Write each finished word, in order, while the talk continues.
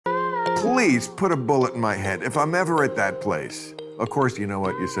please put a bullet in my head if I'm ever at that place. Of course, you know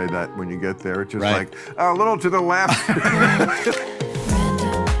what? You say that when you get there. It's just like, a little to the left.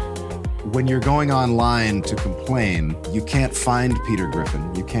 When you're going online to complain, you can't find Peter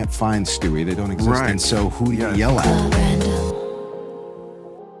Griffin. You can't find Stewie. They don't exist. Right. And so who do you yell at?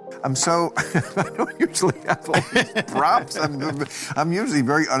 I don't usually have all these props. I'm usually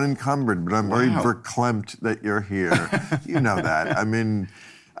very unencumbered, but I'm very verklempt that you're here. You know that. I mean,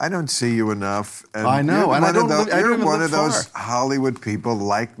 I don't see you enough. And I know, and you're one of those Hollywood people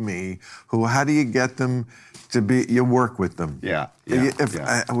like me who, how do you get them to be, you work with them. Yeah.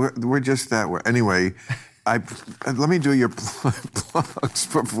 We're just that way. Anyway, let me do your plugs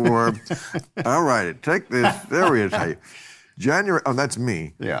before. All right, take this. There we go. January, that's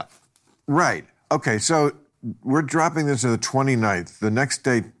me. Yeah. Right. Okay, so we're dropping this on the 29th. The next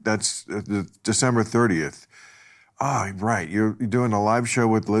date, that's December 30th. Oh, right. You're doing a live show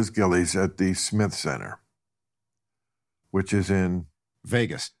with Liz Gillies at the Smith Center, which is in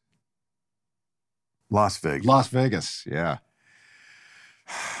Vegas. Las Vegas. Las Vegas, yeah.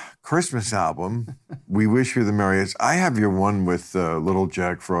 Christmas album, We Wish You the Merriest. I have your one with Little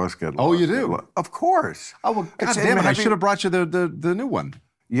Jack Frost. Oh, you do? Of course. Oh, well, God damn it. I should have brought you the new one.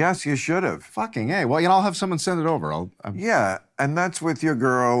 Yes, you should have. Fucking A. Well, I'll have someone send it over. Yeah, and that's with your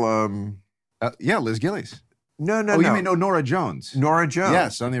girl. Liz Gillies. No. You mean Nora Jones? Nora Jones.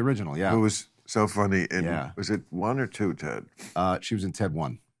 Yes, on the original, yeah. Who was so funny in, was it 1 or 2, Ted? She was in Ted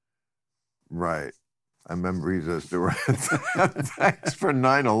 1. Right. I remember he says to her, thanks for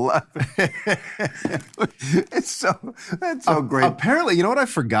 9/11. That's so great. Apparently, you know what I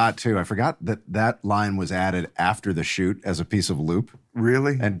forgot, too? I forgot that line was added after the shoot as a piece of loop.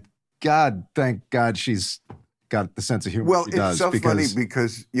 Really? And thank God she's got the sense of humor well, she does. Well, it's so funny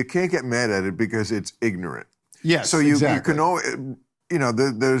because you can't get mad at it because it's ignorant. Yes, so you exactly. can always,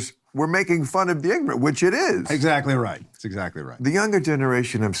 we're making fun of the ignorant, which it is. Exactly right. It's exactly right. The younger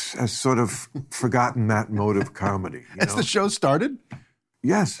generation has sort of forgotten that mode of comedy. Has the show started?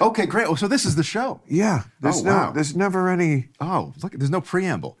 Yes. Okay, great. Oh, so this is the show. Yeah. Wow. There's never any. Oh, look, there's no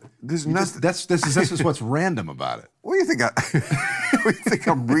preamble. There's nothing. This is what's random about it. What do you think? What do you think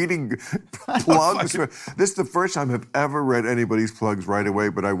I'm reading plugs? This is the first time I've ever read anybody's plugs right away,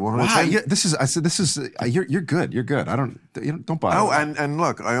 but I want to. Wow, you're good. You're good. Don't bother. Oh, and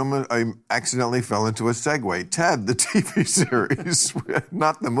look, I accidentally fell into a segue. Ted, the TV series,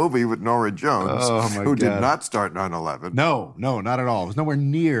 not the movie with Nora Jones, who did not start 9/11. No, not at all. It was nowhere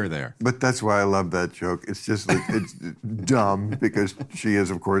near there. But that's why I love that joke. It's just like, it's dumb because she is,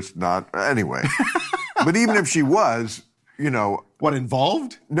 of course, not. Anyway. But even if she was, What,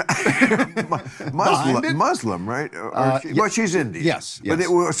 involved? Muslim, right? Well, she's Indian. Yes. But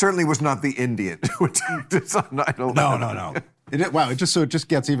it certainly was not the Indian who attacked us on 9/11. No. It just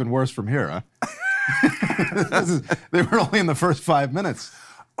gets even worse from here, huh? They were only in the first 5 minutes.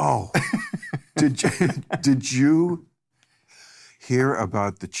 Oh. Did you hear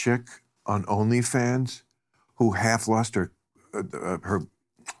about the chick on OnlyFans who half lost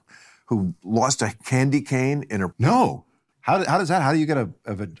who lost a candy cane in her? No. How does that? How do you get a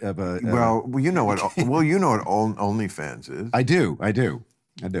Well, you know what OnlyFans is. I do.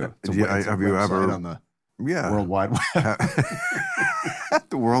 It's have you ever on the World Wide Web?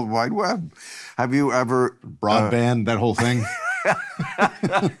 The World Wide Web. Have you ever broadband that whole thing?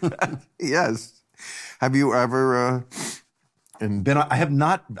 Yes. Have you ever? I have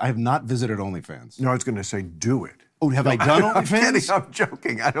not visited OnlyFans. No, I was going to say do it. Oh, have I done OnlyFans? I'm kidding. I'm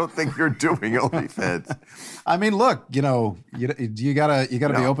joking. I don't think you're doing OnlyFans. I mean, look, you gotta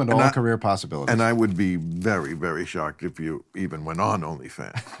be open to all career possibilities. And I would be very, very shocked if you even went on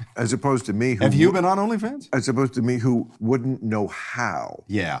OnlyFans, as opposed to me. Have you been on OnlyFans? As opposed to me, who wouldn't know how.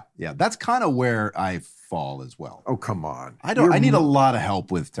 Yeah. That's kind of where I fall as well. Oh, come on. I need a lot of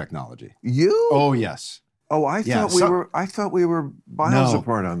help with technology. You? Oh, yes. Oh, I thought we were miles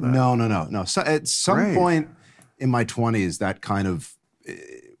apart on that. No. So at some point in my 20s, that kind of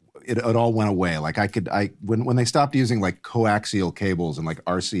it all went away. Like when they stopped using like coaxial cables and like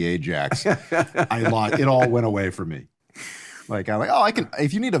RCA jacks, it all went away for me. Like I can,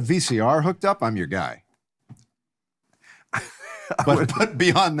 if you need a VCR hooked up, I'm your guy. But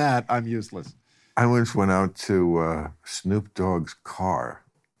beyond that, I'm useless. I once went out to Snoop Dogg's car.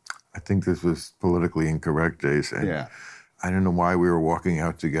 I think this was politically incorrect, Jason. Yeah. I don't know why we were walking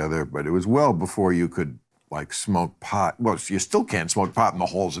out together, but it was well before you could smoke pot. Well, you still can't smoke pot in the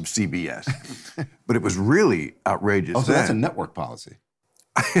halls of CBS. But it was really outrageous. Oh, so that's a network policy.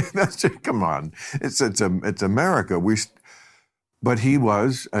 Come on. It's America. But he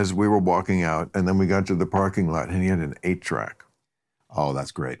was, as we were walking out, and then we got to the parking lot, and he had an 8-track. Oh,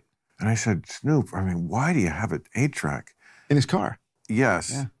 that's great. And I said, Snoop, I mean, why do you have an 8-track? In his car.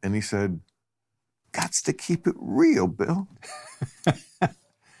 Yes. Yeah. And he said, "Gots to keep it real, Bill."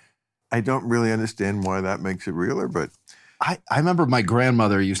 I don't really understand why that makes it realer, but... I remember my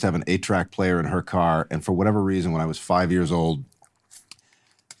grandmother used to have an 8-track player in her car, and for whatever reason, when I was 5 years old,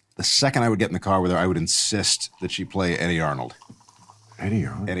 the second I would get in the car with her, I would insist that she play Eddie Arnold. Eddie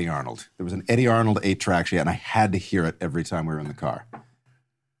Arnold? Eddie Arnold. There was an Eddie Arnold 8-track she had, and I had to hear it every time we were in the car.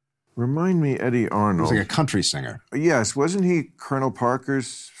 Remind me, Eddie Arnold. He was like a country singer. Yes. Wasn't he Colonel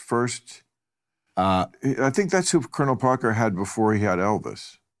Parker's first? I think that's who Colonel Parker had before he had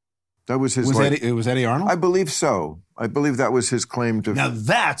Elvis. That was his... It was Eddie Arnold? I believe so. I believe that was his claim to... Now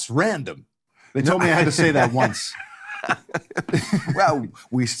that's random. They told me I had to say that once. Well,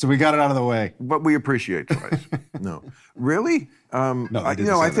 so we got it out of the way. But we appreciate twice. No. Really? No,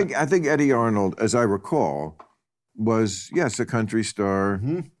 I think Eddie Arnold, as I recall, was, yes, a country star.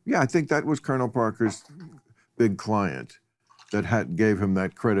 Mm-hmm. Yeah, I think that was Colonel Parker's big client that gave him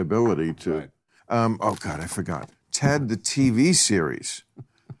that credibility to... Right. Oh, God, I forgot. Ted, the TV series,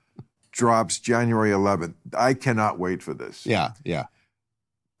 drops January 11th. I cannot wait for this. Yeah, yeah.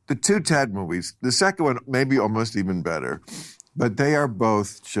 The 2 Ted movies, the second one maybe almost even better, but they are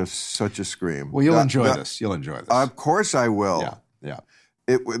both just such a scream. Well, you'll enjoy this. You'll enjoy this. Of course I will. Yeah,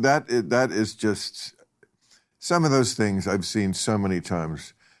 yeah. That is just... Some of those things I've seen so many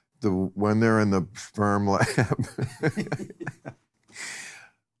times. When they're in the sperm lab,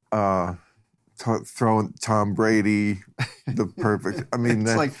 throwing Tom Brady, the perfect. I mean,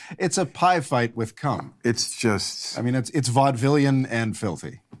 it's like it's a pie fight with cum. It's just. I mean, it's vaudevillian and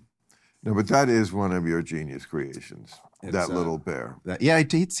filthy. No, but that is one of your genius creations. That little bear.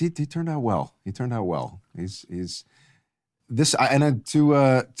 He turned out well. He turned out well. He's this and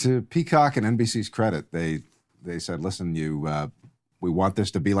to Peacock and NBC's credit, they said, listen, we want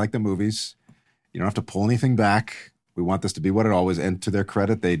this to be like the movies. You don't have to pull anything back. We want this to be what it always. And to their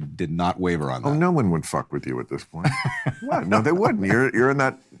credit, they did not waver on that. Oh, no one would fuck with you at this point. What? No, they wouldn't. You're in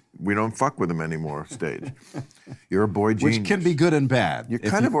that we don't fuck with them anymore stage. You're a boy genius. Which can be good and bad. You're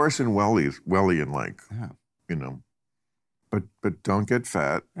kind of Orson Welles-like, you know. But don't get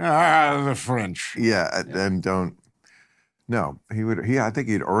fat. The French. Yeah, and don't. No, I think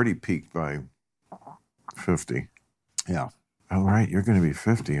he'd already peaked by 50. Yeah. All right, you're going to be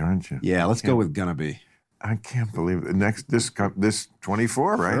 50, aren't you? Yeah, let's go with gonna be. I can't believe it. This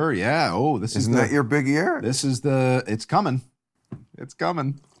 24, right? Sure, yeah. Oh, Isn't that your big year? It's coming. It's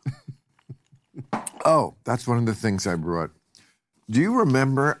coming. Oh, that's one of the things I brought. Do you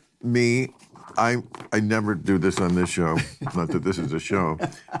remember me? I never do this on this show. Not that this is a show.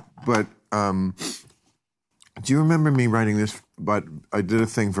 But do you remember me writing this? But I did a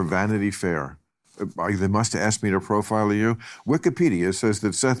thing for Vanity Fair. They must have asked me to profile you. Wikipedia says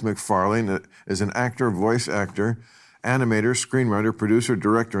that Seth MacFarlane is an actor, voice actor, animator, screenwriter, producer,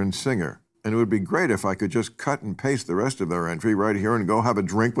 director, and singer. And it would be great if I could just cut and paste the rest of their entry right here and go have a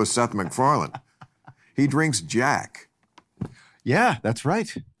drink with Seth MacFarlane. He drinks Jack. Yeah, that's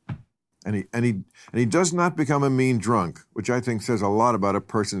right. And he does not become a mean drunk, which I think says a lot about a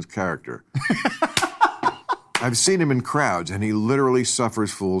person's character. I've seen him in crowds, and he literally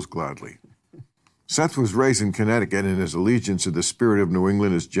suffers fools gladly. Seth was raised in Connecticut, and his allegiance to the spirit of New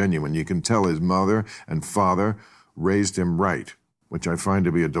England is genuine. You can tell his mother and father raised him right, which I find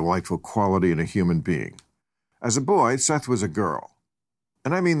to be a delightful quality in a human being. As a boy, Seth was a girl.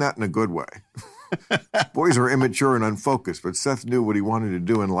 And I mean that in a good way. Boys are immature and unfocused, but Seth knew what he wanted to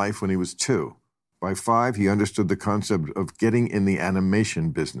do in life when he was 2. By 5, he understood the concept of getting in the animation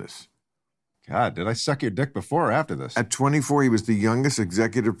business. God, did I suck your dick before or after this? At 24, he was the youngest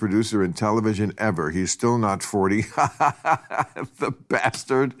executive producer in television ever. He's still not 40. The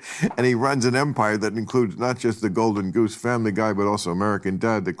bastard. And he runs an empire that includes not just the Golden Goose, Family Guy, but also American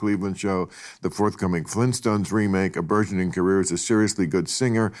Dad, The Cleveland Show, the forthcoming Flintstones remake, a burgeoning career as a seriously good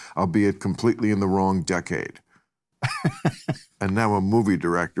singer, albeit completely in the wrong decade. And now a movie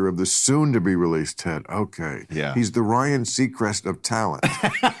director of the soon-to-be-released Ted. Okay. Yeah. He's the Ryan Seacrest of talent.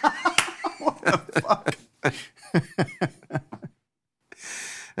 What the fuck?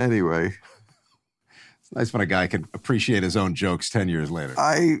 Anyway. It's nice when a guy can appreciate his own jokes 10 years later.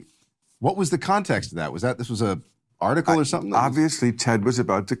 What was the context of that? This was an article or something? Obviously, Ted was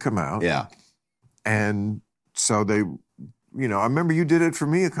about to come out. Yeah. And so they, I remember you did it for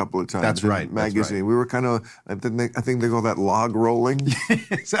me a couple of times. That's right. Magazine. That's right. We were kind of, I think they call that log rolling.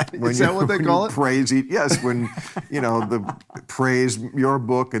 Is that what they call it? Praise, yes, when, the praise your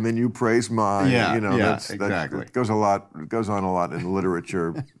book and then you praise mine. Yeah, exactly. That goes on a lot in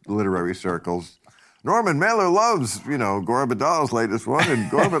literary circles. Norman Mailer loves, Gore Vidal's latest one, and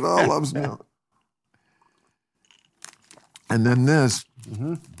Gore Vidal loves me. And then this,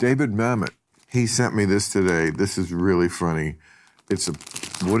 David Mamet, he sent me this today. This is really funny. It's a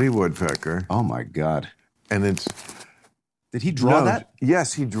Woody Woodpecker. Oh, my God. And it's... Did he draw that?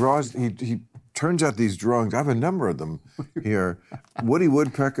 Yes, he draws... He turns out these drawings, I have a number of them here. Woody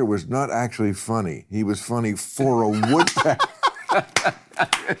Woodpecker was not actually funny. He was funny for a woodpecker.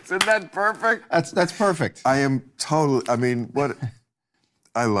 Isn't that perfect? That's perfect. I am totally... what...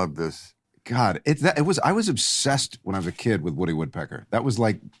 I love this. God, I was obsessed when I was a kid with Woody Woodpecker. That was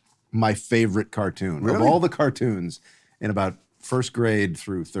like my favorite cartoon. Really? Of all the cartoons in about first grade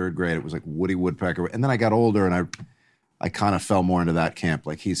through third grade, it was like Woody Woodpecker. And then I got older and I kind of fell more into that camp.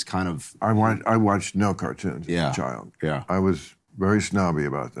 Like he's kind of... I watched no cartoons as a child. Yeah. I was very snobby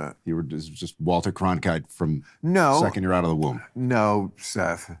about that. You were just Walter Cronkite from second year out of the womb. No,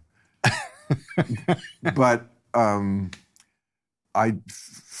 Seth. But I,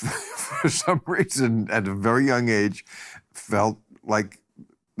 for some reason, at a very young age, felt like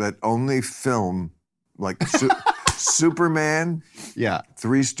that only film, like Superman,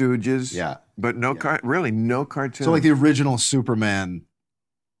 Three Stooges, but really no cartoon. So like the original Superman.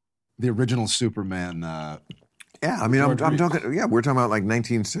 Yeah, I'm talking. Yeah, we're talking about like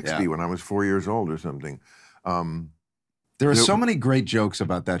 1960 when I was 4 years old or something. There are so many great jokes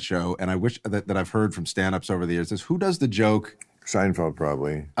about that show, and I wish that I've heard from stand-ups over the years. Who does the joke? Seinfeld,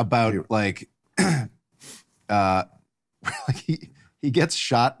 probably. About like he gets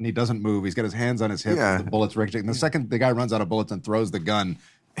shot and he doesn't move. He's got his hands on his hips. The bullets ricocheting. The second the guy runs out of bullets and throws the gun,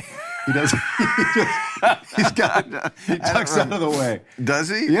 he does. He ducks out of the way. Does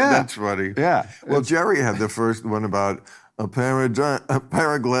he? Yeah, that's funny. Yeah. Well, Jerry had the first one about a pair of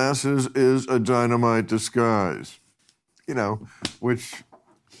glasses is a dynamite disguise. Which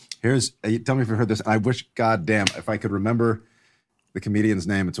tell me if you heard this. I wish, goddamn, if I could remember the comedian's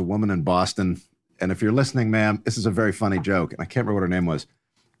name. It's a woman in Boston. And if you're listening, ma'am, this is a very funny joke. And I can't remember what her name was.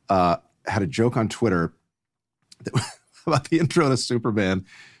 Had a joke on Twitter about the intro to Superman.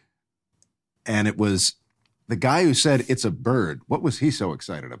 And it was the guy who said it's a bird. What was he so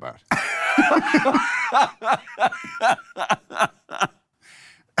excited about?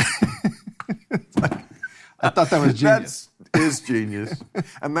 I thought that was genius. That is genius.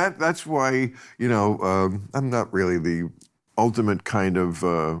 And that's why, I'm not really the ultimate kind of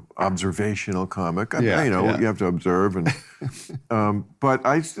observational comic. You have to observe. And but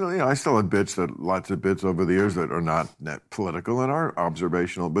I still have lots of bits over the years that are not net political and are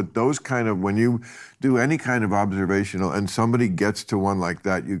observational. But those kind of, when you do any kind of observational and somebody gets to one like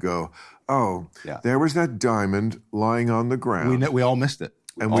that, you go, oh, there was that diamond lying on the ground. We all missed it.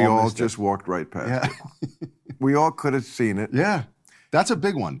 And we all just walked right past it. We all could have seen it. Yeah. That's a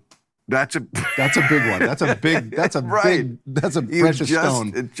big one. That's a big one. That's a precious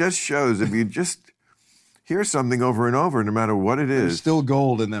stone. It just shows if you just hear something over and over, no matter what it is. There's still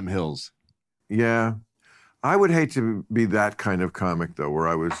gold in them hills. Yeah. I would hate to be that kind of comic, though, where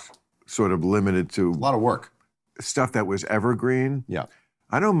I was sort of limited to... A lot of work. Stuff that was evergreen. Yeah.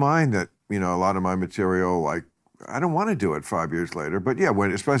 I don't mind that, a lot of my material, like, I don't want to do it 5 years later, but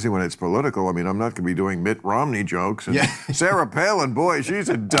especially when it's political. I'm not going to be doing Mitt Romney jokes and Sarah Palin. Boy, she's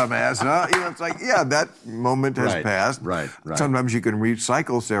a dumbass, huh? It's like, that moment has passed. Right. Sometimes you can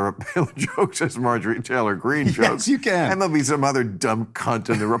recycle Sarah Palin jokes as Marjorie Taylor Greene jokes. Yes, you can. And there'll be some other dumb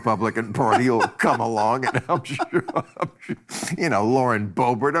cunt in the Republican Party who'll come along, and I'm sure Lauren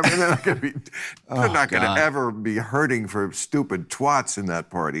Boebert. They're not going to ever be hurting for stupid twats in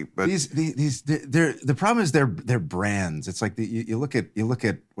that party. But the problem is they're brands. It's like you look at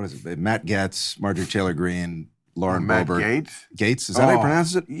what is it? Matt Gaetz, Marjorie Taylor Greene, Lauren Boebert. Matt Gaetz, is that how you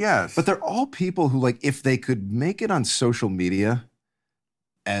pronounce it? Yes. But they're all people who, like, if they could make it on social media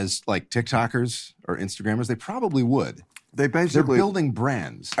as like TikTokers or Instagrammers, they probably would. They're building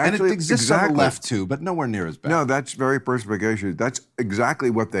brands. And it exists on the left too, but nowhere near as bad. No, that's very perspicacious. That's exactly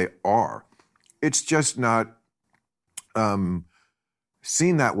what they are. It's just not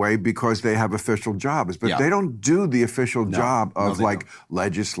seen that way because they have official jobs, but they don't do the official job of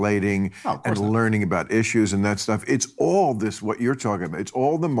legislating and learning about issues and that stuff. It's all this, what you're talking about. It's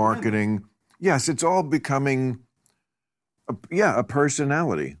all the marketing. Yes, it's all becoming, a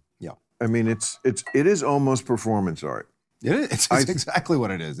personality. Yeah. It is almost performance art. It's exactly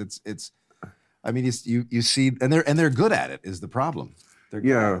what it is. You see, and they're good at it is the problem.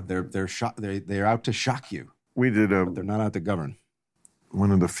 They're out to shock you. We did but they're not out to govern.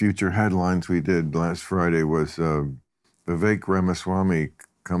 One of the future headlines we did last Friday was Vivek Ramaswamy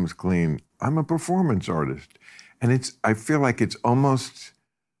comes clean. I'm a performance artist. And I feel like it's almost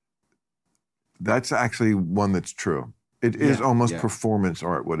That's actually one that's true. It is almost performance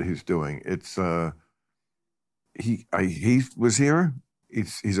art what he's doing. It's he was here.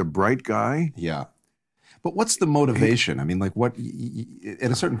 He's a bright guy. Yeah. But what's the motivation? I mean, like, what?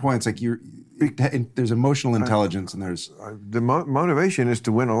 At a certain point, it's like there's emotional intelligence, and there's the motivation is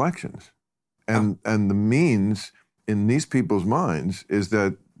to win elections, and the means in these people's minds is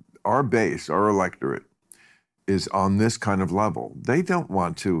that our base, our electorate, is on this kind of level. They don't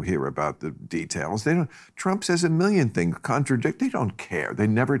want to hear about the details. They don't. Trump says a million things contradict. They don't care. They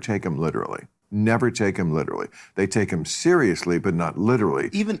never take him literally. Never take him literally. They take him seriously, but not literally.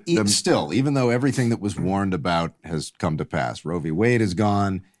 Even though everything that was warned about has come to pass. Roe v. Wade is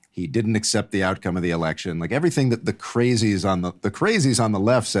gone. He didn't accept the outcome of the election. Like everything that the crazies on the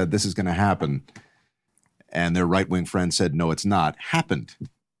left said this is going to happen, and their right-wing friends said no, it's not, happened.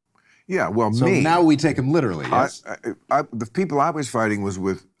 Yeah, well, so now we take him literally. Yes? The people I was fighting was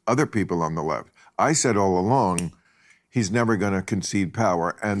with other people on the left. I said all along, he's never going to concede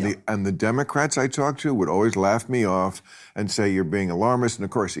power. And the Democrats I talked to would always laugh me off and say, you're being alarmist. And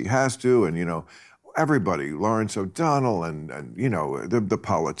of course he has to. And, everybody, Lawrence O'Donnell and the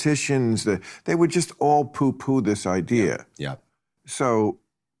politicians, they would just all poo-poo this idea. Yeah. So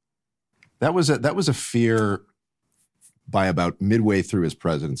that was a fear by about midway through his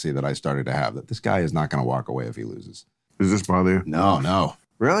presidency that I started to have, that this guy is not going to walk away if he loses. Does this bother you? No.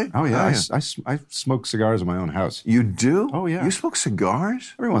 Really? Oh, yeah. I smoke cigars in my own house. You do? Oh, yeah. You smoke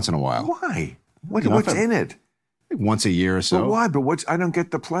cigars? Every once in a while. Why? What's in it? Once a year or so. But why? But I don't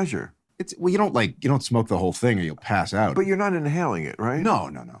get the pleasure. You don't smoke the whole thing or you'll pass out. But you're not inhaling it, right? No.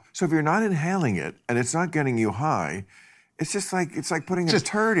 So if you're not inhaling it and it's not getting you high, it's like putting a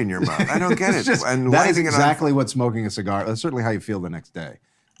turd in your mouth. I don't get it. That is exactly what smoking a cigar. That's certainly how you feel the next day,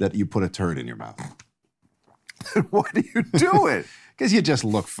 that you put a turd in your mouth. Why do you do it? Because you just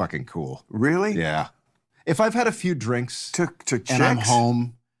look fucking cool. Really? Yeah. If I've had a few drinks to and I'm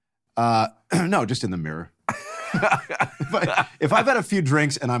home, no, just in the mirror. But if I've had a few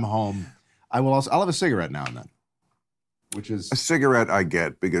drinks and I'm home, I'll have a cigarette now and then. Which is a cigarette I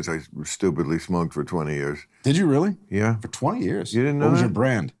get because I stupidly smoked for 20 years. Did you really? Yeah. For 20 years? You didn't know What was that? your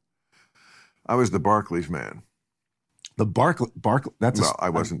brand? I was the Barclays man. The Barclay, I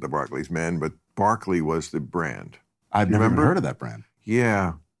wasn't the Barclays man, but Barclay was the brand. I've never even heard of that brand.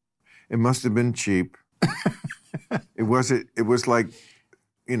 Yeah. It must have been cheap. It was like,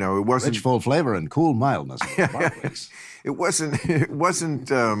 it wasn't rich, full flavor and cool mildness. Barclays. It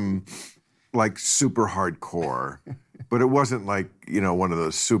wasn't like super hardcore. But it wasn't like, one of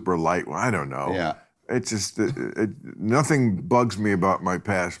those super light, I don't know. Yeah. It's just, nothing bugs me about my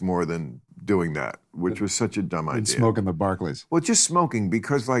past more than doing that, which was such a dumb idea. Smoking the Barclays. Well, just smoking,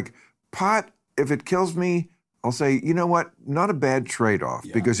 because like pot, if it kills me, I'll say, you know what, not a bad trade-off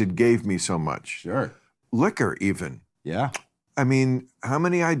because it gave me so much. Sure. Liquor even. Yeah. I mean, how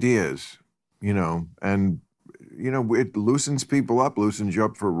many ideas, and, it loosens people up, loosens you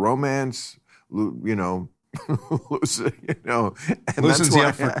up for romance, Loosens you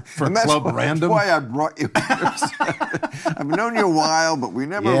up for Club Random. That's why I brought you. I've known you a while, but we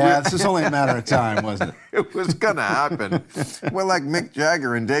never. Yeah, it's just only a matter of time, wasn't it? It was gonna happen. We're like Mick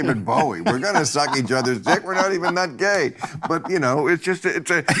Jagger and David Bowie. We're gonna suck each other's dick. We're not even that gay, but it's just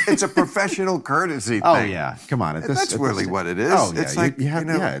it's a professional courtesy thing. Oh yeah, come on. That's really what it is. Oh yeah,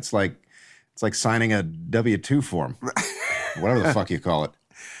 it's like it's like signing a W-2 form, whatever the fuck you call it.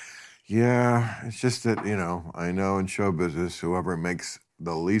 Yeah, it's just that, I know in show business, whoever makes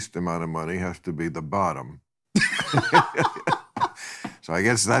the least amount of money has to be the bottom. So I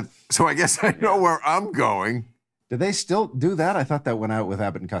guess I know where I'm going. Do they still do that? I thought that went out with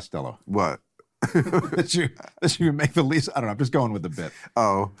Abbott and Costello. What? that you make the least, I don't know, I'm just going with the bit.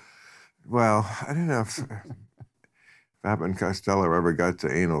 Oh, well, I don't know if Abbott and Costello ever got to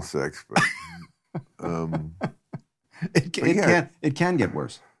anal sex, but it can get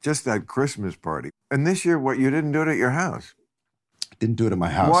worse. Just that Christmas party. And this year, you didn't do it at your house? Didn't do it at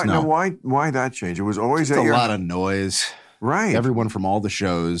my house, why, no. Why that change? It was always just a lot of noise. Right. Everyone from all the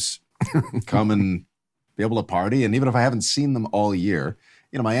shows come and be able to party. And even if I haven't seen them all year,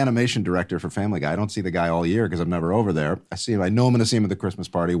 my animation director for Family Guy, I don't see the guy all year because I'm never over there. I know I'm going to see him at the Christmas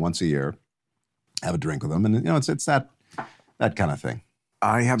party once a year, have a drink with him. And, it's that kind of thing.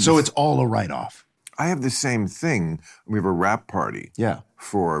 So it's all a write-off. I have the same thing. We have a wrap party. Yeah.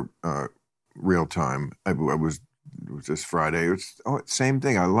 For real time. It was this Friday. It's same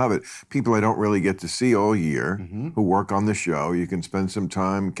thing. I love it. People I don't really get to see all year who work on the show. You can spend some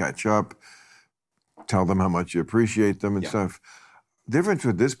time, catch up, tell them how much you appreciate them and stuff. The difference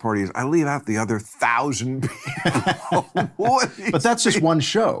with this party is I leave out the other 1,000 people. But that's just one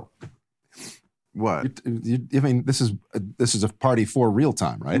show. What? I mean, this is a party for real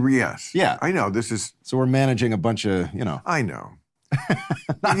time, right? Yes. Yeah. I know. This is. So we're managing a bunch of, I know.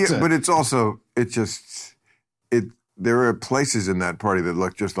 But it's also, there are places in that party that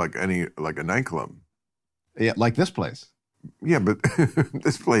look just like a nightclub. Yeah, like this place. Yeah, but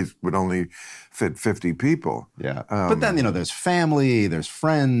this place would only fit 50 people. Yeah, but then there's family, there's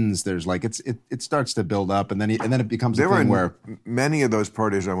friends, there's like it starts to build up, and then it becomes a thing where many of those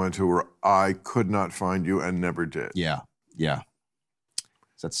parties I went to where I could not find you and never did. Yeah.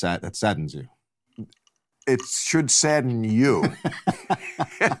 That's sad. That saddens you. It should sadden you.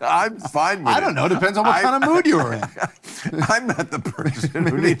 I'm fine with it. I don't know. Depends on what kind of mood you're in. I'm not the person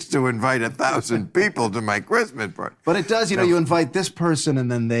who needs to invite 1,000 people to my Christmas party. But it does, you invite this person,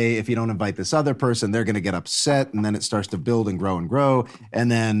 and then if you don't invite this other person, they're going to get upset, and then it starts to build and grow.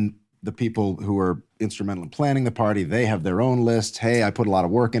 And then the people who are instrumental in planning the party, they have their own list. Hey, I put a lot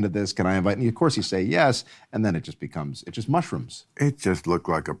of work into this. Can I invite? And of course you say yes, and then it just mushrooms. It just looked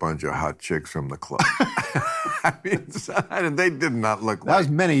like a bunch of hot chicks from the club. I mean, they did not look like... That was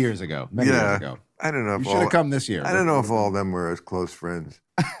many years ago. Many years ago. I don't know if you should have come this year. I don't know if all of them were as close friends.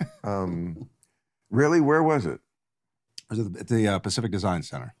 Really? Where was it? It was at the Pacific Design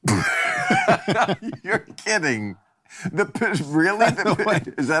Center. You're kidding. Really?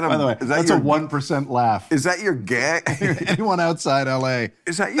 Is that By the way, that's a 1% laugh. Is that your gag? Anyone outside LA?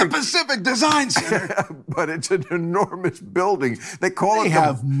 Is that your the Pacific Design Center? But it's an enormous building. They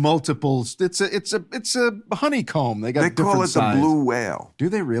have multiples. It's a honeycomb. They call it size. The Blue Whale. Do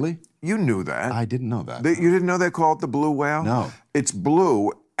they really? You knew that. I didn't know that. You didn't know they call it the Blue Whale? No. It's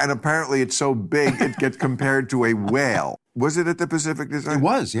blue, and apparently it's so big it gets compared to a whale. Was it at the Pacific Design? It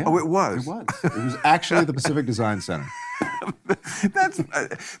was, yeah. Oh, it was? It was. It was actually the Pacific Design Center. That's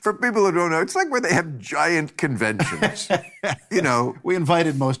for people who don't know, it's like where they have giant conventions. We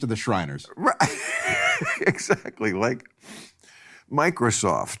invited most of the Shriners. Right. Exactly. Like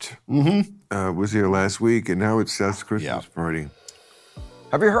Microsoft was here last week, and now it's Seth's Christmas party.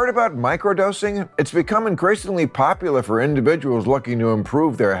 Have you heard about microdosing? It's become increasingly popular for individuals looking to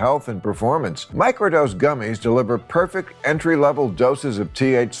improve their health and performance. Microdose gummies deliver perfect entry-level doses of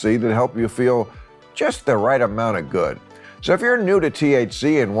THC that help you feel just the right amount of good. So if you're new to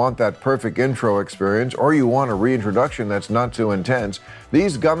THC and want that perfect intro experience, or you want a reintroduction that's not too intense,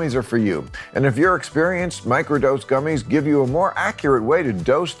 these gummies are for you. And if you're experienced, microdose gummies give you a more accurate way to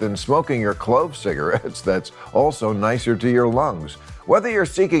dose than smoking your clove cigarettes that's also nicer to your lungs. Whether you're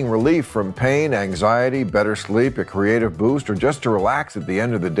seeking relief from pain, anxiety, better sleep, a creative boost, or just to relax at the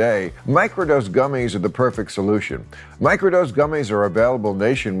end of the day, microdose gummies are the perfect solution. Microdose gummies are available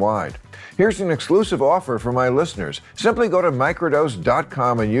nationwide. Here's an exclusive offer for my listeners. Simply go to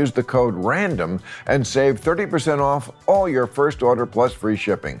microdose.com and use the code RANDOM and save 30% off all your first order plus free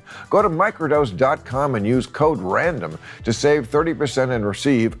shipping. Go to microdose.com and use code RANDOM to save 30% and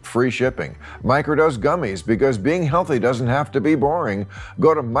receive free shipping. Microdose gummies, because being healthy doesn't have to be boring.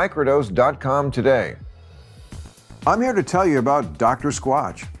 Go to microdose.com today. I'm here to tell you about Dr.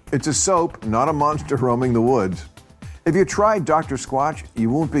 Squatch. It's a soap, not a monster roaming the woods. If you tried Dr. Squatch, you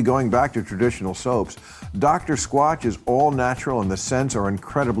won't be going back to traditional soaps. Dr. Squatch is all natural and the scents are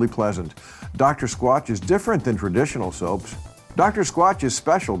incredibly pleasant. Dr. Squatch is different than traditional soaps. Dr. Squatch is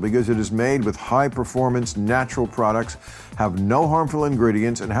special because it is made with high-performance natural products, have no harmful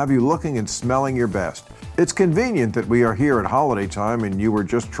ingredients, and have you looking and smelling your best. It's convenient that we are here at holiday time and you were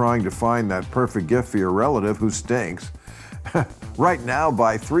just trying to find that perfect gift for your relative who stinks. Right now,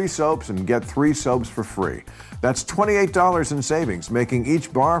 buy 3 soaps and get 3 soaps for free. That's $28 in savings, making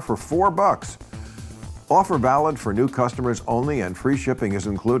each bar for $4. Offer valid for new customers only, and free shipping is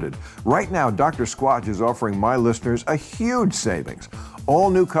included. Right now, Dr. Squatch is offering my listeners a huge savings.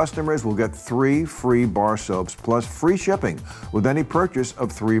 All new customers will get 3 free bar soaps plus free shipping with any purchase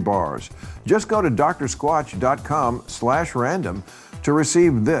of 3 bars. Just go to drsquatch.com/random to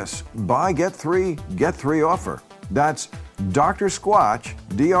receive this buy get 3 offer. That's Dr. Squatch,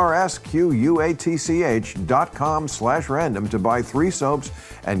 DRSQUATCH.com/random to buy 3 soaps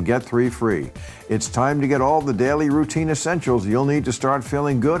and get 3 free. It's time to get all the daily routine essentials you'll need to start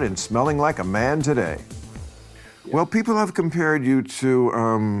feeling good and smelling like a man today. Yeah. Well, people have compared you to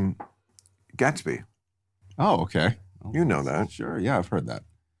Gatsby. Oh, okay. You know that. Sure, yeah, I've heard that.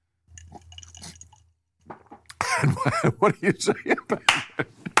 What do you say about it?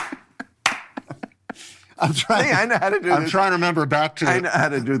 I'm trying. Hey, I know how to do this. I'm trying to remember back to. I know how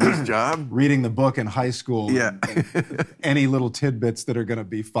to do this job. Reading the book in high school. Yeah. And any little tidbits that are going to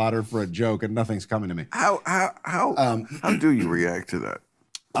be fodder for a joke, and nothing's coming to me. How do you react to that?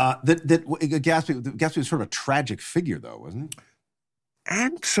 Gatsby was sort of a tragic figure, though, wasn't he?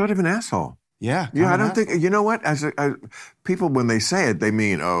 And sort of an asshole. Yeah. Yeah, I don't think, you know what? As people, when they say it, they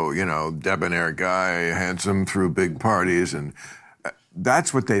mean, debonair guy, handsome, threw big parties. And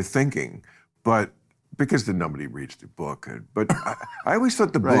that's what they're thinking. But because nobody reads the book. But I always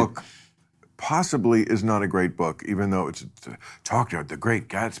thought the book possibly is not a great book, even though it's talked about The Great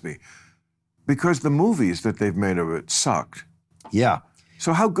Gatsby, because the movies that they've made of it sucked. Yeah.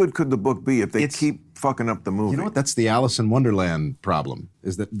 So how good could the book be if they keep fucking up the movie? You know what? That's the Alice in Wonderland problem,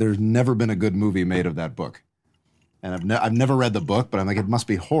 is that there's never been a good movie made of that book. And I've never read the book, but I'm like, it must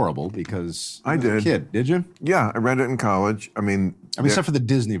be horrible because I did. Was a kid. Did you? Yeah, I read it in college. I mean, except for the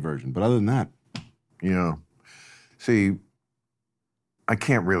Disney version, but other than that. See, I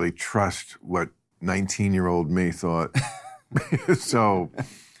can't really trust what 19-year-old me thought. So,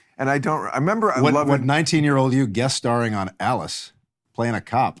 and I remember what 19-year-old you guest starring on Alice, playing a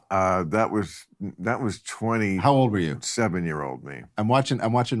cop. That was 20. How old were you? 7-year-old me. I'm watching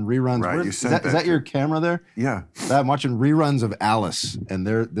reruns. Right, is that your camera there? Yeah. I'm watching reruns of Alice, and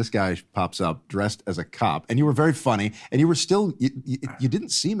this guy pops up dressed as a cop, and you were very funny, and you were still you didn't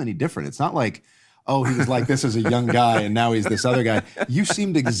seem any different. It's not like, oh, he was like this as a young guy, and now he's this other guy. You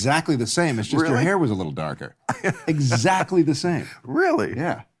seemed exactly the same. It's just your hair was a little darker. Exactly the same. Really?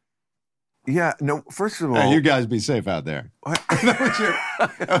 Yeah. Yeah. No. First of all, hey, you guys be safe out there.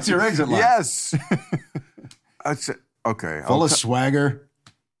 That's your exit line. Yes. Okay. Full of swagger.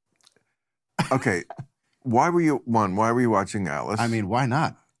 Okay. Why were you watching Alice? I mean, why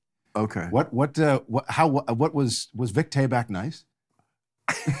not? Okay. What was Vic Tayback nice?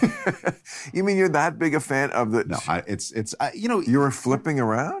 You mean you're that big a fan of the? No, you were flipping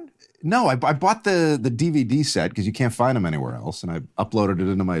around. No, I bought the DVD set because you can't find them anywhere else, and I uploaded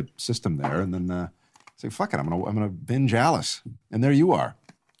it into my system there, and then I said, "Fuck it, I'm gonna binge Alice," and there you are.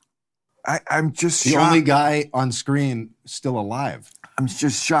 I'm just the shocked. Only guy on screen still alive. I'm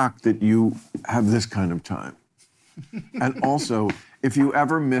just shocked that you have this kind of time, and also if you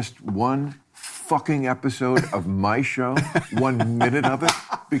ever missed one fucking episode of my show, 1 minute of it,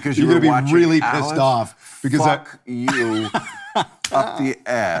 because you were watching You're gonna be really Alice, pissed off because you up the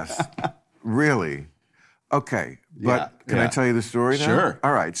ass. Really? Okay. But can I tell you the story now? Sure.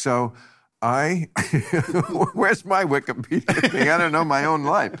 All right. So where's my Wikipedia thing? I don't know my own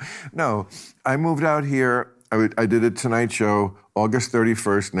life. No, I moved out here. I did a Tonight Show August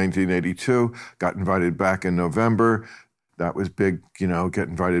 31st, 1982. Got invited back in November. That was big, get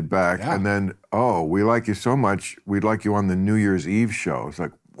invited back. Yeah. And then, we like you so much, we'd like you on the New Year's Eve show. It's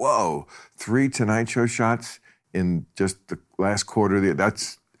like, whoa, 3 Tonight Show shots in just the last quarter of the year.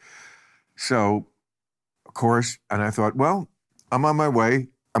 So, of course, and I thought, well, I'm on my way.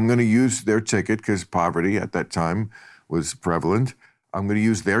 I'm going to use their ticket because poverty at that time was prevalent. I'm going to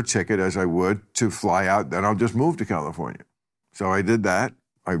use their ticket as I would to fly out. Then I'll just move to California. So I did that.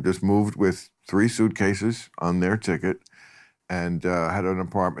 I just moved with 3 suitcases on their ticket. And had an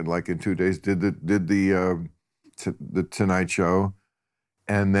apartment like in 2 days. Did the Tonight Show,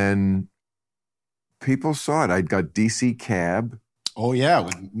 and then people saw it. I'd got DC Cab. Oh yeah,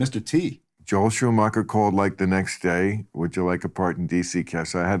 with Mr. T. Joel Schumacher called like the next day. Would you like a part in DC Cab?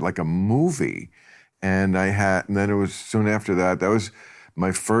 So I had like a movie, and then it was soon after that. That was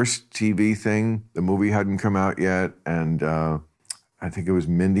my first TV thing. The movie hadn't come out yet, and I think it was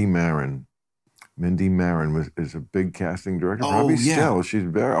Mindy Marin. Mindy Marin is a big casting director. Probably still. She's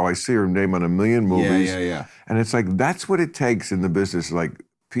very. I see her name on a million movies. Yeah. And it's like that's what it takes in the business. Like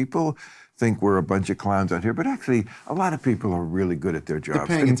people think we're a bunch of clowns out here, but actually a lot of people are really good at their jobs.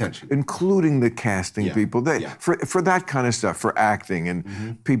 They're paying attention, including the casting people. For that kind of stuff, for acting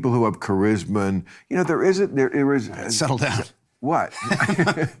and people who have charisma. And there is. Settle down. What?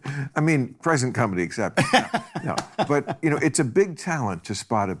 I mean, present company accepted. No. But, it's a big talent to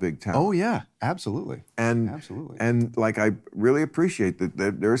spot a big talent. Oh, yeah. Absolutely. And like, I really appreciate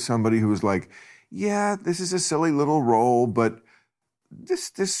that there's somebody who's like, yeah, this is a silly little role, but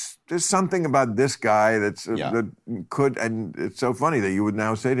there's something about this guy that could, and it's so funny that you would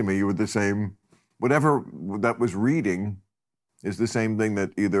now say to me, you were the same, whatever that was reading is the same thing that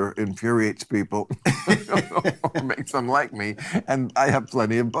either infuriates people or makes them like me, and I have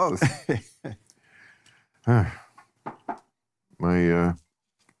plenty of both. My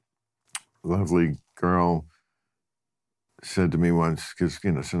lovely girl said to me once, because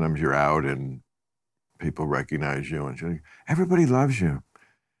sometimes you're out and people recognize you, and she's like, everybody loves you.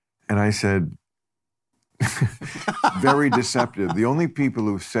 And I said, very deceptive. The only people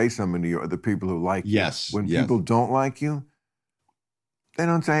who say something to you are the people who like you. When people don't like you, they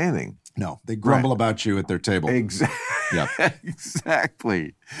don't say anything. No, they grumble about you at their table. Exactly. Yeah.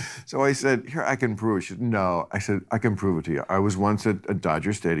 Exactly. So I said, here, I can prove it. She said, no. I said, I can prove it to you. I was once at a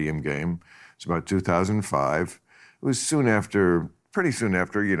Dodger Stadium game. It's about 2005. It was pretty soon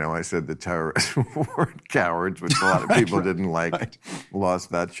after, I said the terrorists weren't cowards, which a lot of people didn't like. Right.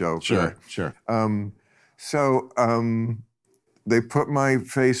 Lost that show. Sure. So they put my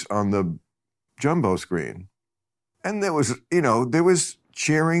face on the jumbo screen, and there was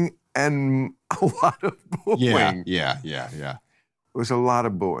cheering and a lot of booing. Yeah. It was a lot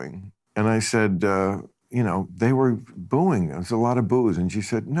of booing. And I said, they were booing. There was a lot of boos. And she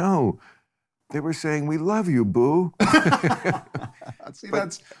said, no, they were saying, we love you, boo. See,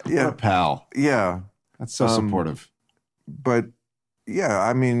 that's what a pal. Yeah. That's so supportive. But, yeah,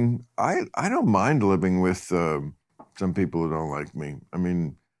 I mean, I don't mind living with some people who don't like me. I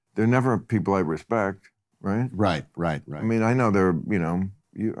mean, they're never people I respect, right? Right. I mean, I know they're, I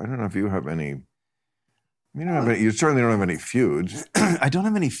don't know if you have any... You certainly don't have any feuds. I don't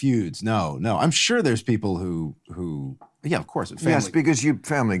have any feuds. No. I'm sure there's people who yeah, of course. Yes, because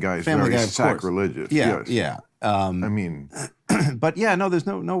Family Guy is very sacrilegious. Yeah, yes. yeah. I mean, but yeah, no, there's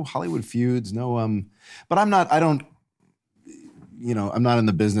no Hollywood feuds. No, but I'm not in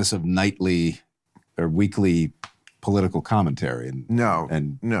the business of nightly or weekly political commentary. No.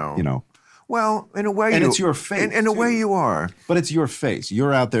 Well, in a way, it's your face. In a way, you are. But it's your face.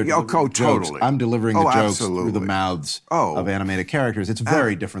 You're out there delivering jokes. Totally. I'm delivering the jokes absolutely. through the mouths of animated characters. It's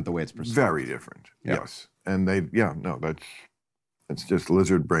very different the way it's perceived. Very different. Yep. Yes. And that's just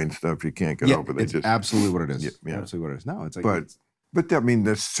lizard brain stuff you can't get over. It's absolutely what it is. Yeah. Absolutely what it is. No, it's like. But I mean,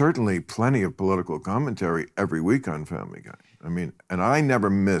 there's certainly plenty of political commentary every week on Family Guy. I mean, and I never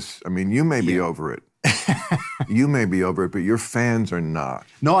miss. I mean, you may be over it. You may be over it, but your fans are not.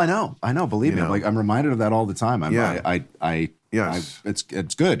 No, I know. Believe me, I'm reminded of that all the time. Yes,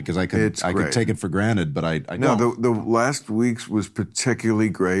 it's good because I could take it for granted, but I don't. No, the last week's was particularly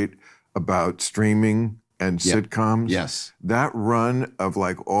great about streaming and sitcoms. Yes, that run of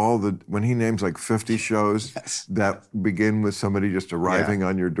when he names 50 shows that begin with somebody just arriving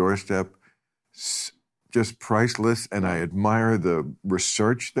on your doorstep. Just priceless, and I admire the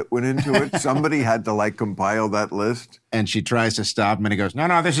research that went into it. Somebody had to compile that list. And she tries to stop him, and he goes,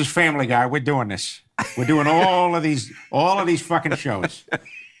 "No, this is Family Guy. We're doing this. We're doing all of these fucking shows."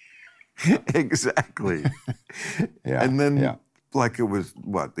 Exactly. Yeah. And then, it was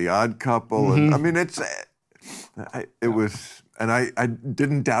The Odd Couple, mm-hmm. and I mean, it was, and I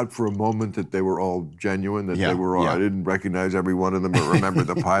didn't doubt for a moment that they were all genuine. That they were all. I didn't recognize every one of them or remember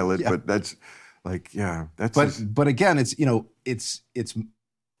the pilot, but that's. But again, it's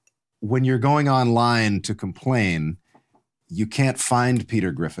when you're going online to complain, you can't find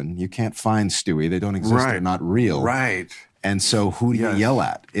Peter Griffin, you can't find Stewie. They don't exist. They're not real. Right. And so who do you yell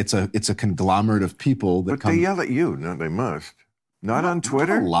at? It's a conglomerate of people that they yell at you. No, they must. Not on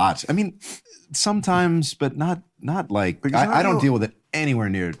Twitter? Not a lot. I mean, sometimes, but not like I don't deal with it anywhere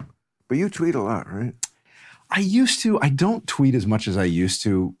near. But you tweet a lot, right? I used to. I don't tweet as much as I used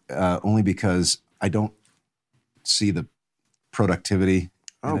to, only because I don't see the productivity.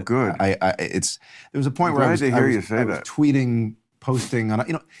 Oh, good. There was a point where I was tweeting, posting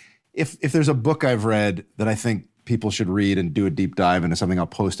on. If there's a book I've read that I think people should read and do a deep dive into something, I'll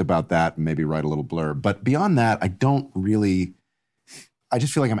post about that and maybe write a little blurb. But beyond that, I don't really. I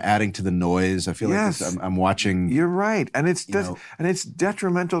just feel like I'm adding to the noise. I feel like I'm watching. You're right, and it's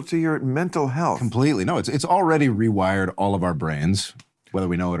detrimental to your mental health. Completely. No, it's already rewired all of our brains, whether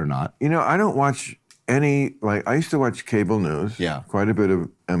we know it or not. I don't watch any. I used to watch cable news. Yeah, quite a bit of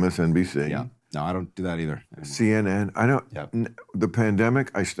MSNBC. Yeah, no, I don't do that either anymore. CNN. I don't. Yeah. The pandemic,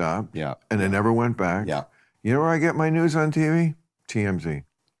 I stopped. Yeah, and I never went back. Yeah. You know where I get my news on TV? TMZ.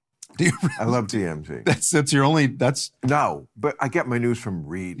 Do you I love TMZ. That's your only. No, but I get my news from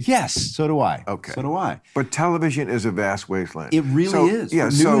Reed. Yes, so do I. Okay, so do I. But television is a vast wasteland. It really is. Yeah,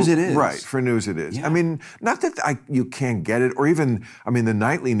 for news it is. Right, for news it is. Yeah. I mean, not that you can't get it, or even the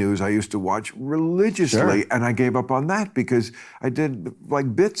nightly news I used to watch religiously, and I gave up on that because I did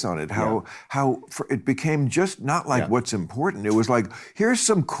bits on it. How it became just not what's important. It was here's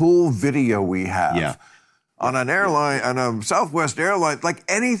some cool video we have. Yeah. On an airline, on a Southwest airline,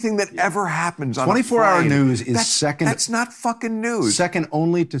 anything that ever happens on 24-hour news is second. That's not fucking news. Second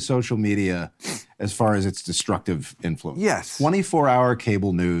only to social media as far as its destructive influence. Yes. 24-hour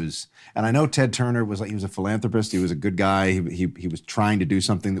cable news. And I know Ted Turner was a philanthropist. He was a good guy. He was trying to do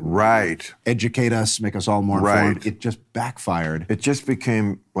something that would educate us, make us all more informed. It just backfired. It just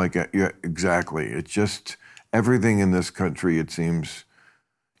became exactly. It just, everything in this country, it seems...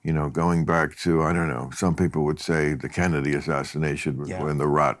 going back to, I don't know, some people would say the Kennedy assassination was when the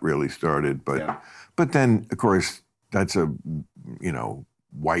rot really started. But then, of course, that's a,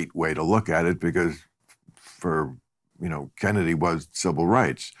 white way to look at it because Kennedy was civil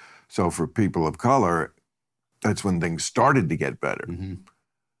rights. So for people of color, that's when things started to get better. Mm-hmm.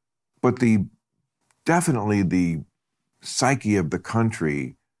 But definitely the psyche of the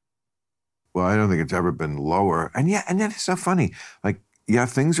country, well, I don't think it's ever been lower. And yet it's so funny. Like, yeah,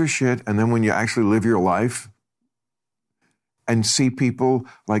 things are shit. And then when you actually live your life and see people,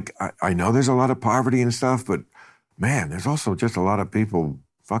 like, I know there's a lot of poverty and stuff, but man, there's also just a lot of people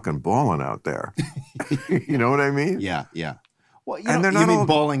fucking balling out there. You know what I mean? Yeah, yeah. Well, you And know, they're not you mean all-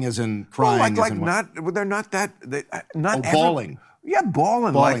 bawling as in crying? Well, as in what? they're not that, not every- Bawling. Yeah,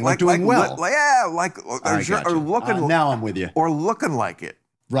 balling. Bawling, like doing well. Or gotcha. or looking, Now I'm with you. or looking like it.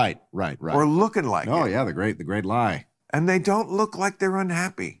 Right. Or looking like Oh, it. yeah, the great lie. And they don't look like they're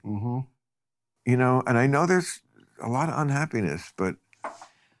unhappy. Mm-hmm. You know, and I know there's a lot of unhappiness, but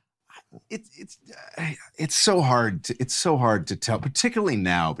It's so hard to tell, particularly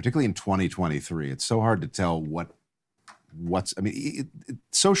now, particularly in 2023. It's so hard to tell what's. I mean,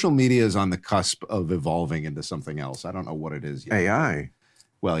 social media is on the cusp of evolving into something else. I don't know what it is yet. AI,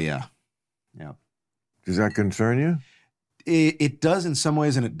 Well, yeah. does that concern you? It does in some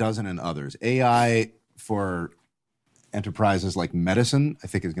ways, and it doesn't in others. AI for enterprises like medicine, I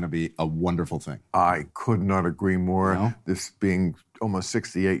think, is going to be a wonderful thing. I could not agree more. No? This being almost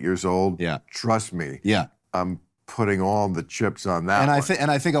 68 years old, Yeah. trust me, Yeah. I'm putting all the chips on that. And one.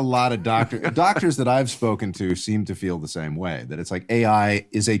 I think a lot of doctors that I've spoken to seem to feel the same way, that it's like AI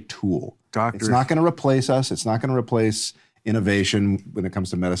is a tool. Doctors- It's not going to replace us. It's not going to replace innovation when it comes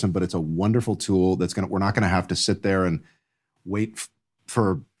to medicine, but it's a wonderful tool we're not going to have to sit there and wait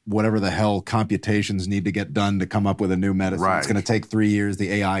for whatever the hell computations need to get done to come up with a new medicine. Right. It's going to take 3 years.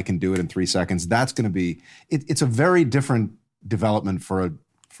 The AI can do it in 3 seconds. That's going to be, it's a very different development for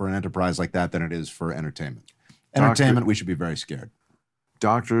an enterprise like that than it is for entertainment. Entertainment, we should be very scared.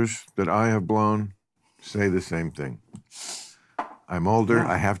 Doctors that I have blown say the same thing. I'm older.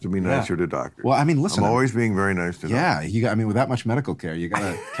 I have to be nicer to doctors. Well, I mean, listen. I'm always being very nice to doctors. Yeah, with that much medical care, you got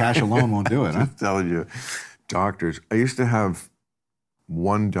to cash alone won't do it, huh? I'm telling you, doctors. I used to have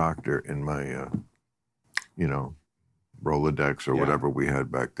one doctor in my, Rolodex or whatever we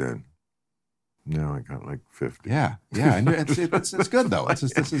had back then. Now I got like 50. Yeah, and it's good though. This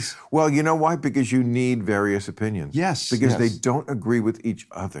is Well, you know why? Because you need various opinions. Yes, Because yes. they don't agree with each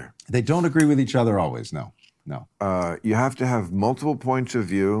other. They don't agree with each other always. No. You have to have multiple points of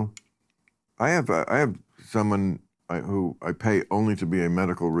view. I have someone who I pay only to be a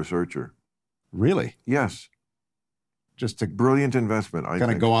medical researcher. Really? Yes. Just to Brilliant investment, I kind of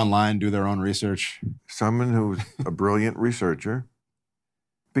think. go online, do their own research. Someone who's a brilliant researcher.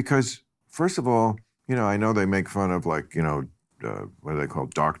 Because, first of all, I know they make fun of what do they call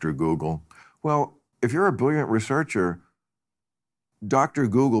Dr. Google? Well, if you're a brilliant researcher, Dr.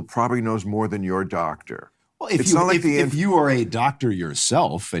 Google probably knows more than your doctor. Well, It's not like if you are a doctor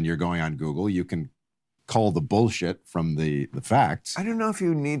yourself and you're going on Google, you can cull the bullshit from the facts. I don't know if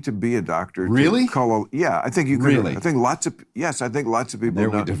you need to be a doctor. Really? To cull yeah, I think you could. Really? I think lots of people There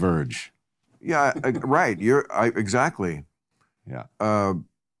know. we diverge. Yeah, right. Exactly. Yeah.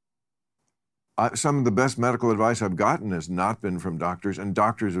 Some of the best medical advice I've gotten has not been from doctors, and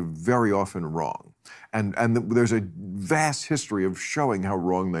doctors are very often wrong. And there's a vast history of showing how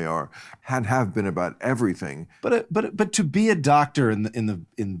wrong they are, and have been about everything. But to be a doctor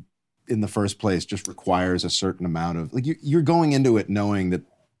in the first place just requires a certain amount of you're going into it knowing that,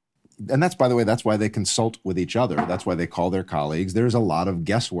 and that's, by the way, that's why they consult with each other. That's why they call their colleagues. There's a lot of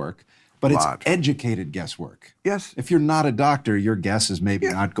guesswork. But it's educated guesswork. Yes. If you're not a doctor, your guess is maybe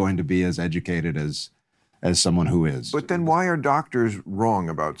not going to be as educated as someone who is. But then why are doctors wrong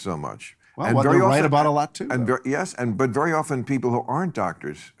about so much? Well, they're right about a lot too. But very often people who aren't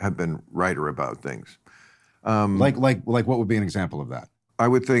doctors have been righter about things. Like what would be an example of that? I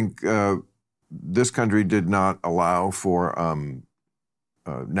would think this country did not allow for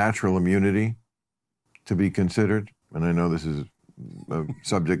natural immunity to be considered, and I know this is a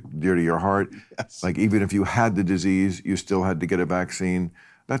subject dear to your heart. Yes. Like, even if you had the disease, you still had to get a vaccine.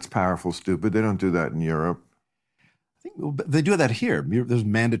 That's powerful, stupid. They don't do that in Europe. I think they do that here. There's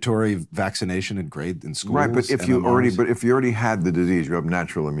mandatory vaccination in schools. Right, but if you already had the disease, you have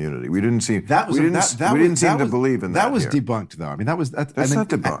natural immunity. We didn't seem to believe in that. That was here. debunked, though. I mean, that's not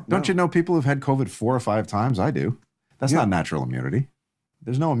debunked. Don't you know people who've had COVID 4 or 5 times? I do. That's not natural immunity.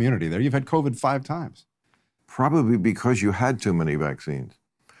 There's no immunity there. You've had COVID 5 times. Probably because you had too many vaccines.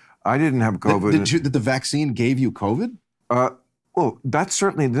 I didn't have COVID. Did the vaccine gave you COVID? Well, that's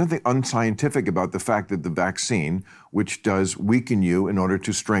certainly nothing unscientific about the fact that the vaccine, which does weaken you in order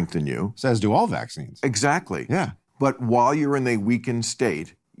to strengthen you. So as do all vaccines. Exactly. Yeah. But while you're in a weakened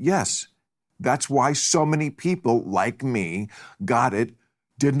state, yes, that's why so many people like me got it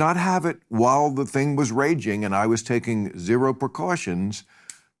did not have it while the thing was raging and I was taking zero precautions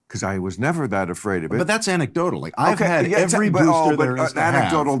because I was never that afraid of it. But that's anecdotal. Like I've had every booster there is to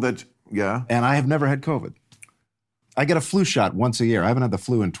anecdotal have, that, yeah. And I have never had COVID. I get a flu shot once a year. I haven't had the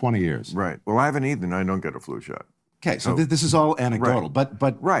flu in 20 years. Right. Well, I haven't either, and I don't get a flu shot. Okay, so this is all anecdotal.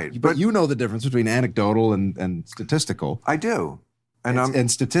 Right. But you know the difference between anecdotal and statistical. I do. And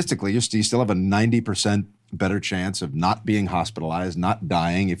statistically, you still have a 90% better chance of not being hospitalized, not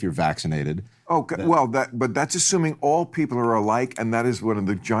dying if you're vaccinated. Okay, but that's assuming all people are alike, and that is one of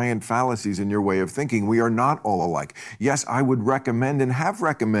the giant fallacies in your way of thinking. We are not all alike. Yes, I would recommend and have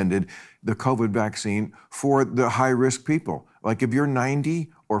recommended the COVID vaccine for the high-risk people. Like if you're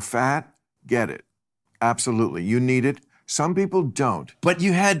 90 or fat, get it. Absolutely. You need it. Some people don't. But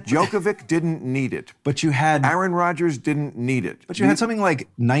you had... Djokovic didn't need it. But you had... Aaron Rodgers didn't need it. But you had something like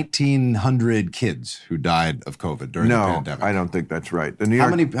 1,900 kids who died of COVID during the pandemic. No, I don't think that's right. How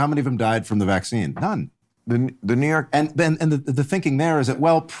many of them died from the vaccine? None. The New York... And the thinking there is that,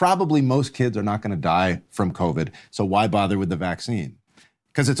 well, probably most kids are not going to die from COVID, so why bother with the vaccine?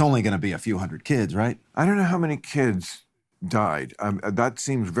 Because it's only going to be a few hundred kids, right? I don't know how many kids died. That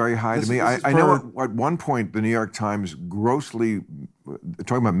seems very high to me. I know at one point the New York Times grossly,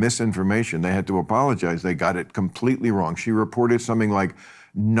 talking about misinformation, they had to apologize. They got it completely wrong. She reported something like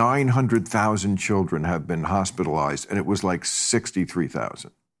 900,000 children have been hospitalized, and it was like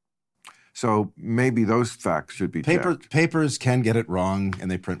 63,000. So maybe those facts should be checked. Papers can get it wrong, and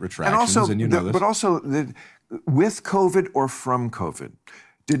they print retractions, and you know this. But also, with COVID or from COVID,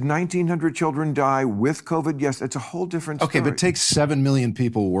 did 1,900 children die with COVID? Yes, it's a whole different story. Okay, but take 7 million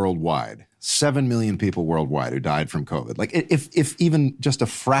people worldwide. 7 million people worldwide who died from COVID. Like, if even just a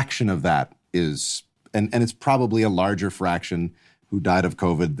fraction of that is, and it's probably a larger fraction who died of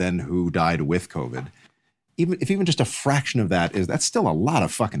COVID than who died with COVID. If even just a fraction of that is, that's still a lot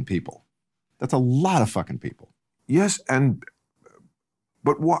of fucking people. That's a lot of fucking people. Yes,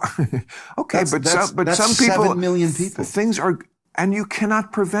 but what? Okay, that's some people, 7 million people. Things are. And you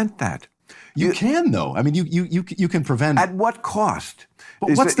cannot prevent that. You can, though. I mean, you can prevent. At what cost?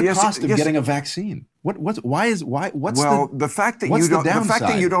 But what's the cost of getting a vaccine? The fact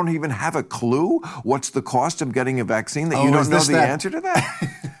that you don't even have a clue what's the cost of getting a vaccine, that you don't know the answer to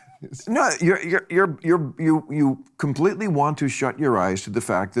that? No, you completely want to shut your eyes to the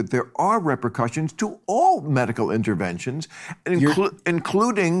fact that there are repercussions to all medical interventions,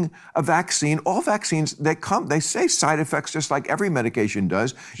 including a vaccine. All vaccines, they say side effects just like every medication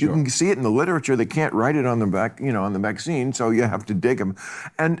does. Sure. You can see it in the literature. They can't write it on the back, on the vaccine, so you have to dig them.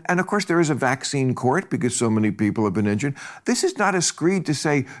 And of course there is a vaccine court because so many people have been injured. This is not a screed to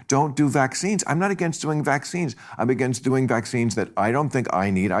say don't do vaccines. I'm not against doing vaccines. I'm against doing vaccines that I don't think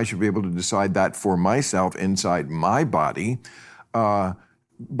I need. I should be able to decide that for myself inside my body.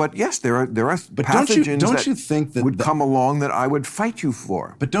 But yes, there are pathogens that would come along that I would fight you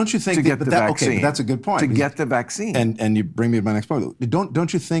for. But don't you think to get the vaccine? Okay, but that's a good point. To get the vaccine, and you bring me to my next point.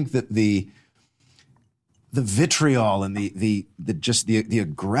 Don't you think that the vitriol and the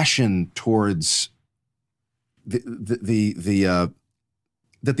aggression towards that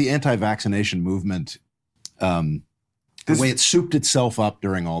the anti-vaccination movement, the way it souped itself up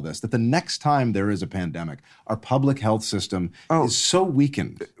during all this, that the next time there is a pandemic, our public health system is so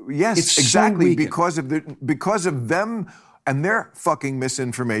weakened. Yes, it's exactly, so weakened. because of them and their fucking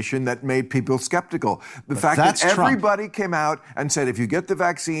misinformation that made people skeptical. The fact that everybody came out and said, if you get the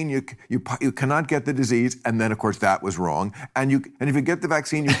vaccine, you cannot get the disease, and then of course that was wrong. And if you get the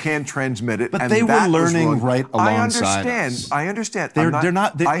vaccine, you can't transmit it. But they were learning right alongside us. I understand. They're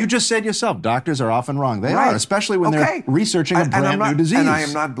not. You just said yourself, doctors are often wrong. They are, especially when they're researching a brand new disease. And I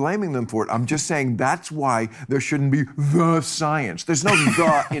am not blaming them for it. I'm just saying that's why there shouldn't be the science. There's no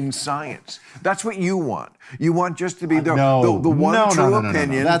the in science. That's what you want. You want just to be the one true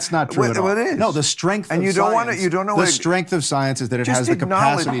opinion. No. That's not true at all. Well, it is. No, the strength of science. The strength of science is that it has the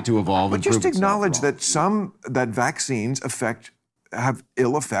capacity to evolve and prove itself. But just acknowledge that vaccines have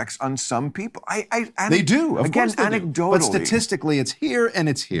ill effects on some people. They do. Of course they anecdotally. Do. But statistically, it's here and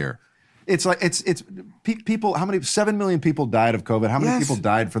it's here. It's like it's people. How many? 7 million people died of COVID. How many people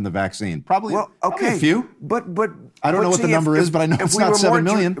died from the vaccine? Probably a few. But I don't know what the number is, but I know it's not 7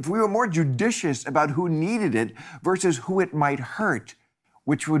 million. If we were more judicious about who needed it versus who it might hurt,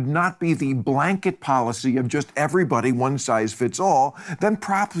 which would not be the blanket policy of just everybody, one size fits all, then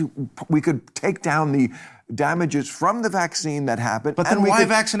perhaps we could take down the damages from the vaccine that happened. But then why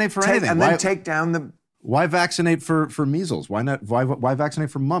vaccinate for anything? And then take down the... Why vaccinate for measles? Why not? Why vaccinate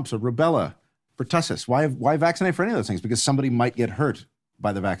for mumps or rubella, pertussis? Why vaccinate for any of those things? Because somebody might get hurt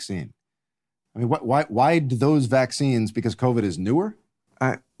by the vaccine. I mean, why do those vaccines? Because COVID is newer.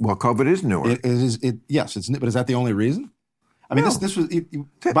 Well, COVID is newer. Yes, but is that the only reason? I mean, this was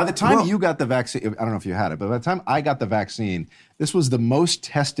by the time you got the vaccine. I don't know if you had it, but by the time I got the vaccine, this was the most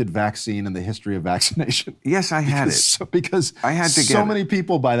tested vaccine in the history of vaccination. Yes, I had it because I had to get so many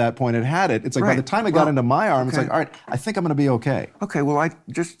people by that point had it. It's like by the time it got into my arm, it's like, all right, I think I'm going to be okay. Okay, well,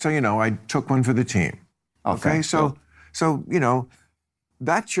 just so you know, I took one for the team. Okay, so you know,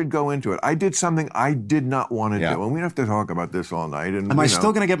 that should go into it. I did something I did not want to do, and we don't have to talk about this all night. And am I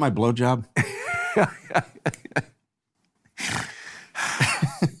still going to get my blowjob?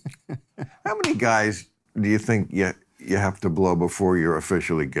 How many guys do you think you have to blow before you're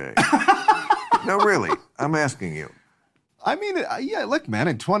officially gay? No, really. I'm asking you. I mean, yeah, look, man,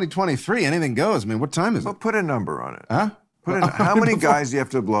 in 2023, anything goes. I mean, what time is it? Put a number on it. Huh? How many guys do you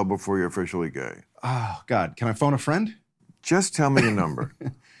have to blow before you're officially gay? Oh, God. Can I phone a friend? Just tell me a number.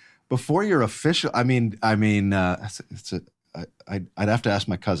 Before you're official, I'd have to ask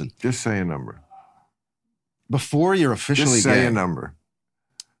my cousin. Just say a number. Before you're officially Just say gay. a number.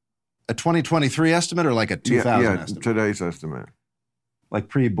 A 2023 estimate or like a 2000 estimate? Today's estimate. Like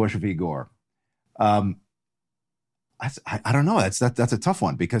pre-Bush v. Gore. I don't know. That's a tough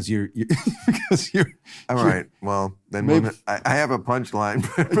one because you're all right. Well, then I have a punchline.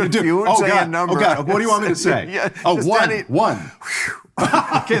 But you would say a number. Oh God! What do you want me to say? One.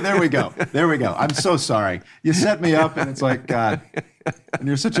 Okay, there we go. I'm so sorry. You set me up, and it's like God, and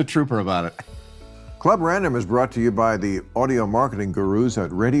you're such a trooper about it. Club Random is brought to you by the audio marketing gurus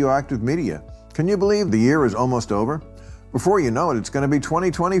at Radioactive Media. Can you believe the year is almost over? Before you know it, it's going to be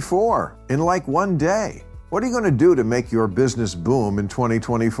 2024 in like one day. What are you going to do to make your business boom in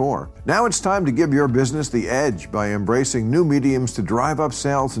 2024? Now it's time to give your business the edge by embracing new mediums to drive up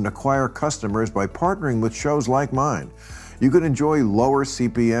sales and acquire customers by partnering with shows like mine. You can enjoy lower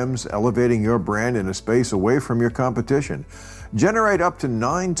CPMs, elevating your brand in a space away from your competition. Generate up to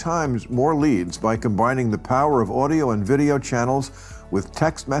 9 times more leads by combining the power of audio and video channels with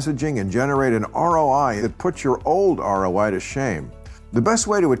text messaging and generate an ROI that puts your old ROI to shame. The best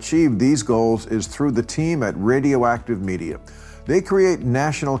way to achieve these goals is through the team at Radioactive Media. They create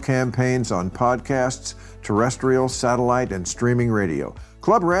national campaigns on podcasts, terrestrial, satellite, and streaming radio.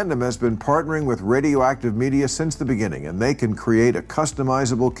 Club Random has been partnering with Radioactive Media since the beginning, and they can create a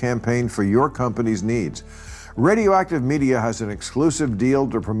customizable campaign for your company's needs. Radioactive Media has an exclusive deal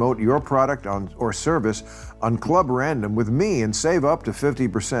to promote your product or service on Club Random with me and save up to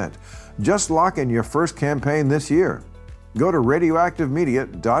 50%. Just lock in your first campaign this year. Go to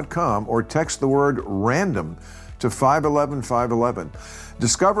radioactivemedia.com or text the word RANDOM to 511-511.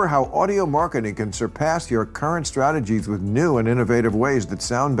 Discover how audio marketing can surpass your current strategies with new and innovative ways that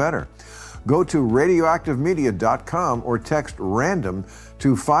sound better. Go to radioactivemedia.com or text RANDOM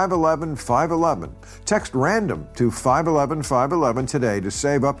to 511-511. Text RANDOM to 511-511 today to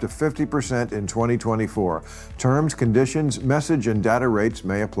save up to 50% in 2024. Terms, conditions, message, and data rates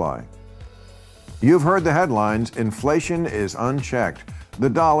may apply. You've heard the headlines. Inflation is unchecked. The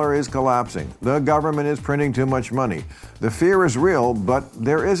dollar is collapsing. The government is printing too much money. The fear is real, but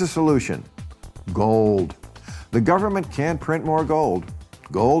there is a solution. Gold. The government can't print more gold.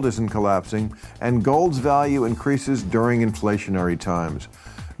 Gold isn't collapsing, and gold's value increases during inflationary times.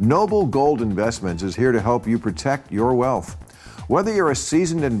 Noble Gold Investments is here to help you protect your wealth. Whether you're a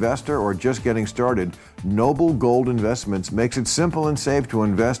seasoned investor or just getting started, Noble Gold Investments makes it simple and safe to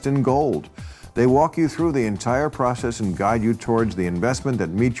invest in gold. They walk you through the entire process and guide you towards the investment that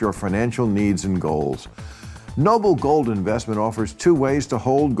meets your financial needs and goals. Noble Gold Investment offers 2 ways to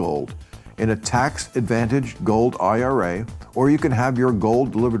hold gold: in a tax-advantaged gold IRA, or you can have your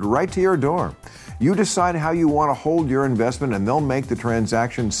gold delivered right to your door. You decide how you want to hold your investment, and they'll make the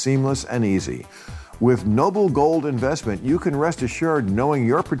transaction seamless and easy. With Noble Gold Investment, you can rest assured knowing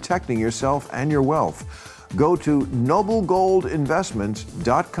you're protecting yourself and your wealth. Go to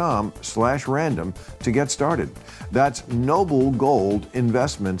noblegoldinvestments.com/random to get started. That's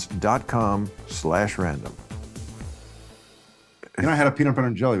noblegoldinvestments.com/random. You know, I had a peanut butter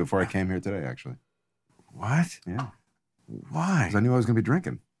and jelly before I came here today, actually. What? Yeah. Why? Because I knew I was going to be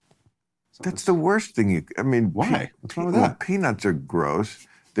drinking. That's the worst thing why? What's wrong with that? Peanuts are gross.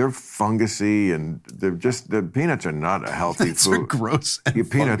 They're fungusy, and the peanuts are not a healthy food. Are gross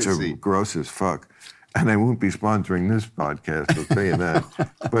and peanuts fungusy. are gross as fuck. And I won't be sponsoring this podcast, I'll tell you that.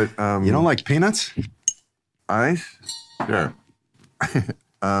 But you don't like peanuts? Ice? Sure.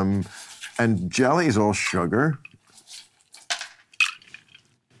 And jelly's all sugar.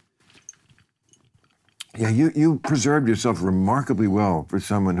 Yeah, you preserved yourself remarkably well for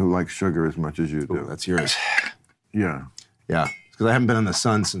someone who likes sugar as much as you do. Ooh, that's yours. Yeah. Yeah. Because I haven't been in the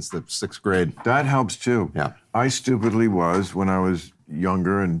sun since the 6th grade. That helps too. Yeah. I stupidly was when I was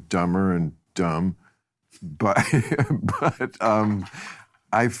younger and dumber and dumb, but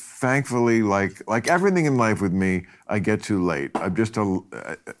I thankfully like everything in life with me. I get too late. I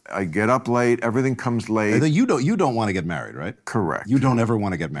get up late. Everything comes late. You don't want to get married, right? Correct. You don't ever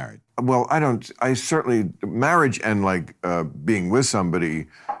want to get married. Well, I don't. I certainly marriage and being with somebody,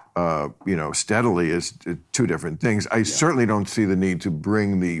 steadily is two different things. I certainly don't see the need to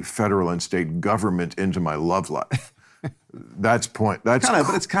bring the federal and state government into my love life. That's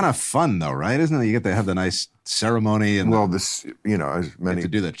it's kind of fun though, right? Isn't it? You get to have the nice ceremony and as many to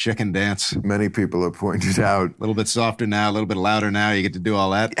do the chicken dance. Many people have pointed out, a little bit softer now, a little bit louder now. You get to do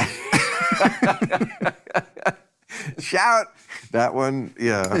all that. Shout that one,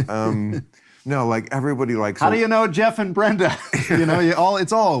 yeah. No, like everybody likes. How do you know Jeff and Brenda?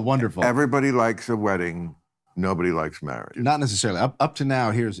 It's all wonderful. Everybody likes a wedding. Nobody likes marriage. Not necessarily. Up to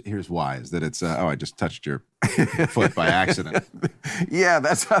now, here's why: is that it's I just touched your foot by accident. Yeah,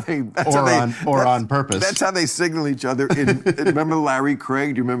 that's how they. On purpose. That's how they signal each other. Remember Larry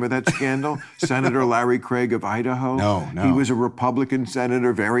Craig? Do you remember that scandal? Senator Larry Craig of Idaho. No. He was a Republican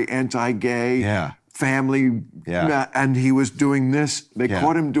senator, very anti-gay. Yeah. Family. Yeah. And he was doing this. They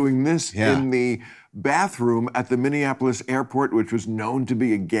caught him doing this in the bathroom at the Minneapolis airport, which was known to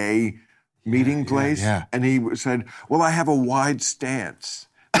be a gay meeting place. Yeah. And he said, well, I have a wide stance.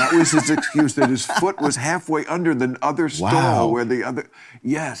 That was his excuse, that his foot was halfway under the other stall where the other,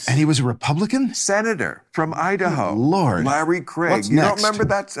 yes. And he was a Republican? Senator from Idaho. Good Lord. Larry Craig. What's you next? Don't remember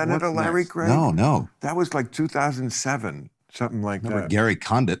that, Senator Larry Craig? No. That was like 2007, something like that. Gary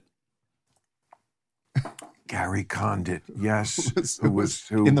Condit. Gary Condit, yes.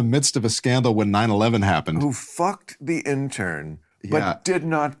 Who in the midst of a scandal when 9/11 happened. Who fucked the intern, but did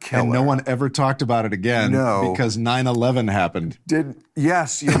not kill her. And no one ever talked about it again because 9/11 happened.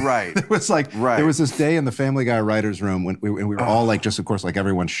 Yes, you're right. It was there was this day in the Family Guy writers' room when we were all just of course,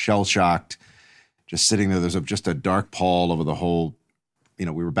 everyone shell-shocked, just sitting there. There's just a dark pall over the whole, we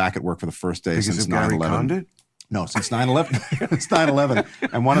were back at work for the first day since 9/11. Gary Condit? No, since 9/11. It's 9/11.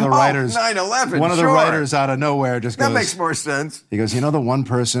 And one of the writers... 9/11, One of the writers out of nowhere just goes... That makes more sense. He goes, the one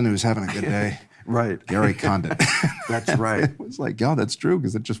person who's having a good day? Right. Gary Condit. That's right. It was that's true,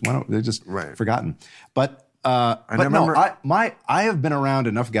 because it just went... They just forgotten. But I have been around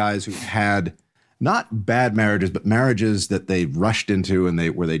enough guys who had not bad marriages, but marriages that they rushed into and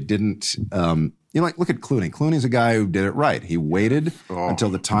where they didn't... look at Clooney. Clooney's a guy who did it right. He waited until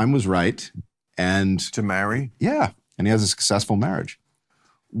the time was right. And to marry? Yeah. And he has a successful marriage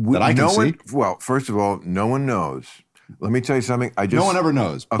that I can see. Well, first of all, no one knows. Let me tell you something. No one ever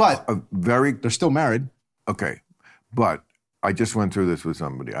knows. But they're still married. Okay. But I just went through this with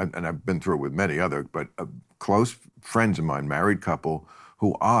somebody, and I've been through it with many other, but close friends of mine, married couple,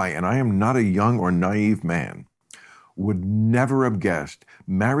 who I am not a young or naive man, would never have guessed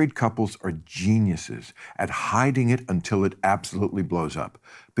married couples are geniuses at hiding it until it absolutely blows up,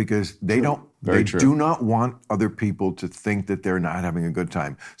 because they do not want other people to think that they're not having a good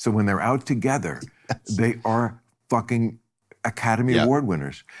time. So when they're out together, they are fucking Academy Award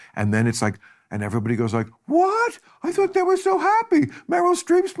winners. And then it's and everybody goes what? I thought they were so happy. Meryl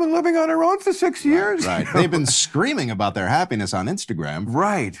Streep's been living on her own for 6 years. Right. They've been screaming about their happiness on Instagram.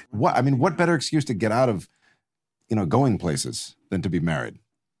 Right. What better excuse to get out of going places than to be married?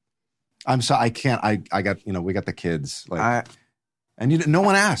 I'm sorry, I can't. I got, we got the kids. And no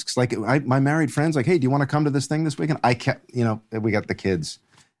one asks. My married friends, hey, do you want to come to this thing this weekend? I can't. We got the kids,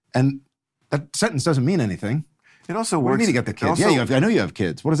 and that sentence doesn't mean anything. It also works. What do you mean you got the kids? I know you have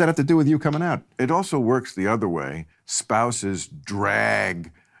kids. What does that have to do with you coming out? It also works the other way. Spouses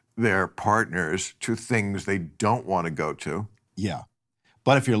drag their partners to things they don't want to go to. Yeah.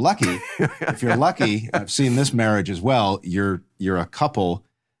 But if you're lucky, I've seen this marriage as well. You're a couple,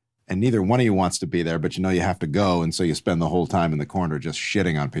 and neither one of you wants to be there, but you have to go, and so you spend the whole time in the corner just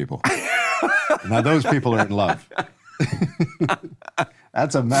shitting on people. Now those people are in love.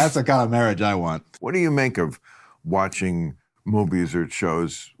 That's the kind of marriage I want. What do you make of watching movies or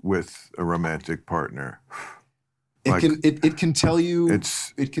shows with a romantic partner? It can tell you.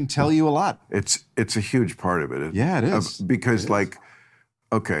 It can tell you a lot. It's a huge part of it. Yeah, it is. Because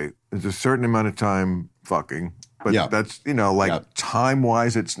okay, there's a certain amount of time fucking, but that's,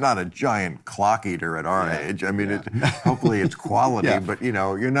 time-wise, it's not a giant clock eater at our age. I mean, hopefully it's quality, but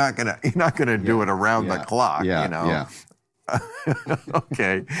you're not gonna do it around the clock. Yeah.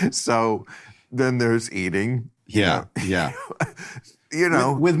 Okay, so then there's eating. Yeah.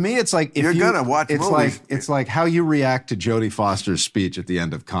 With me, it's if you're gonna watch movies. It's like how you react to Jodie Foster's speech at the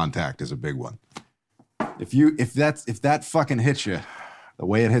end of Contact is a big one. If that fucking hits you the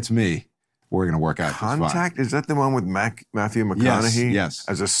way it hits me, we're going to work out Contact? Is that the one with Matthew McConaughey? Yes.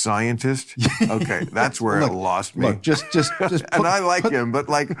 As a scientist? Okay, that's where it lost me. Look, just and I like him, but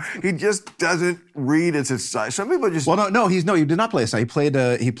like he just doesn't read as a scientist. Some people just... Well, he did not play a scientist.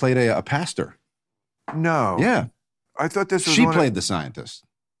 He played a pastor. No. Yeah. I thought this was... She played the scientist.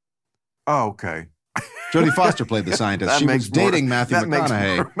 Oh, okay. Jodie Foster played the scientist. She was dating Matthew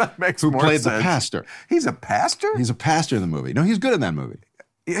McConaughey, who played the pastor. He's a pastor? He's a pastor in the movie. No, he's good in that movie.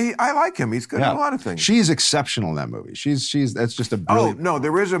 I like him. He's good in a lot of things. She's exceptional in that movie. That's just a brilliant... Oh, no,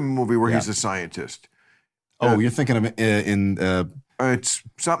 there is a movie where he's a scientist. Oh, you're thinking of it's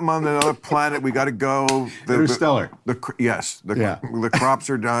something on another planet. We got to go. Interstellar. Yes. The crops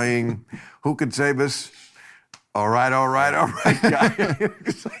are dying. Who could save us? All right, guy.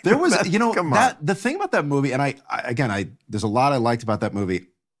 There was, the thing about that movie, and I there's a lot I liked about that movie,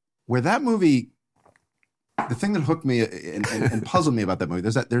 where that movie, the thing that hooked me and puzzled me about that movie,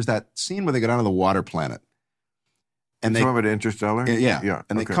 there's that scene where they go down to the water planet. And Some of it Interstellar? Yeah.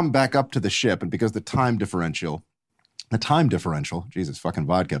 And they come back up to the ship, and because the time differential, Jesus, fucking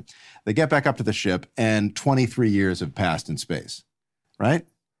vodka, they get back up to the ship, and 23 years have passed in space, right?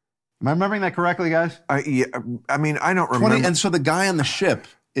 Am I remembering that correctly, guys? Yeah, I mean, I don't remember. And so the guy on the ship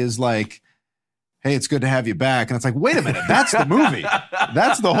is like, hey, it's good to have you back. And it's like, wait a minute, that's the movie.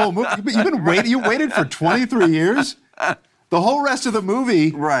 That's the whole movie. You waited for 23 years? The whole rest of the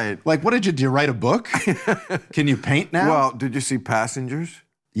movie. Right. Like, what did you write a book? Can you paint now? Well, did you see Passengers?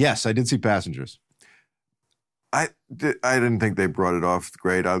 Yes, I did see Passengers. I didn't think they brought it off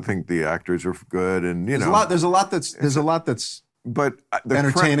great. I think the actors are good, and there's a lot that's but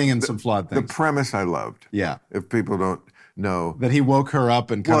entertaining and some flawed things. The premise I loved. Yeah. If people don't know. That he woke her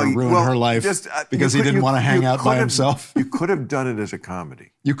up and kind of ruined her life because he didn't want to hang out by himself. You could have done it as a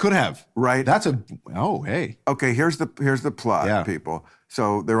comedy. You could have. Right? Hey. Okay, here's the plot, people.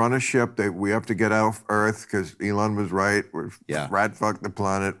 So they're on a ship. We have to get out of Earth because Elon was right. We're rat fuck the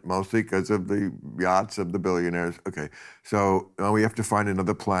planet, mostly because of the yachts of the billionaires. Okay, so we have to find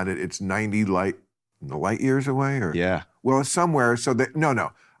another planet. It's 90 light years away? Yeah. Well, somewhere. So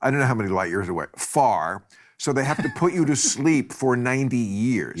no. I don't know how many light years away. Far. So they have to put you to sleep for 90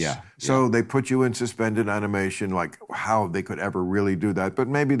 years. Yeah. So they put you in suspended animation, like how they could ever really do that. But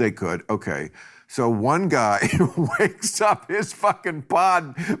maybe they could. Okay. So one guy wakes up, his fucking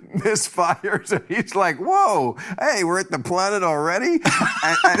pod misfires, and he's like, whoa, hey, we're at the planet already?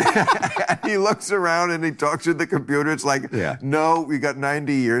 and he looks around and he talks to the computer. It's like, no, we got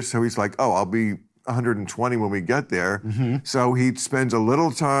 90 years. So he's like, I'll be 120 when we get there. Mm-hmm. So he spends a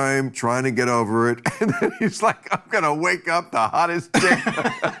little time trying to get over it. And then he's like, I'm going to wake up the hottest chick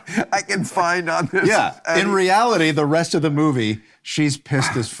I can find on this. Yeah. In reality, the rest of the movie, she's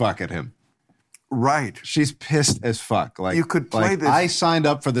pissed as fuck at him. Right. She's pissed as fuck. Like, you could play this. I signed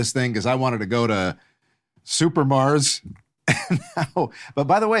up for this thing because I wanted to go to Super Mars. But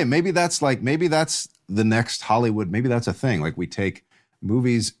by the way, maybe that's the next Hollywood. Maybe that's a thing. Like we take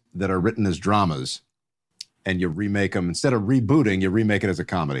movies that are written as dramas and you remake them. Instead of rebooting, you remake it as a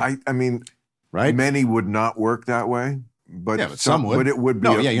comedy. I mean, right? Many would not work that way. But some would. But it would be.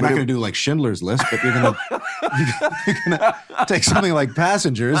 No, you're not going to do like Schindler's List, but you're going to take something like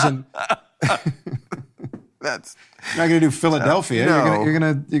Passengers and that's you're not going to do Philadelphia. No. You're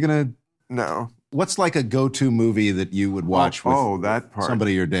going to no. What's like a go-to movie that you would watch with that part.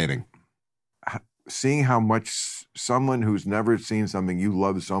 Somebody you're dating? Seeing how much someone who's never seen something you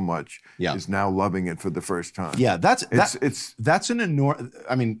love so much is now loving it for the first time. Yeah, that's an enormous.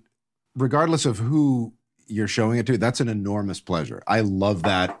 I mean, regardless of who you're showing it to, that's an enormous pleasure. I love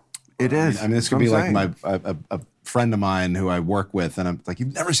that. It is. I mean, this could be like a friend of mine who I work with, and I'm like,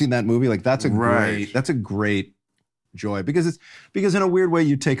 you've never seen that movie? Like, that's a great joy because in a weird way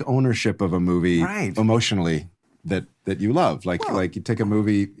you take ownership of a movie emotionally that you love. Like you take a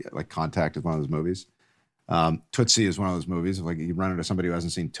movie like Contact is one of those movies. Tootsie is one of those movies. Like you run into somebody who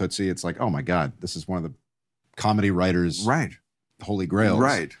hasn't seen Tootsie, it's like, oh my God, this is one of the comedy writers' holy grails.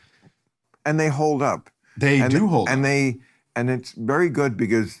 Right. And they hold up. They do hold up. And it's very good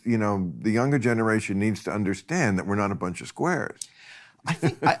because, the younger generation needs to understand that we're not a bunch of squares. I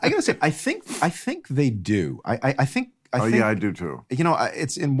think I gotta say, I think they do. I think yeah, I do too.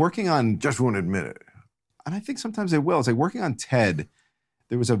 It's in working on. Just won't admit it. And I think sometimes they will. It's like working on Ted.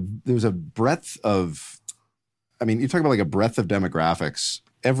 There was a breadth of. I mean, you talk about like a breadth of demographics.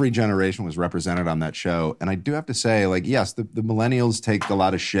 Every generation was represented on that show, and I do have to say, like, yes, the millennials take a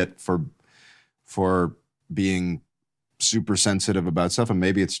lot of shit for being super sensitive about stuff, and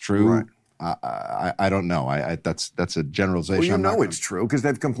maybe it's true. Right. I don't know. That's a generalization. Well, it's true because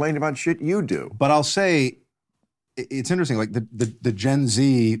they've complained about shit you do. But I'll say it's interesting. Like the Gen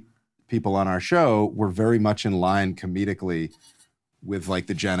Z people on our show were very much in line comedically with like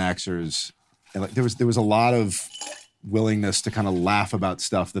the Gen Xers. And like, there was a lot of willingness to kind of laugh about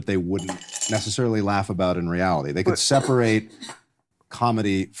stuff that they wouldn't necessarily laugh about in reality. They could separate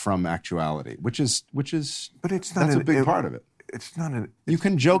comedy from actuality, which is but it's not that's a big part of it. It's not an. You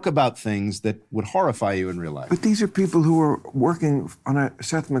can joke about things that would horrify you in real life. But these are people who are working on a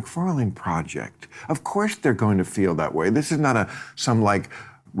Seth MacFarlane project. Of course, they're going to feel that way. This is not some like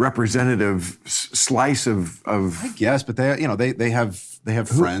representative slice of. I guess, but they have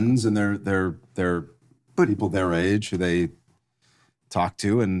friends and they're people their age who they talk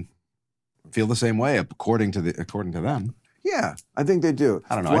to and feel the same way according to them. Yeah, I think they do.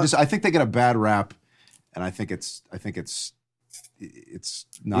 I don't know. I think they get a bad rap, and I think it's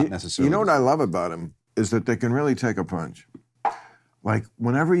not necessarily. You know what I love about them is that they can really take a punch. Like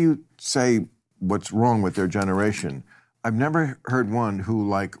whenever you say what's wrong with their generation, I've never heard one who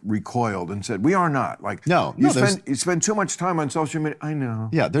like recoiled and said, "We are not." Like you spend too much time on social media. I know.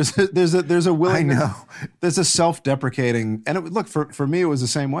 Yeah, there's a willingness. I know. There's a self-deprecating, and look for me, it was the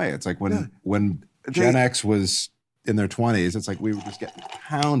same way. It's like when Gen X was in their 20s, it's like we were just getting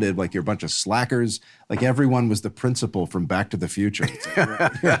pounded like you're a bunch of slackers. Like everyone was the principal from Back to the Future.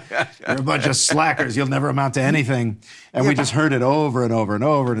 Like, you're a bunch of slackers. You'll never amount to anything. And we just heard it over and over and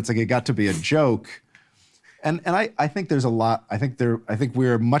over. And it's like it got to be a joke. And I think there's a lot. I think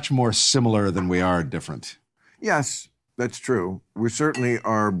we're much more similar than we are different. Yes, that's true. We certainly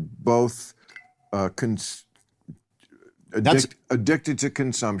are both addicted to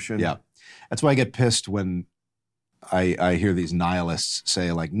consumption. Yeah, that's why I get pissed when I hear these nihilists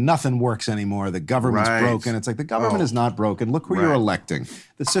say, like, nothing works anymore. The government's broken. It's like, the government is not broken. Look who you're electing.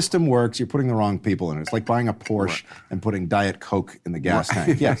 The system works. You're putting the wrong people in it. It's like buying a Porsche and putting Diet Coke in the gas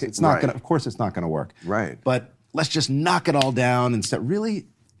tank. Yes, it's not going to, of course it's not going to work. Right. But let's just knock it all down instead. Really,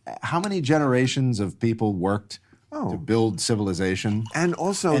 how many generations of people worked to build civilization? And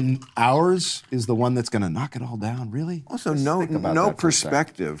also... And ours is the one that's going to knock it all down? Really? Also, no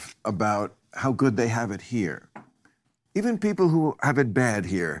perspective about how good they have it here. Even people who have it bad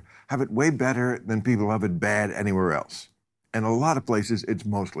here have it way better than people who have it bad anywhere else. And a lot of places, it's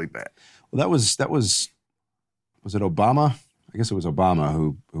mostly bad. Well, that was it Obama? I guess it was Obama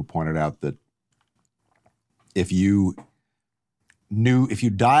who pointed out that if you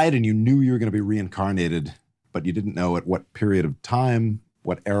died and you knew you were going to be reincarnated, but you didn't know at what period of time,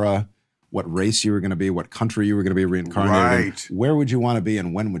 what era, what race you were going to be, what country you were going to be reincarnated in, where would you want to be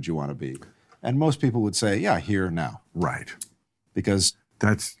and when would you want to be? And most people would say, yeah, here, now. Right. Because...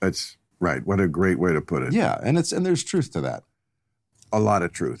 That's right. What a great way to put it. Yeah, and there's truth to that. A lot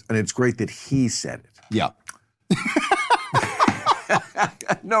of truth. And it's great that he said it. Yeah.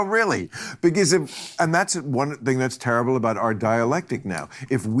 No, really. Because and that's one thing that's terrible about our dialectic now.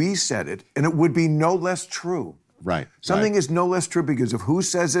 If we said it, and it would be no less true. Right. Something is no less true because of who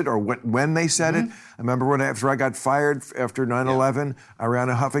says it or when they said it. I remember after I got fired after 9/11,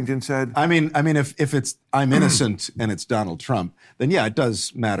 Arianna Huffington said... I mean, if it's I'm innocent and it's Donald Trump, then yeah, it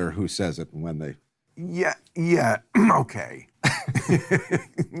does matter who says it and when they... Yeah, okay.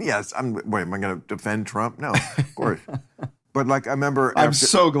 Yes, am I going to defend Trump? No, of course. But like I remember... I'm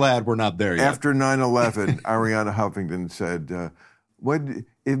so glad we're not there yet. After 9/11, Arianna Huffington said... What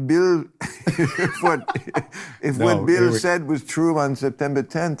if Bill what Bill said was true on September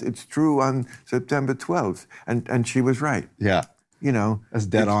 10th, it's true on September 12th. And she was right. Yeah. You know. That's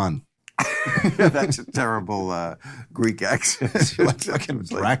dead on. That's a terrible Greek accent. You're like fucking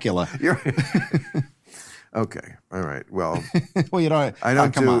Dracula. Okay. All right. Well. Well, you know, I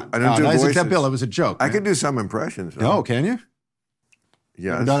don't do voices. Except Bill, it was a joke. I can do some impressions. Though. Oh, can you?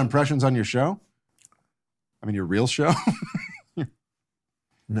 Yes. You've done impressions on your show? I mean, your real show?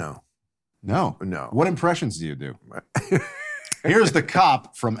 No. What impressions do you do? Here's the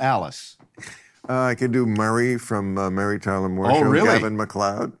cop from Alice. I can do Murray from Mary Tyler Moore Show. Oh, really? Gavin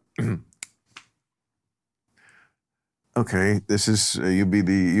MacLeod. Okay, this is you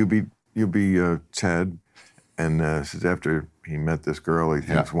be Ted, and this is after he met this girl. He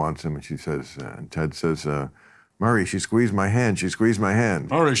thinks wants him, and she says, and Ted says, Murray, she squeezed my hand. She squeezed my hand.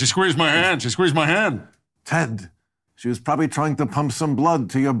 Murray, she squeezed my hand. She squeezed my hand. Ted. She was probably trying to pump some blood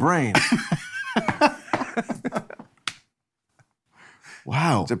to your brain.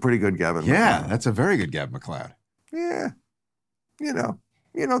 Wow. It's a pretty good Gavin MacLeod. That's a very good Gavin MacLeod. Yeah. You know,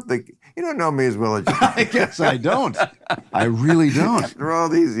 you don't know me as well as you do. I guess I don't. I really don't. After all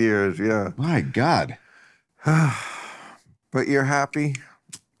these years, yeah. My God. But you're happy?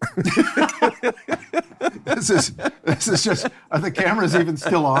 This is just. Are the cameras even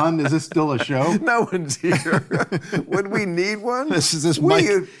still on? Is this still a show? No one's here. Would we need one? Is this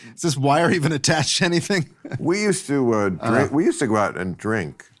wire even attached to anything? We used to drink. We used to go out and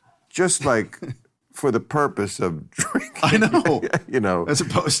drink, just like for the purpose of drinking. I know. You know, as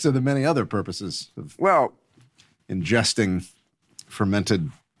opposed to the many other purposes of ingesting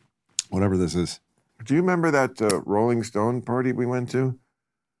fermented whatever this is. Do you remember that Rolling Stone party we went to?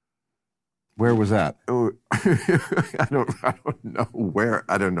 Where was that? Oh, I don't know where.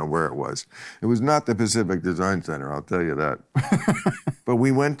 I don't know where it was. It was not the Pacific Design Center, I'll tell you that. But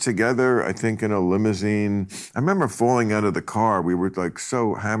we went together, I think, in a limousine. I remember falling out of the car. We were like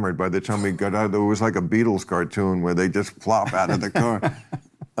so hammered by the time we got out. It was like a Beatles cartoon where they just plop out of the car.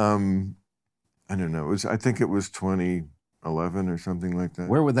 I don't know. I think it was 2011 or something like that.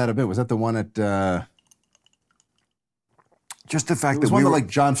 Where would that have been? Was that the one at? Just the fact it was that one that like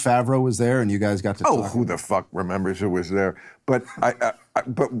Jon Favreau was there, and you guys got to. Oh, talk. Who the fuck remembers who was there? But I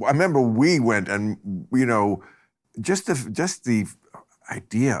remember we went, and you know, just the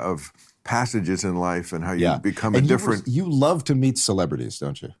idea of passages in life and how you become a different. You love to meet celebrities,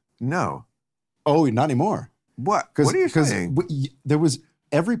 don't you? No. Oh, not anymore. What? What are you saying? There was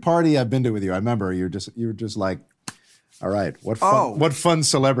every party I've been to with you. I remember you were just like, all right, what fun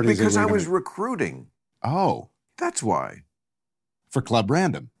celebrities? Because I was recruiting. Oh, that's why. For Club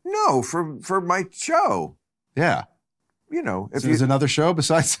Random? No, for my show. Yeah. You know, if there's another show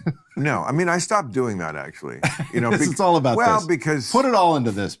besides. No, I mean I stopped doing that actually. You know, it's all about this. Well, because put it all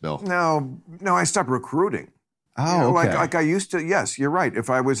into this, Bill. No, I stopped recruiting. Oh, you know, okay. Like I used to. Yes, you're right. If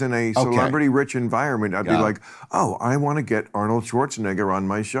I was in a celebrity-rich environment, I'd be like, "Oh, I want to get Arnold Schwarzenegger on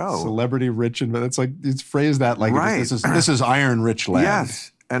my show." Celebrity-rich, and it's like it's phrased that like right. This is iron-rich land.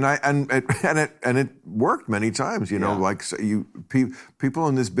 Yes. And it worked many times, you know. Like so people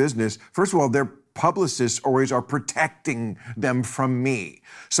in this business. First of all, their publicists always are protecting them from me,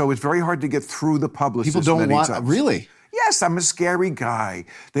 so it's very hard to get through the publicists. People don't want times. Really. Yes, I'm a scary guy.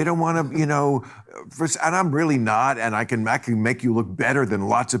 They don't want to, you know, and I'm really not. And I can make you look better than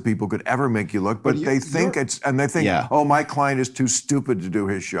lots of people could ever make you look. But they think oh, my client is too stupid to do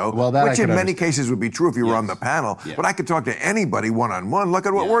his show. Well, which in many cases would be true if you were on the panel. Yeah. But I could talk to anybody one-on-one. Look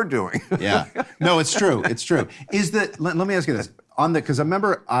at what we're doing. Yeah. No, it's true. It's true. Let me ask you this. Because I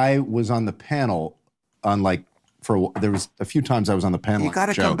remember I was on the panel on there was a few times I was on the panel. You got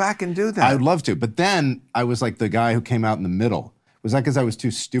to come back and do that. I'd love to. But then I was like the guy who came out in the middle. Was that because I was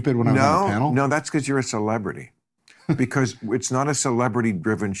too stupid when I was on the panel? No, that's because you're a celebrity. Because it's not a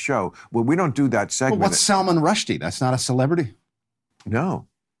celebrity-driven show. Well, we don't do that segment. Well, what's Salman Rushdie? That's not a celebrity? No.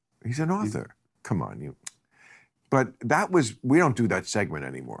 He's an author. Come on, you. But we don't do that segment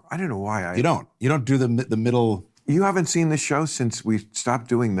anymore. I don't know why. You don't do the middle. You haven't seen the show since we stopped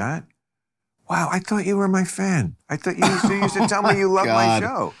doing that? Wow, I thought you were my fan. I thought you used to tell me you loved my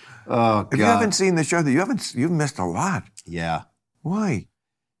show. Oh, God. If you haven't seen the show, you've missed a lot. Yeah. Why?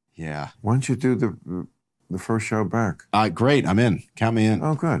 Yeah. Why don't you do the first show back? Great, I'm in. Count me in.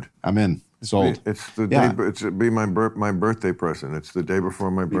 Oh, good. I'm in. Sold. It's the day. It'd be my birthday present. It's the day before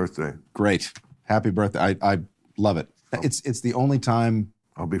my birthday. Great. Happy birthday. I love it. It's the only time.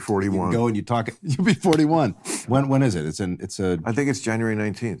 I'll be 41. You can go and you talk. You'll be 41. When is it? I think it's January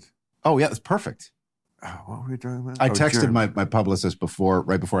 19th. Oh, yeah, it's perfect. What were we doing about? I texted my publicist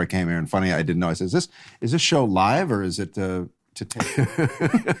right before I came here, and funny, I didn't know. I said, is this show live or is it to tape?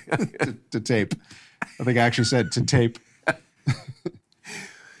 to tape. I think I actually said to tape.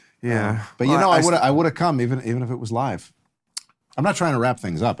 Yeah. But I would have come even if it was live. I'm not trying to wrap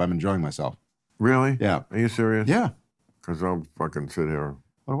things up. I'm enjoying myself. Really? Yeah. Are you serious? Yeah. Because I'll fucking sit here.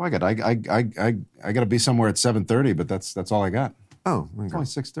 What do I got? I got to be somewhere at 7:30, but that's all I got. Oh, it's only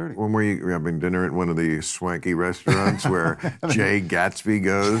 6:30. When were you having dinner at one of the swanky restaurants where Jay Gatsby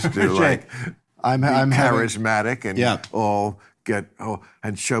goes to I'm charismatic and all get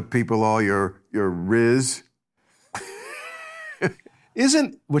and show people all your riz?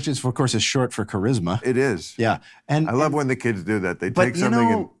 Which is of course is short for charisma. It is. Yeah, and I love when the kids do that. They take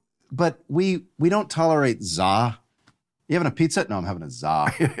something but we don't tolerate za. You having a pizza? No, I'm having a za.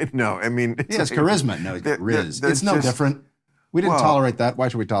 No, I mean it's charisma. No, riz. It's no different. We didn't tolerate that. Why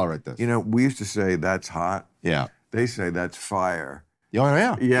should we tolerate this? You know, we used to say that's hot. Yeah. They say that's fire.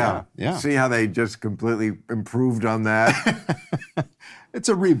 Oh, yeah. Yeah. See how they just completely improved on that? It's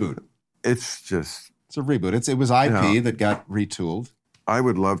a reboot. It's a reboot. It was IP that got retooled. I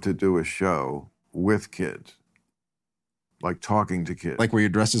would love to do a show with kids. Like talking to kids. Like where you're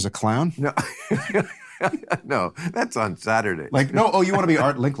dressed as a clown? No. No, that's on Saturday. You want to be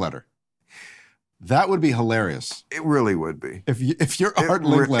Art Linkletter. That would be hilarious. It really would be. If your Art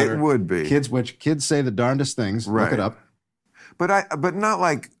Linkletter, it would be. Kids say the darndest things. Right. Look it up. But not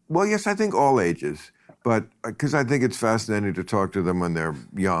like, well, yes, I think all ages. But because I think it's fascinating to talk to them when they're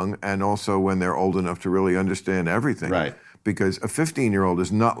young and also when they're old enough to really understand everything. Right. Because a 15-year-old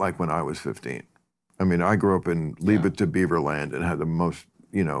is not like when I was 15. I mean, I grew up in Leave It to Beaverland and had the most,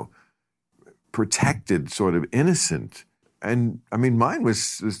 protected, sort of innocent. And I mean, mine was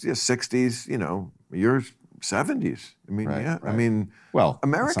 60s, yours 70s. I mean, Right. I mean, well,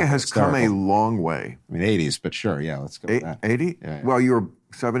 America has come a long way. I mean, 80s, but sure, yeah, let's go with that. 80? Yeah. Well, you were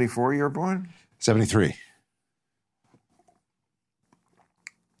 74 you were born? 73.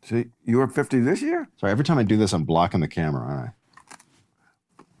 See, you were 50 this year? Sorry, every time I do this, I'm blocking the camera, aren't I?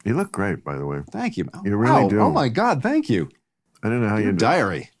 You look great, by the way. Thank you. You really do. Oh, my God, thank you. I don't know how you Your do.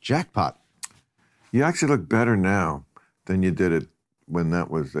 diary, jackpot. You actually look better now than you did it when that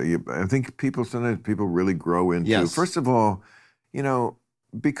was. I think sometimes people really grow into. Yes. First of all,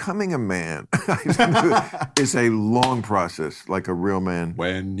 becoming a man is a long process, like a real man.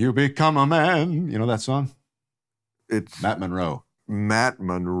 When you become a man, you know that song? It's Matt Monroe. Matt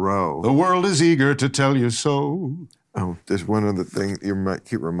Monroe. The world is eager to tell you so. Oh, there's one other thing. You might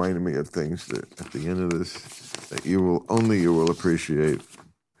keep reminding me of things that at the end of this that you will appreciate.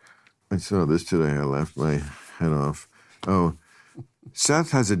 I saw this today. I laughed my head off. Oh,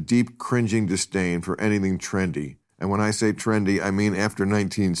 Seth has a deep, cringing disdain for anything trendy. And when I say trendy, I mean after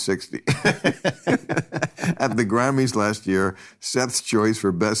 1960. At the Grammys last year, Seth's choice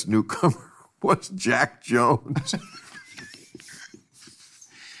for Best Newcomer was Jack Jones.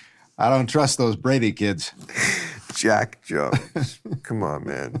 I don't trust those Brady kids. Jack Jones. Come on,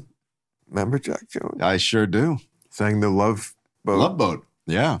 man. Remember Jack Jones? I sure do. Sang the Love Boat. Love Boat.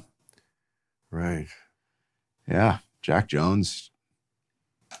 Yeah. Right. Yeah. Jack Jones.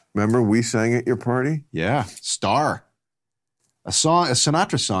 Remember we sang at your party? Yeah. Star. A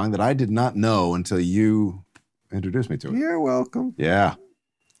Sinatra song that I did not know until you introduced me to it. You're welcome. Yeah.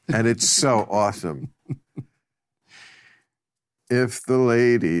 And it's so awesome. If the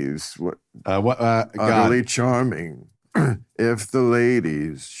ladies utterly charming, if the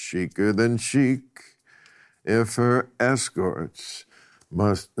ladies chicer than chic, if her escorts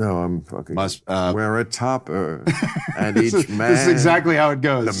must wear a topper, and each man this is exactly how it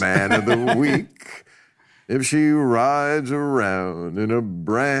goes. The man of the week. If she rides around in a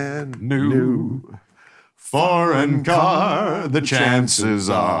brand new foreign car, the chances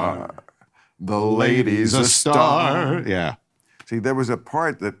are the lady's a star. Yeah. See, there was a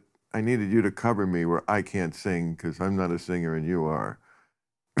part that I needed you to cover me where I can't sing because I'm not a singer and you are.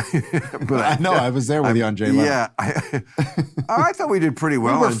 But I know, I was there with you on Jay Leno. Yeah. I thought we did pretty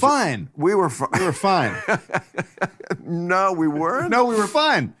well. We were fine. We were fine. We were fine. No, we weren't. No, we were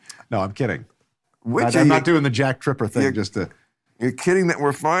fine. No, I'm kidding. I'm not doing the Jack Tripper thing just to... You're kidding that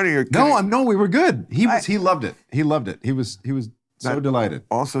we're fine or you're kidding? No, we were good. He loved it. He loved it. He was so delighted.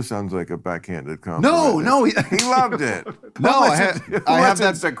 Also sounds like a backhanded compliment. No, he loved it. No, I have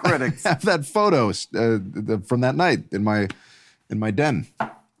that critics. I have that photo from that night in my den.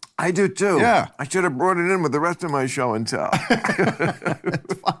 I do too. Yeah. I should have brought it in with the rest of my show and tell.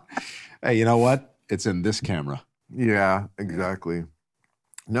 Hey, you know what? It's in this camera. Yeah, exactly.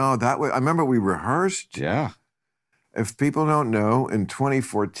 No, I remember we rehearsed. Yeah. If people don't know, in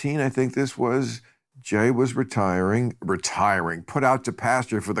 2014, I think this was, Jay was retiring, put out to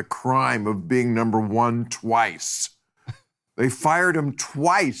pasture for the crime of being number one twice. They fired him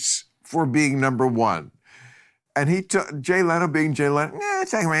twice for being number one. And he took Jay Leno being Jay Leno.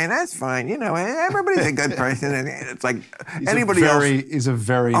 It's like, man, that's fine. Everybody's a good person. And it's like anybody else. He's a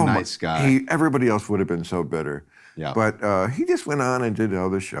very nice guy. Everybody else would have been so bitter. Yeah. But he just went on and did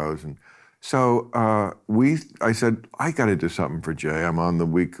other shows. And so I said, I got to do something for Jay. I'm on the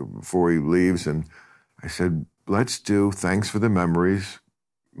week before he leaves. And I said, let's do Thanks for the Memories.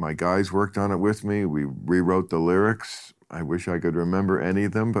 My guys worked on it with me. We rewrote the lyrics. I wish I could remember any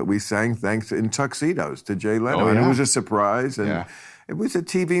of them, but we sang Thanks in tuxedos to Jay Leno. And it was a surprise. And it was a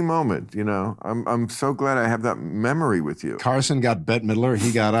TV moment, I'm so glad I have that memory with you. Carson got Bette Midler,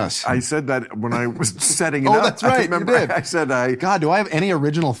 he got us. I said that when I was setting it up. Oh, that's right, you did. I said God, do I have any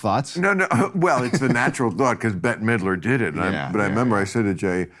original thoughts? No. Well, it's the natural thought because Bette Midler did it. I remember I said to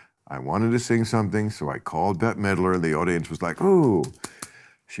Jay, I wanted to sing something, so I called Bette Midler, and the audience was like, ooh.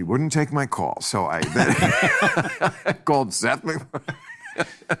 She wouldn't take my call, so I then called Seth.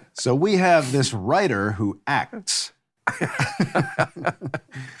 So we have this writer who acts.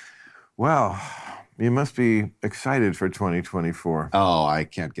 Well, you must be excited for 2024. Oh, I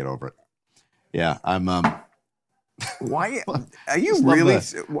can't get over it. Yeah, I'm Why are you Just love really?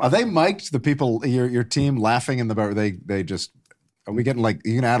 Are they mic'd? The people, your team laughing in the bar? They just, are we getting like, are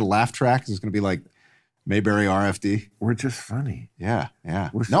you going to add a laugh track? Is it going to be like Mayberry RFD? We're just funny. Yeah, yeah.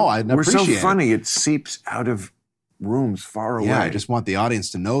 We're No, I appreciate so funny. it. It seeps out of rooms far away. Yeah, I just want the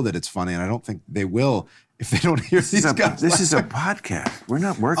audience to know that it's funny, and I don't think they will if they don't hear these guys. This is a podcast. We're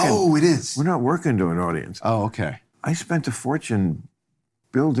not working. Oh, it is. We're not working to an audience. Oh, okay. I spent a fortune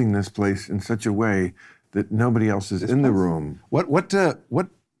building this place in such a way that nobody else is in the room. What?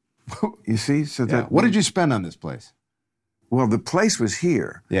 You see? So that What did you spend on this place? Well, the place was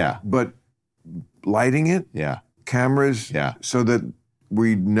here. Yeah. But lighting it, Yeah. cameras, Yeah. so that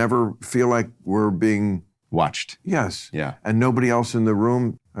we never feel like we're being Watched. yes. Yeah. And nobody else in the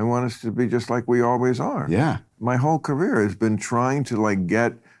room. I want us to be just like we always are. Yeah. My whole career has been trying to like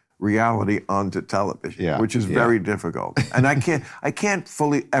get reality onto television, which is very difficult. And I can't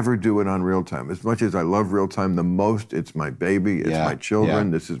fully ever do it on real time. As much as I love real time the most, it's my baby, it's my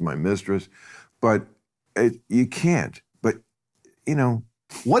children, this is my mistress. But you can't. But you know,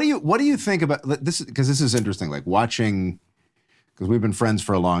 what do you think about this? Because this is interesting. Like watching, because we've been friends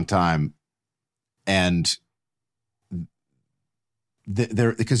for a long time, and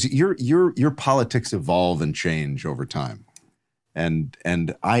because your politics evolve and change over time, and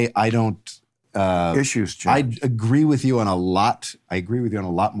I don't. Issues change. I agree with you on a lot. I agree with you on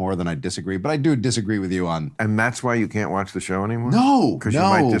a lot more than I disagree. But I do disagree with you on. And that's why you can't watch the show anymore? No, because you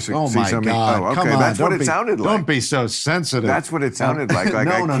might see something. God. Oh, okay, Come on. that's what it sounded like. Don't be so sensitive. That's what it sounded like. Like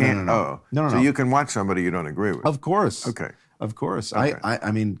No. No. So you can watch somebody you don't agree with. Of course. Okay. Of course. Okay.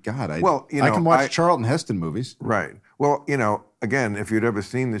 I mean, God. I can you know, watch Charlton Heston movies. Right. Well, you know, again, if you'd ever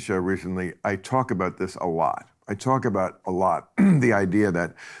seen the show recently, I talk about this a lot. The idea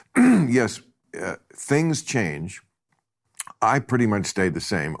that, yes, things change. I pretty much stayed the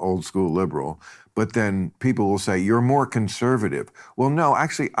same, old school liberal, but then people will say, you're more conservative. Well, no,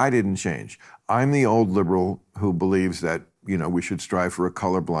 actually, I didn't change. I'm the old liberal who believes that, you know, we should strive for a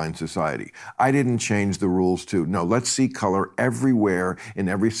colorblind society. I didn't change the rules to, no, let's see color everywhere in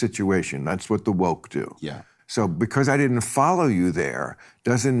every situation. That's what the woke do. Yeah. So because I didn't follow you there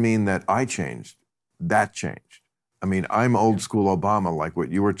doesn't mean that I changed. That changed. I mean, I'm old school Obama, like what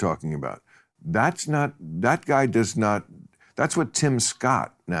you were talking about. That guy does not, that's what Tim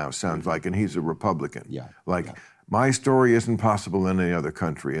Scott now sounds like, and he's a Republican. Yeah. My story isn't possible in any other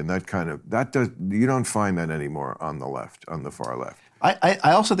country, and you don't find that anymore on the left, on the far left. I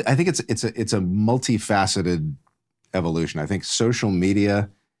also think it's a multifaceted evolution. I think social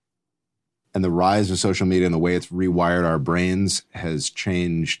media and the rise of social media and the way it's rewired our brains has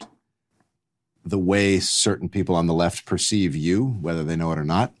changed the way certain people on the left perceive you, whether they know it or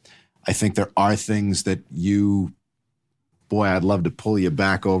not. I think there are things that I'd love to pull you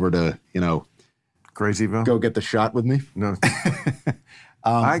back over to, you know, Crazyville? Go get the shot with me. No.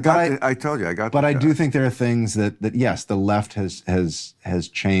 I told you, I got But the I shot. do think there are things that yes, the left has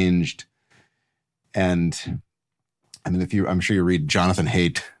changed. And I mean, I'm sure you read Jonathan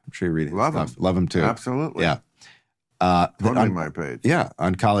Haidt. I'm sure you read Love him too. Absolutely. Yeah. Totally my page. Yeah,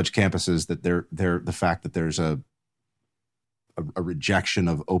 on college campuses, that the fact that there's a rejection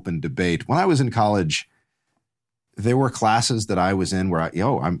of open debate. When I was in college, there were classes that I was in where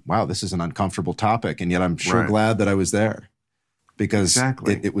wow, this is an uncomfortable topic, and yet I'm sure glad that I was there because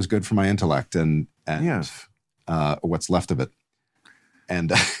it was good for my intellect and yes, what's left of it.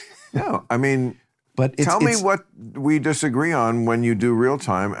 And no, I mean, but tell me what we disagree on when you do real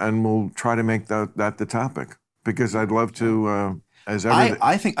time, and we'll try to make that the topic because I'd love to.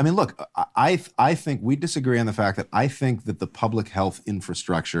 I think. I mean, look. I think we disagree on the fact that I think that the public health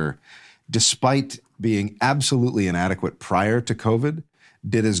infrastructure, despite being absolutely inadequate prior to COVID,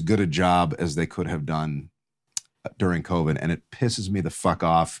 did as good a job as they could have done during COVID, and it pisses me the fuck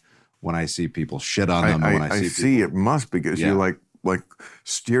off when I see people shit on them. I see it must because you like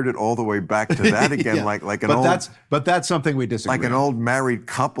steered it all the way back to that again, like an but that's something we disagree. Like an old married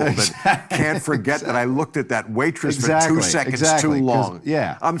couple that can't forget that I looked at that waitress for 2 seconds too long.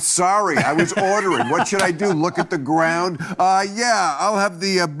 Yeah, I'm sorry, I was ordering. What should I do? Look at the ground? Yeah, I'll have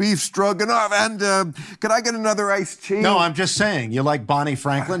the beef stroganoff, and can I get another iced tea? No, I'm just saying. You like Bonnie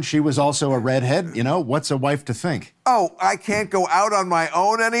Franklin? She was also a redhead. You know, what's a wife to think? Oh, I can't go out on my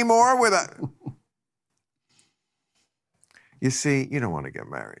own anymore with a. You see, you don't want to get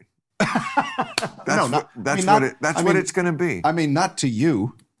married. That's what it's going to be. I mean, not to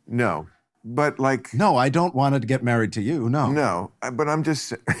you. No, but like. No, I don't want to get married to you. No. No, but I'm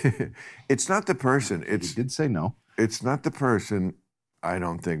just. It's not the person. You did say no. It's not the person. I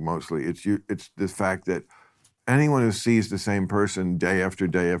don't think mostly it's you. It's the fact that anyone who sees the same person day after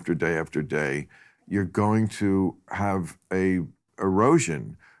day after day after day, you're going to have a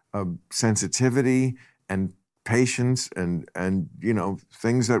erosion of sensitivity and patience and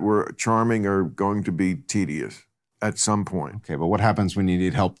things that were charming are going to be tedious at some point. Okay, but what happens when you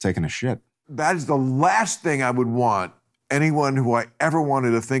need help taking a shit? That is the last thing I would want anyone who I ever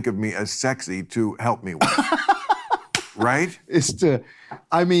wanted to think of me as sexy to help me with. Right?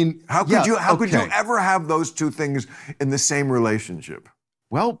 How could you ever have those two things in the same relationship?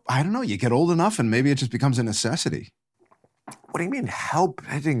 Well, I don't know. You get old enough and maybe it just becomes a necessity. What do you mean help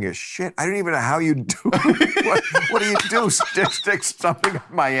taking a shit? I don't even know how you do it. What do you do? Stick something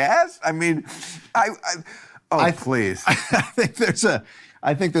up my ass? I mean, please.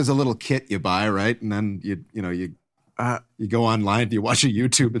 I think there's a little kit you buy, right? And then you go online, do you watch a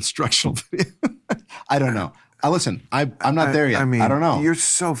YouTube instructional video? I don't know. Listen, I'm not there yet. I don't know. You're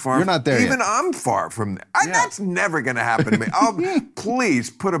so far. You're not there yet. Even I'm far from there. That's never going to happen to me. Please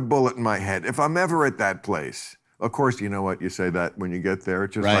put a bullet in my head if I'm ever at that place. Of course, you know what? You say that when you get there.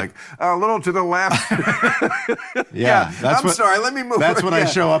 It's just like, a little to the left. Sorry, let me move. That's when I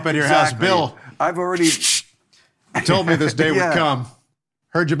show up at your house. Bill, I've already... told me this day would come.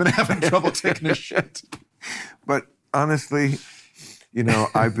 Heard you've been having trouble taking a shit. But honestly...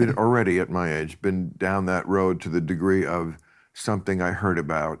 I've been already at my age, been down that road to the degree of something I heard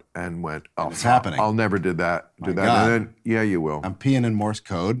about and went, it's happening. I'll never do that. God. And then, you will. I'm peeing in Morse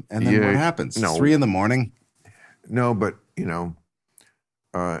code, and then what happens? No. 3 a.m. No, but,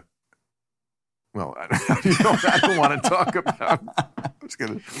 I don't want to talk about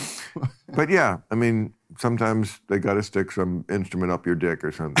But sometimes they got to stick some instrument up your dick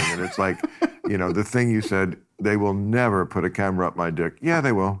or something. And it's like, the thing you said, they will never put a camera up my dick. Yeah,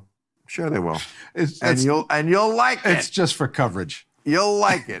 they will. Sure they will. You'll like it. It's just for coverage. You'll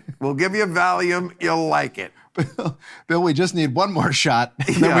like it. We'll give you Valium. You'll like it. Bill, we just need one more shot,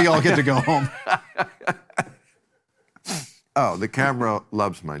 and then we all get to go home. Oh, the camera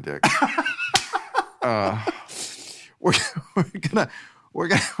loves my dick. We're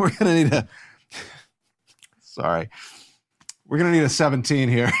gonna need a. Sorry, we're gonna need a 17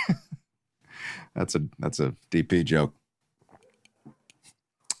 here. That's a DP joke.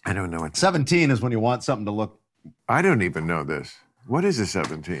 I don't know what 17 is when you want something to look. I don't even know this. What is a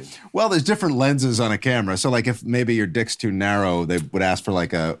 17? Well, there's different lenses on a camera. So, like, if maybe your dick's too narrow, they would ask for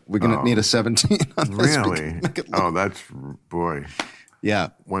we're gonna need a 17 on this. Really? That's boy. Yeah.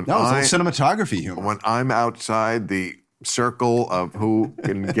 It's cinematography humor. When I'm outside the circle of who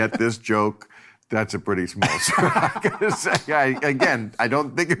can get this joke, that's a pretty small circle. I gotta say, I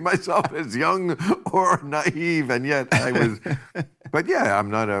don't think of myself as young or naive, and yet I was. But yeah, I've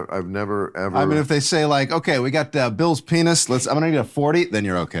never ever. I mean, if they say okay, we got Bill's penis. I'm gonna need a 40. Then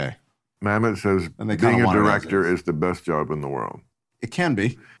you're okay. Mamet says being a director is the best job in the world. It can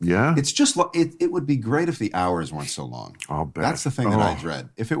be. Yeah. It's just, it would be great if the hours weren't so long. I'll bet. That's the thing that I dread.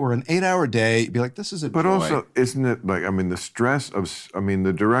 If it were an 8-hour day, you'd be like, this is a joy. But also, isn't it the stress of,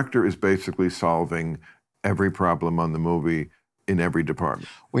 the director is basically solving every problem on the movie in every department.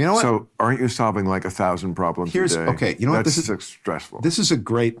 Well, you know what? So aren't you solving 1,000 problems a day? Okay, you know what? This is stressful. This is a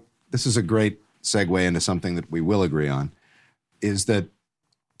great segue into something that we will agree on, is that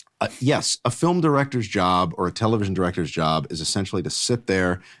yes, a film director's job or a television director's job is essentially to sit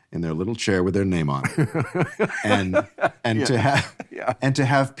there in their little chair with their name on it, and to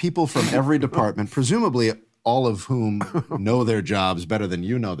have people from every department, presumably all of whom know their jobs better than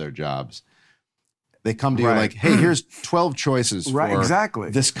you know their jobs. They come to you like, hey, here's 12 choices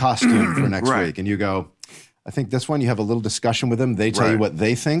for this costume for next week, and you go, I think this one. You have a little discussion with them. They tell you what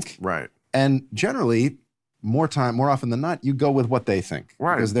they think, and generally, more often than not, you go with what they think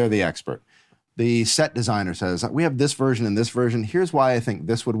because they're the expert. The set designer says, we have this version and this version. Here's why I think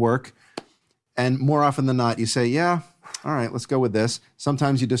this would work. And more often than not, you say, yeah, all right, let's go with this.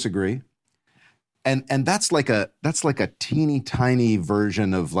 Sometimes you disagree. And that's like a teeny tiny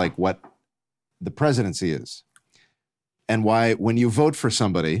version of what the presidency is. And why when you vote for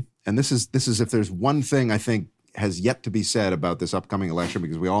somebody, and this is if there's one thing I think has yet to be said about this upcoming election,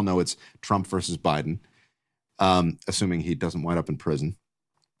 because we all know it's Trump versus Biden, assuming he doesn't wind up in prison,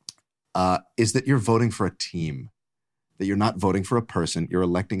 is that you're voting for a team, that you're not voting for a person, you're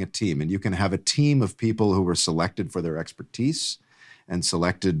electing a team. And you can have a team of people who were selected for their expertise and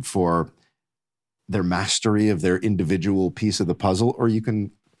selected for their mastery of their individual piece of the puzzle, or you can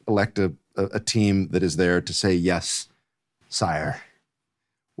elect a team that is there to say, yes, sire,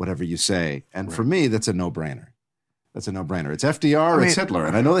 whatever you say. And for me, that's a no-brainer. That's a no-brainer. It's FDR or it's Hitler.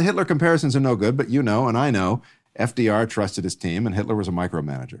 And I know the Hitler comparisons are no good, but you know, and I know, FDR trusted his team and Hitler was a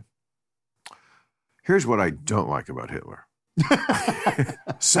micromanager. Here's what I don't like about Hitler.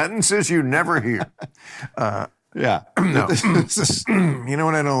 Sentences you never hear. Yeah. No. You know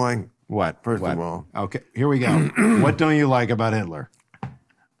what I don't like? What? First What? of all, Okay, here we go. What don't you like about Hitler?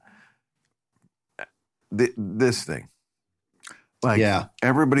 this thing. Like Yeah.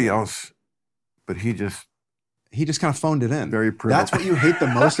 everybody else, but he just kind of phoned it in. Very privileged. That's what you hate the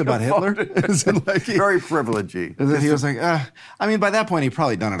most about Hitler? Is it like very privilegey. is it he was like, I mean, by that point, he'd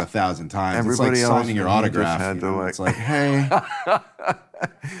probably done it 1,000 times. Everybody it's like else, signing your he just autograph. had to, like- It's like, hey,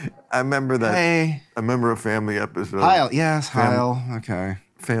 I remember that. hey. I remember a family episode. Heil. Yes, Heil. Okay.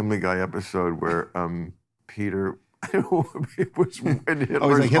 Family Guy episode where Peter. It was when Hitler's Oh,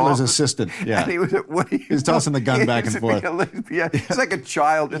 he's like Hitler's home, assistant. Yeah. And he was He's tossing the gun back and forth. Yeah, he's like a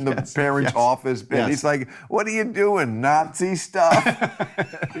child in the parents' office. And Yes. he's like, "What are you doing? Nazi stuff?"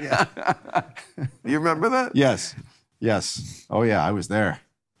 Yeah. You remember that? Yes. Yes. Oh, yeah, I was there.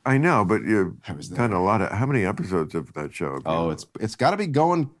 I know, but you've I was there. done a lot of. How many episodes of that show? have you Oh, done? it's got to be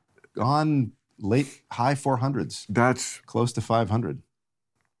going on high 400s, That's close to 500.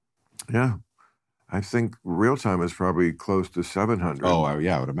 yeah. I think real time is probably close to 700. Oh,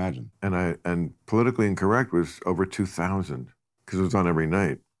 yeah, I would imagine. and Politically Incorrect was over 2,000 because it was on every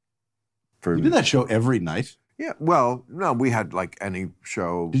night. For You did that show every night? Yeah. Well, no, we had like any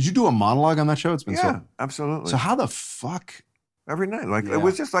show. Did you do a monologue on that show? It's been Yeah, absolutely. So how the fuck? Every night, like Yeah. it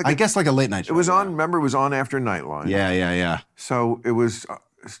was just like I guess like a late night show. it was on. yeah. Remember, it was on after Nightline. Yeah. So it was.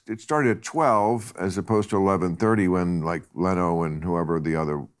 It started at 12 as opposed to 11:30 when like Leno and whoever the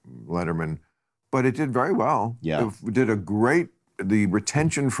other Letterman. But it did very well. Yeah. It did a great. The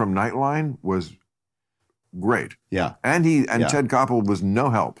retention from Nightline was great, Yeah. and Yeah. Ted Koppel was no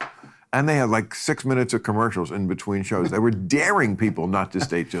help. And they had like 6 minutes of commercials in between shows. They were daring people not to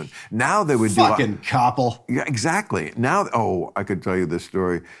stay tuned. Now they would Fucking Koppel. Yeah, exactly. Now, I could tell you this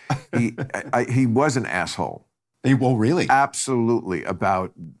story. He was an asshole. Well, really? Absolutely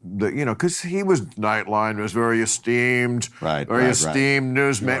about because he was Nightline was very esteemed, Right, very right, esteemed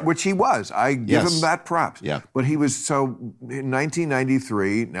newsman, which he was. I give Yes. him that props. Yeah. But he was in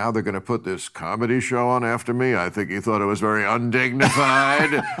 1993. Now they're going to put this comedy show on after me. I think he thought it was very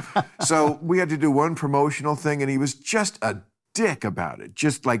undignified. So we had to do one promotional thing, and he was just a dick about it.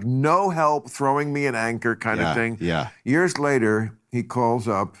 Just like no help, throwing me an anchor kind of thing. Yeah. Years later, he calls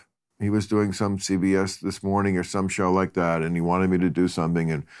up. He was doing some CBS This Morning or some show like that, and he wanted me to do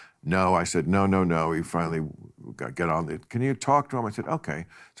something. And no, I said, no. He finally get on the, can you talk to him? I said, okay.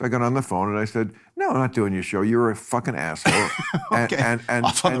 So I got on the phone and I said, no, I'm not doing your show. You're a fucking asshole. Okay. And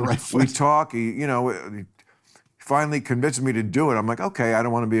Off on the right we foot. talk. He finally convinced me to do it. I'm like, okay, I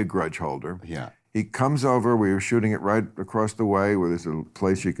don't want to be a grudge holder. Yeah. He comes over. We were shooting it right across the way where there's a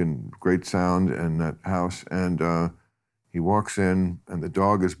place great sound in that house. And he walks in, and the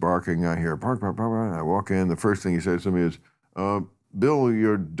dog is barking. I hear bark, bark, bark, bark. I walk in. The first thing he says to me is, Bill,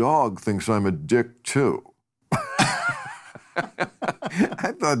 your dog thinks I'm a dick, too.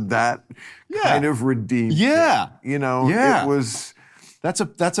 I thought that kind of redeemed Yeah. it. Yeah. It was That's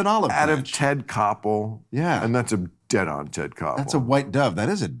an olive out of branch. Ted Koppel. Yeah. And that's a dead-on Ted Koppel. That's a white dove. That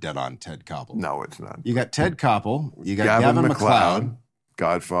is a dead-on Ted Koppel. No, it's not. You got Ted Koppel. You got Gavin McLeod.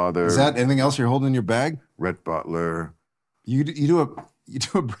 Godfather. Is that anything else you're holding in your bag? Rhett Butler. You do a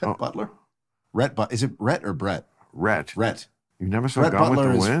Brett Butler? Is it Rhett or Brett? Rhett. Rhett. You never saw Brett Gone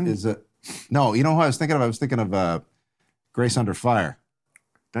Butler with the Wind? is a no. You know who I was thinking of? I was thinking of Grace Under Fire.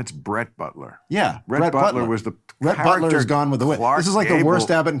 That's Brett Butler. Yeah, Rhett Butler was the Rhett Butler character is Gone with the Wind. Clark This is like the Gable.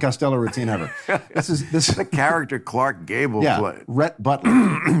 worst Abbott and Costello routine ever. This is The character Clark Gable yeah. played. Rhett Butler.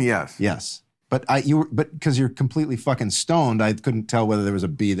 Yes. Yes. But because you're completely fucking stoned, I couldn't tell whether there was a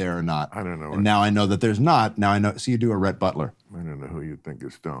B there or not. I don't know. And now I know that there's not. Now I know. So you do a Rhett Butler. I don't know who you think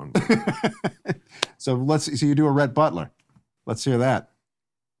is stoned. So you do a Rhett Butler. Let's hear that.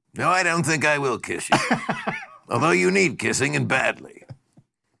 No, I don't think I will kiss you. Although you need kissing and badly.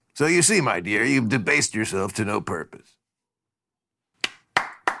 So you see, my dear, you've debased yourself to no purpose.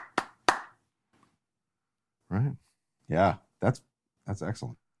 Right? Yeah, that's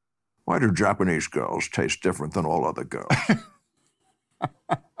excellent. Why do Japanese girls taste different than all other girls?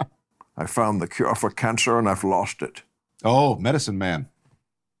 I found the cure for cancer and I've lost it. Oh, Medicine Man.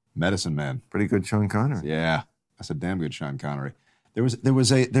 Medicine Man. Pretty good Sean Connery. Yeah, that's a damn good Sean Connery. There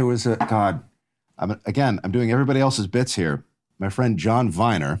was a God. I'm doing everybody else's bits here. My friend John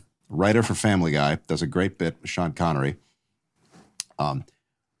Viner, writer for Family Guy, does a great bit with Sean Connery.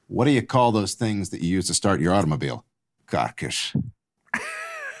 What do you call those things that you use to start your automobile? Carcass.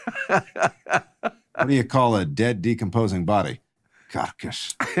 What do you call a dead, decomposing body?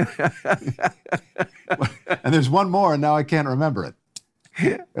 Carcass. And there's one more, and now I can't remember it.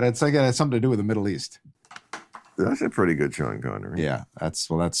 But it's like it has something to do with the Middle East. That's a pretty good Sean Connery. Yeah, that's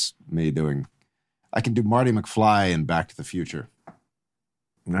me doing. I can do Marty McFly in Back to the Future.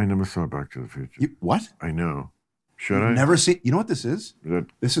 I never saw Back to the Future. What? I know. Should You've I? never seen. You know what this is?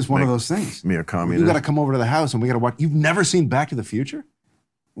 This is one of those things. Me a communist? You got to come over to the house and we got to watch. You've never seen Back to the Future?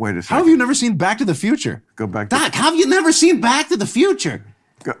 Wait a How second. have you never seen Back to the Future? Go back. Doc, how have you never seen Back to the Future?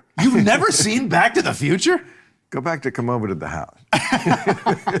 Go, You've never seen Back to the Future? go back to come over to the house.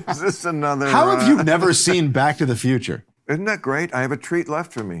 Is this another? How have you never seen Back to the Future? Isn't that great? I have a treat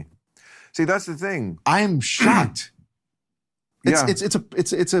left for me. See, that's the thing. I am shocked. Yeah.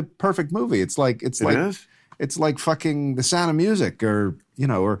 It's a perfect movie. It's like It is? it's like fucking The Sound of Music or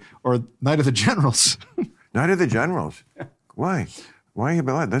Night of the Generals. Night of the Generals. Why? Why you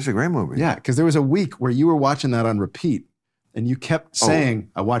that? That's a great movie. Yeah, because there was a week where you were watching that on repeat and you kept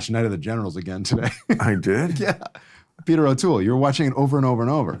saying, I watched Night of the Generals again today. I did? Yeah. Peter O'Toole. You were watching it over and over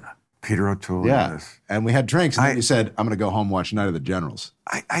and over. Peter O'Toole, Yeah. yes. And we had drinks and then you said, I'm going to go home and watch Night of the Generals.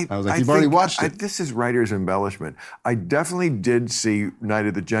 I was like, you've already watched it. This is writer's embellishment. I definitely did see Night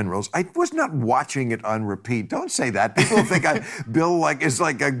of the Generals. I was not watching it on repeat. Don't say that. People think Bill is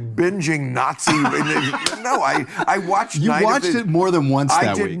like a binging Nazi. No, I watched You Night watched of the, it more than once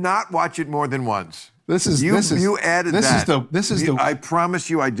that week. I did not watch it more than once. You added this that. Is the I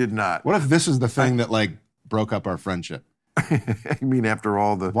promise you I did not. What if this is the thing that like broke up our friendship? I mean, after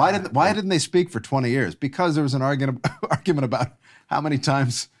all the... Why didn't they speak for 20 years? Because there was an argument about how many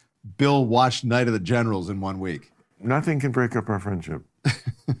times Bill watched Night of the Generals in 1 week. Nothing can break up our friendship.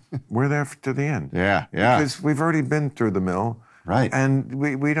 We're there to the end. Yeah. Because we've already been through the mill. Right. And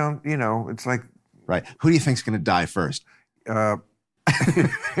we don't, it's like... Right. Who do you think's going to die first? Well,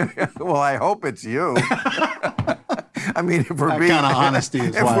 I hope it's you. I mean, if we're That being... kind of honesty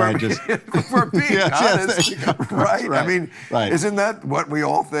is why I just... If we're being honest, right? I mean, right. Isn't that what we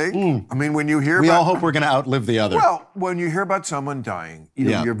all think? I mean, when you hear We all hope we're going to outlive the other. Well, when you hear about someone dying,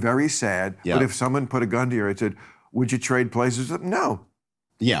 you're very sad. Yeah. But if someone put a gun to your head and said, would you trade places? No.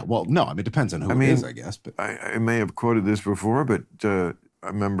 Yeah, well, no. I mean, it depends on who it is, I guess. But I may have quoted this before, but I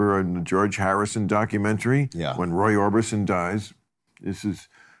remember in the George Harrison documentary, when Roy Orbison dies, this is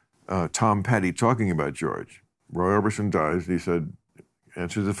Tom Petty talking about George. Roy Orbison dies. He said,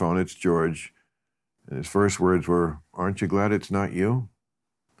 answers the phone, it's George. And his first words were, aren't you glad it's not you?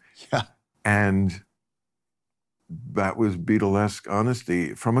 Yeah. And that was Beatlesque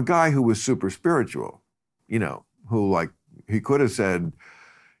honesty from a guy who was super spiritual, who he could have said,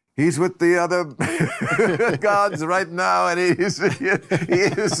 he's with the other gods right now, and he is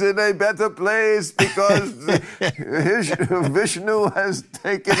in a better place because Vishnu has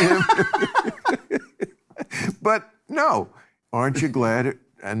taken him. But no, aren't you glad?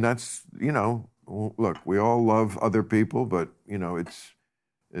 And that's, look, we all love other people, but, it's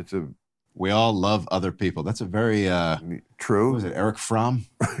a... We all love other people. That's a very... True. What was it, Eric Fromm?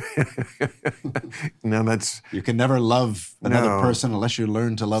 No, that's... You can never love another person unless you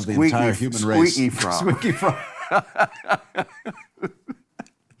learn to love the entire human race. Squeaky Fromm. Squeaky Fromm.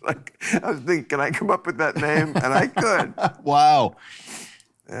 I was thinking, can I come up with that name? And I could. Wow.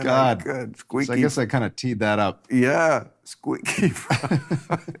 And God. I could. Squeaky. So I guess I kind of teed that up. Yeah, Squeaky Fromm.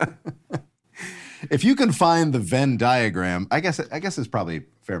 If you can find the Venn diagram, I guess there's probably a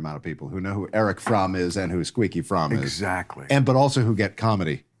fair amount of people who know who Eric Fromm is and who Squeaky Fromm is. Exactly. But also who get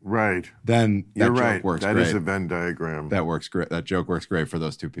comedy. Right. Then that You're joke right. works That great. is a Venn diagram. That works great. That joke works great for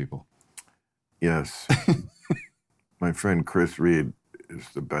those two people. Yes. My friend Chris Reed is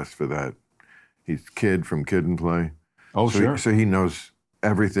the best for that. He's Kid from Kid and Play. Oh, sure. So he knows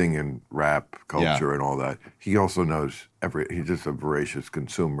everything in rap culture and all that. He also knows he's just a voracious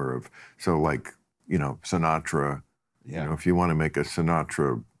consumer of, Sinatra. Yeah. If you want to make a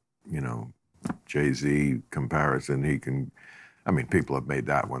Sinatra, Jay-Z comparison, he can, people have made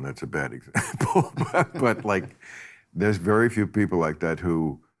that one. That's a bad example. but there's very few people like that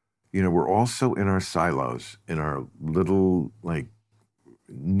who, we're also in our silos, in our little,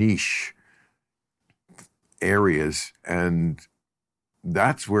 niche areas. And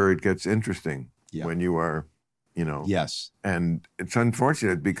that's where it gets interesting when you are, Yes. And it's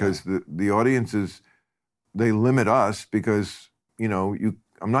unfortunate because the audiences, they limit us because, I'm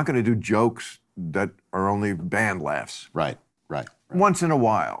not going to do jokes that are only band laughs. Right. Once in a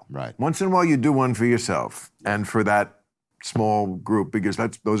while. Right. Once in a while you do one for yourself and for that small group because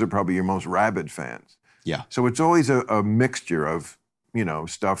those are probably your most rabid fans. Yeah. So it's always a mixture of,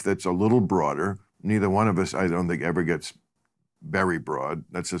 stuff that's a little broader. Neither one of us, I don't think, ever gets very broad.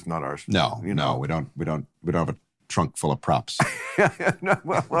 That's just not our. No, we don't have a trunk full of props. No,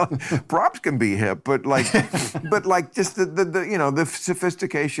 well, props can be hip, but like just the you know, the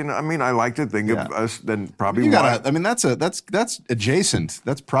sophistication. I mean, I like to think of us then probably. You gotta. I mean, that's adjacent.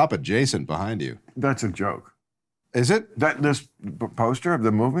 That's prop adjacent behind you. That's a joke. Is it? This poster of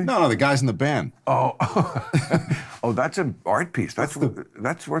the movie? No, the guys in the band. Oh, oh, that's an art piece. That's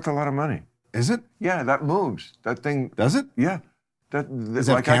worth a lot of money. Is it? Yeah, that moves. That thing. Does it? Yeah. Does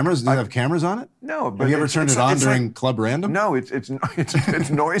it have cameras? Does it have cameras on it? No, but have you ever turned it on during Club Random? No, it's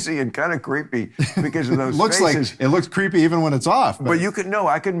noisy and kind of creepy because of those looks faces. Like it looks creepy even when it's off. But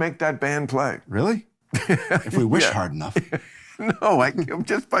I could make that band play. Really? If we wish hard enough. No,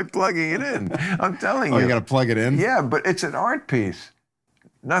 just by plugging it in. I'm telling you. Oh, you got to plug it in? Yeah, but it's an art piece.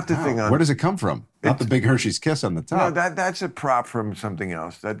 Not the thing on. Where does it come from? Not the big Hershey's Kiss on the top. No, that's a prop from something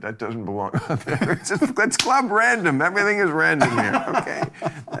else. That doesn't belong there. It's Club Random. Everything is random here. Okay,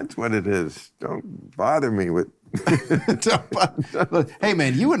 that's what it is. Don't bother me with. Hey,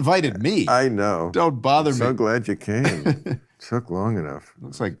 man, you invited me. I know. Don't bother me. So glad you came. Took long enough.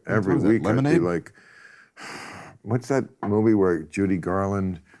 Looks like every week Lemonade? I'd be like, what's that movie where Judy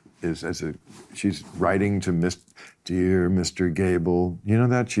Garland is she's writing to Dear Mr. Gable. You know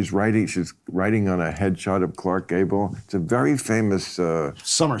that? She's writing on a headshot of Clark Gable. It's a very famous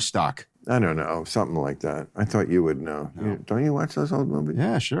Summer Stock. I don't know, something like that. I thought you would know. No. Don't you watch those old movies?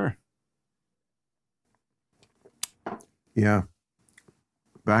 Yeah, sure. Yeah.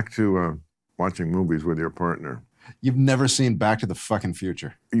 Back to watching movies with your partner. You've never seen Back to the fucking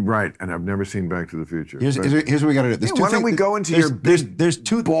Future. Right, and I've never seen Back to the Future. Here's what we got to do. Why don't we go into there's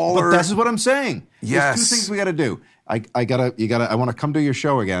two baller... But this is what I'm saying. Yes. There's two things we got to do. I want to come to your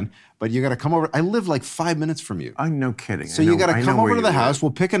show again, but you got to come over. I live like 5 minutes from you. I'm no kidding. So you got to come over to the house.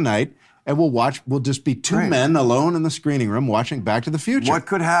 We'll pick a night and we'll watch. We'll just be two men alone in the screening room watching Back to the Future. What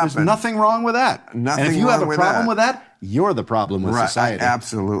could happen? There's nothing wrong with that. Nothing and if you wrong have a problem with that, you're the problem with society.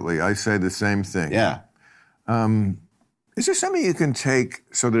 Absolutely. I say the same thing. Yeah. Is there something you can take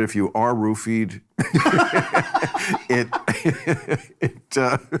so that if you are roofied, it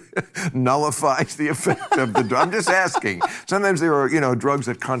nullifies the effect of the drug? I'm just asking. Sometimes there are, drugs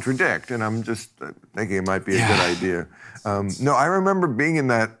that contradict, and I'm just thinking it might be a good idea. No, I remember being in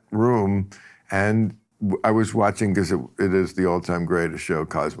that room, and I was watching, because it is the all-time greatest show,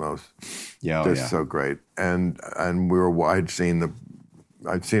 Cosmos. Yeah, Just so great. And I'd seen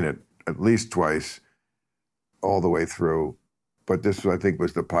it at least twice, all the way through, but this I think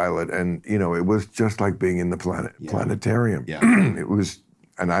was the pilot, and it was just like being in the planetarium. Yeah, it was,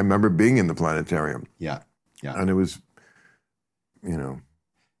 and I remember being in the planetarium. Yeah, and it was,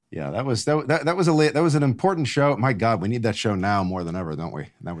 Yeah, that was an important show. My God, we need that show now more than ever, don't we?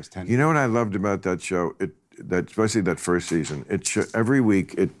 And that was 10 years. You know what I loved about that show? Especially that first season. Every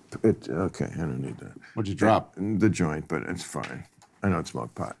week okay, I don't need that. What'd you drop? The joint, but it's fine. I don't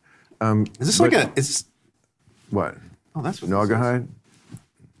smoke pot. Is this What? Oh, that's what Naugahyde?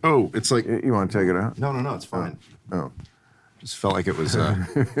 Oh, it's like... You want to take it out? No, it's fine. Oh. Just felt like it was...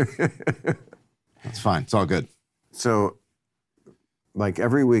 It's fine. It's all good. So, like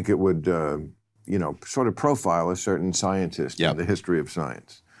every week it would, sort of profile a certain scientist in the history of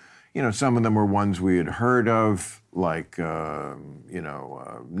science. Some of them were ones we had heard of, like, Newton,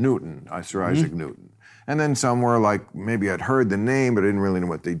 Sir Isaac Newton. And then some were like, maybe I'd heard the name, but I didn't really know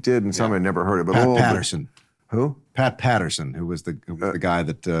what they did. And some I'd never heard of at all. Pat Patterson. Who? Pat Patterson, who was the guy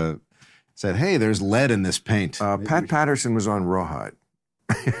that said, hey, there's lead in this paint. Pat Patterson was on Rawhide.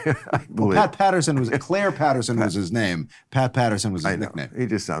 Pat Patterson Claire Patterson was his name. Pat Patterson was his nickname. He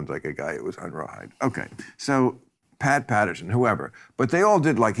just sounds like a guy who was on Rawhide. Okay. So Pat Patterson, whoever. But they all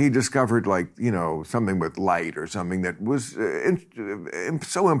did, like, he discovered, like, something with light or something that was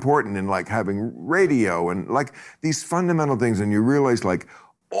so important in, like, having radio and, like, these fundamental things. And you realize, like,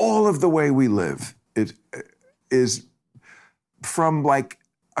 all of the way we live is from, like,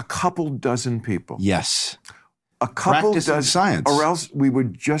 a couple dozen people. Yes. A couple dozen science. Or else we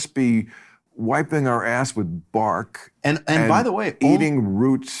would just be wiping our ass with bark. And by the way, eating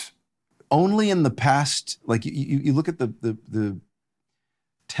roots. Only in the past, like you look at the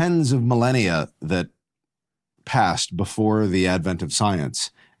tens of millennia that passed before the advent of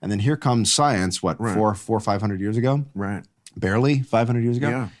science, and then here comes science. 500 years ago? Right. Barely 500 years ago.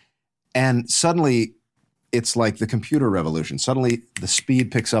 Yeah. And suddenly, it's like the computer revolution. Suddenly, the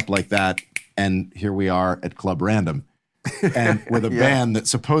speed picks up like that, and here we are at Club Random, and with a band that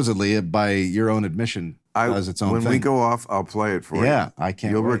supposedly, by your own admission, does its own thing. When we go off, I'll play it for you. Yeah, I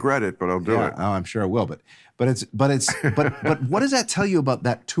can't. You'll wait. regret it, but I'll do it. Oh, I'm sure I will. But what does that tell you about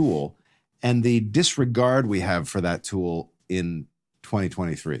that tool and the disregard we have for that tool in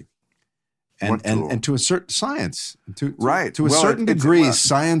 2023? and to a certain science, to Right. to a Well, certain it's- degree, well-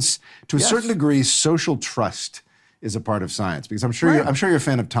 science, to a Yes. certain degree, social trust is a part of science. Because I'm sure you're a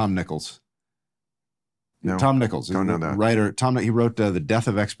fan of Tom Nichols. No, Tom Nichols, don't know that. writer. He wrote The Death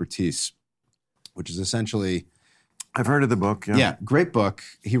of Expertise, which is essentially. I've heard of the book. Yeah, great book.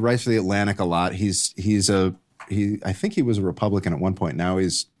 He writes for The Atlantic a lot. I think he was a Republican at one point. Now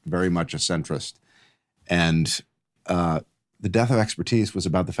he's very much a centrist. And The Death of Expertise was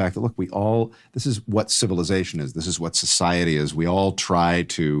about the fact that, look, this is what civilization is. This is what society is. We all try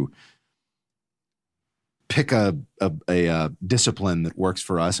to pick a discipline that works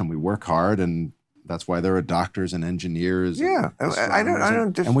for us, and we work hard, and that's why there are doctors and engineers. Yeah, and I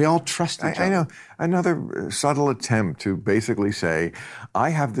don't. and we all trust each other. I know another subtle attempt to basically say,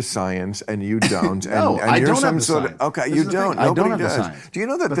 I have the science and you don't. No, and I you're don't some have the sort science. of okay. This You is the thing. don't. I don't Nobody have the does. science. Do you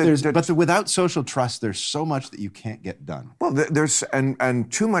know that? But without social trust, there's so much that you can't get done. Well, there's and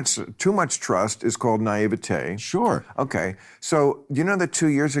too much trust is called naivete. Sure. Okay, so you know that 2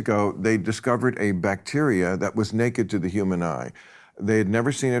 years ago they discovered a bacteria that was naked to the human eye. They had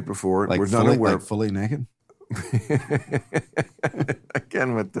never seen it before. Like was not aware. fully naked?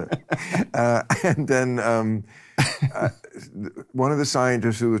 Again with the, and then one of the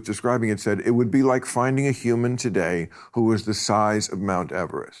scientists who was describing it said it would be like finding a human today who was the size of Mount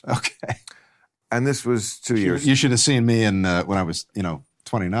Everest. Okay. And this was 2 years. You should have seen me when I was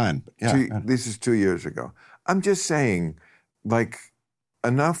 29. Yeah. This is 2 years ago. I'm just saying, like,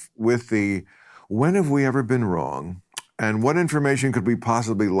 enough with the when have we ever been wrong, and what information could we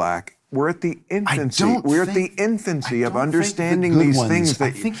possibly lack? We're at the infancy. We're at the infancy of understanding these things. I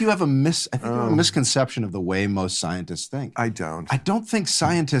think you have a misconception of the way most scientists think. I don't. I don't think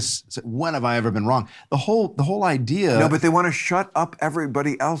scientists. When have I ever been wrong? The whole idea. No, but they want to shut up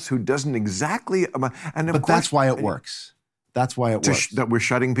everybody else who doesn't exactly. And of but course, that's why it works. That's why it works. That we're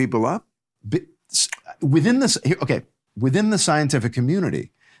shutting people up within the scientific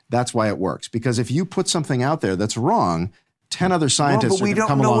community. That's why it works. Because if you put something out there that's wrong, 10 other scientists but we are going to don't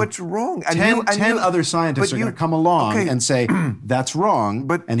come know along. what's wrong. And 10 other scientists are going to come along and say, that's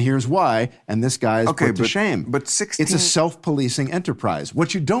wrong, and here's why, and this guy is put to shame. But 16... It's a self-policing enterprise.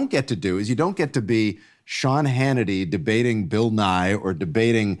 What you don't get to do is you don't get to be Sean Hannity debating Bill Nye or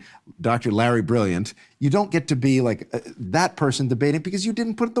debating Dr. Larry Brilliant. You don't get to be like that person debating because you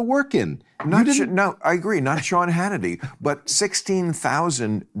didn't put the work in. No, I agree. Not Sean Hannity, but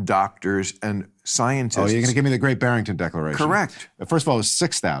 16,000 doctors and scientists. Oh, you're going to give me the Great Barrington Declaration? Correct. First of all, it was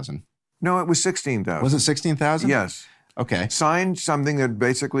 6,000. No, it was 16,000. Was it 16,000? Yes. Okay. Signed something that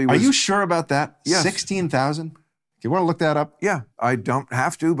basically was... Are you sure about that? Yes. 16,000? You want to look that up? Yeah, I don't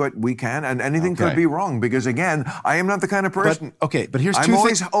have to, but we can, and anything could be wrong because, again, I am not the kind of person. But here's two I'm things.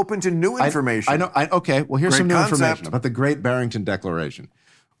 always open to new information. I know. Okay, well, here's Great some new concept. information about the Great Barrington Declaration,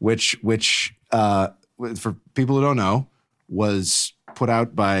 which for people who don't know, was put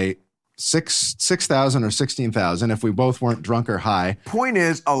out by 6,000 or 16,000. If we both weren't drunk or high. Point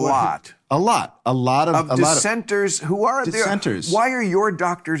is, a lot of dissenters who are dissenters. There. Why are your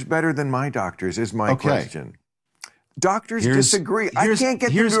doctors better than my doctors? Is my question. Doctors disagree. I can't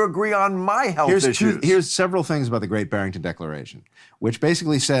get them to agree on my health issues. Here's several things about the Great Barrington Declaration, which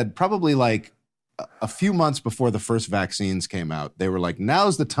basically said probably like a few months before the first vaccines came out, they were like,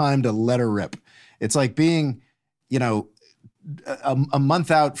 now's the time to let her rip. It's like being, a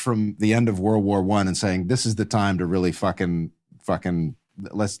month out from the end of World War I and saying, this is the time to really fucking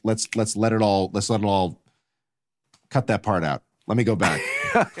let's let it all cut that part out. Let me go back.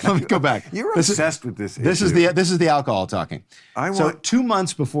 You're obsessed with this issue. This is the alcohol talking. So 2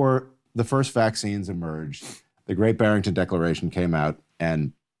 months before the first vaccines emerged, the Great Barrington Declaration came out,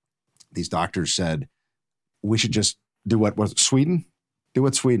 and these doctors said, we should just do what was Sweden? Do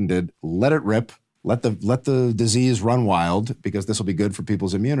what Sweden did. Let it rip. Let the disease run wild because this will be good for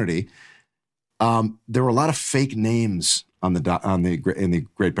people's immunity. There were a lot of fake names in the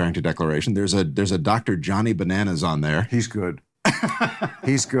Great Barrington Declaration. There's a Dr. Johnny Bananas on there. He's good.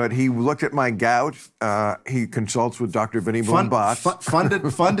 He's good. He looked at my gout. He consults with Dr. Vinny Blumbat.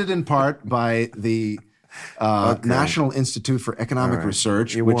 Funded in part by the National Institute for Economic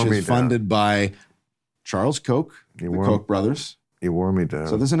Research, which is funded by Charles Koch, the Koch brothers. You wore me down.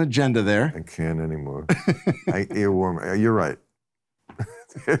 So there's an agenda there. I can't anymore. You're right.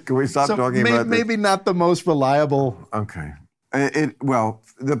 Can we stop talking about this? Maybe not the most reliable. Okay. Well,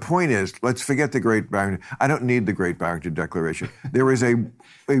 the point is, let's forget the Great Barrington. I don't need the Great Barrington Declaration. There is a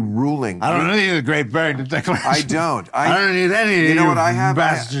ruling. I don't need the Great Barrington Declaration. I don't. I don't need any. You know what I have?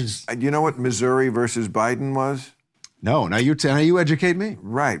 Bastards. You know what Missouri versus Biden was? No, now you educate me.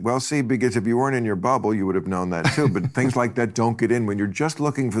 Right. Well, see, because if you weren't in your bubble, you would have known that too. But things like that don't get in when you're just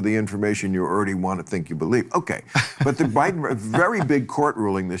looking for the information you already want to think you believe. Okay. But the Biden, a very big court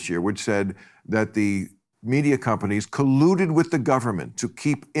ruling this year, which said that the media companies colluded with the government to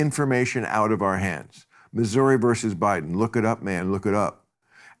keep information out of our hands. Missouri versus Biden. Look it up, man. Look it up.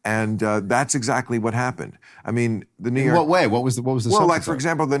 And that's exactly what happened. I mean, the New York. In what way? What was the? Well, substance like for of it?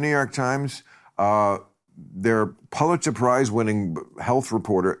 example, the New York Times. Their Pulitzer Prize-winning health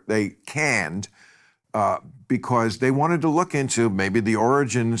reporter, they canned because they wanted to look into maybe the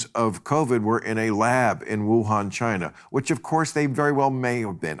origins of COVID were in a lab in Wuhan, China, which of course they very well may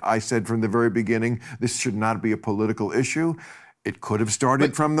have been. I said from the very beginning, this should not be a political issue. It could have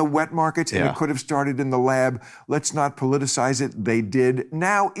started from the wet markets, and it could have started in the lab. Let's not politicize it. They did.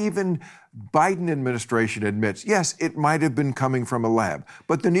 Now even Biden administration admits, yes, it might have been coming from a lab.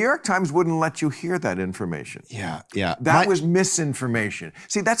 But the New York Times wouldn't let you hear that information. Yeah. That was misinformation.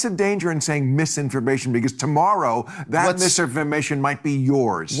 See, that's a danger in saying misinformation because tomorrow that misinformation might be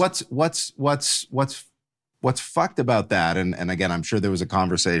yours. What's fucked about that? And again, I'm sure there was a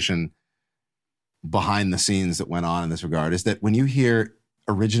conversation behind the scenes that went on in this regard, is that when you hear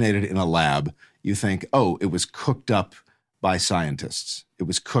originated in a lab, you think, oh, it was cooked up by scientists. It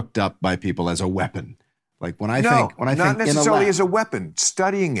was cooked up by people as a weapon. Like when I think not necessarily as a weapon,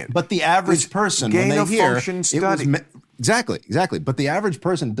 studying it. But the average person, when they hear function study. Exactly. But the average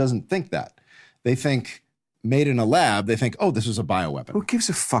person doesn't think that. They think made in a lab. They think, oh, this is a bioweapon. Who gives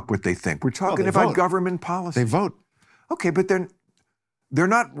a fuck what they think? We're talking about government policy. They vote. Okay, but they're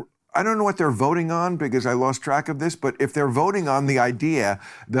not. I don't know what they're voting on because I lost track of this, but if they're voting on the idea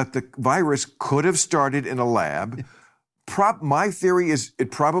that the virus could have started in a lab, my theory is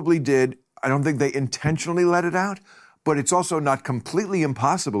it probably did. I don't think they intentionally let it out, but it's also not completely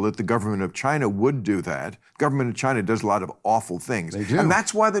impossible that the government of China would do that. The government of China does a lot of awful things. They do. And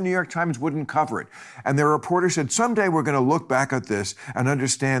that's why the New York Times wouldn't cover it. And their reporter said, someday we're going to look back at this and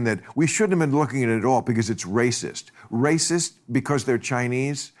understand that we shouldn't have been looking at it at all because it's racist. Racist because they're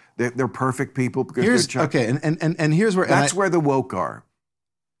Chinese. They're perfect people because they're Chinese. Okay, and here's where... That's where the woke are.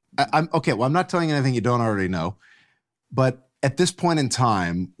 I'm not telling you anything you don't already know. But at this point in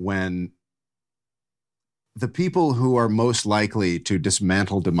time, when the people who are most likely to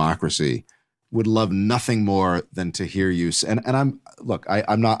dismantle democracy would love nothing more than to hear you. And I'm not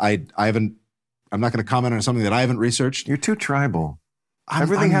going to comment on something that I haven't researched. You're too tribal.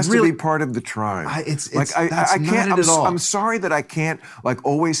 Everything has to be part of the tribe. I can't. I'm sorry that I can't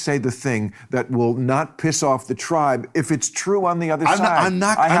always say the thing that will not piss off the tribe if it's true on the other side. I'm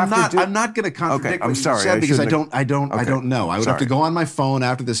not going to contradict what you said because I don't know. I would have to go on my phone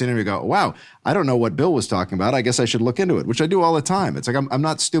after this interview and go, wow, I don't know what Bill was talking about. I guess I should look into it, which I do all the time. It's like I'm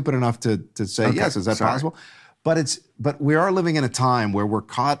not stupid enough to say yes. Is that possible? But we are living in a time where we're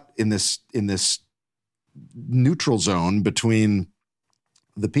caught in this neutral zone between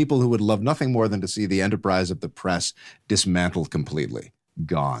the people who would love nothing more than to see the enterprise of the press dismantled completely,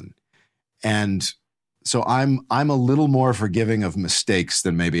 gone. And so I'm a little more forgiving of mistakes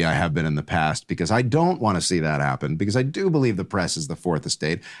than maybe I have been in the past because I don't want to see that happen because I do believe the press is the fourth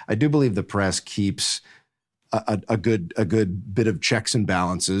estate. I do believe the press keeps a good bit of checks and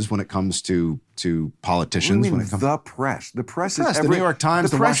balances when it comes to politicians. The press is the New York Times,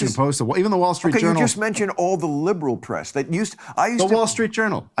 the Washington Post, even the Wall Street Journal. You just mentioned all the liberal press that used. Wall Street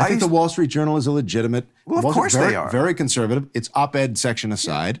Journal. I think the Wall Street Journal is illegitimate. Well, of course they are. Very conservative. It's op-ed section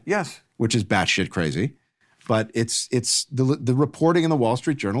aside. Yes. Which is batshit crazy. But it's the reporting in the Wall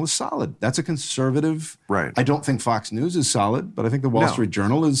Street Journal is solid. That's a conservative. Right. I don't think Fox News is solid, but I think the Wall Street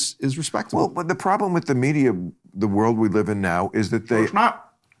Journal is respectable. Well, but the problem with the media, the world we live in now, is that they... It's not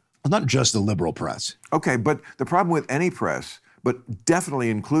just the liberal press. Okay, but the problem with any press, but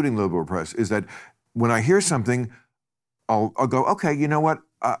definitely including liberal press, is that when I hear something, I'll go, okay, you know what?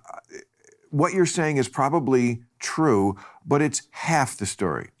 What you're saying is probably true, but it's half the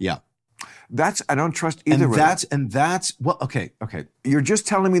story. Yeah. I don't trust either of them. And that's well, okay. You're just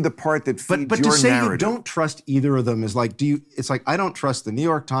telling me the part that feeds your narrative. But to say you don't trust either of them is like, it's like I don't trust the New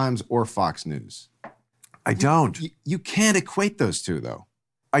York Times or Fox News. I don't. You can't equate those two, though.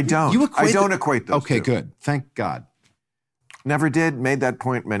 I don't. I don't equate those two. Okay, good. Thank God. Never did. Made that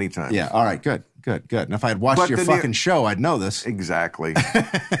point many times. Yeah. All right. Good. And if I had watched your fucking show, I'd know this. Exactly.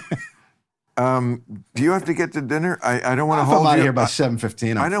 Do you have to get to dinner? I don't want to hold you. I'm out of here by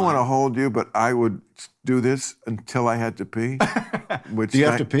 7:15. I don't want to hold you, but I would do this until I had to pee. Do you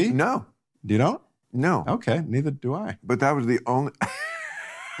have to pee? No. Do you don't? No. Okay. Neither do I. But that was the only.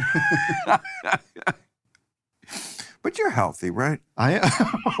 But you're healthy, right? I am.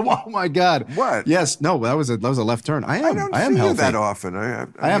 Oh my God! What? Yes. No. That was a left turn. I am. don't I am see you healthy. that often.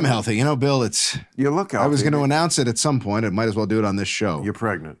 I am healthy. You know, Bill. You look healthy. I was going to announce it at some point. I might as well do it on this show. You're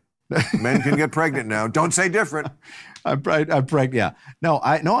pregnant. Men can get pregnant now. Don't say different. I'm pregnant. Yeah. No.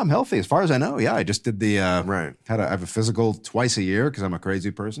 I'm healthy as far as I know. Yeah. I just did the right. I have a physical twice a year because I'm a crazy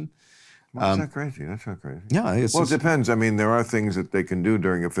person. That's not crazy. That's not crazy. Yeah. It depends. I mean, there are things that they can do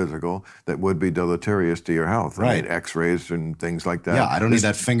during a physical that would be deleterious to your health. Right. I mean, X-rays and things like that. Yeah. I don't need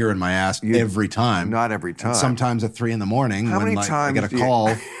that finger in my ass every time. Not every time. And sometimes at 3 a.m. when I get a call.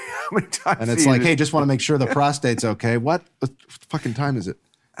 How many times? And it's like, hey, just want to make sure the prostate's okay. What fucking time is it?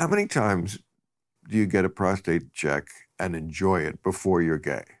 How many times do you get a prostate check and enjoy it before you're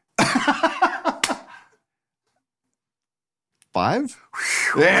gay? 5?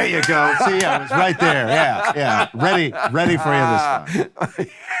 There you go. See, I was right there. Yeah. Ready for you this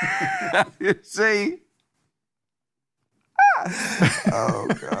time. You see? Oh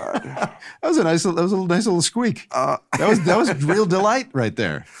God. That was a nice little squeak. That was real delight right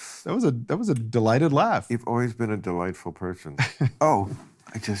there. That was a delighted laugh. You've always been a delightful person. Oh,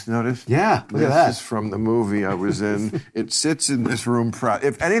 I just noticed. Yeah, look at that. This is from the movie I was in. It sits in this room proud.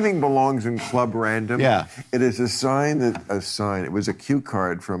 If anything belongs in Club Random, it is a sign. It was a cue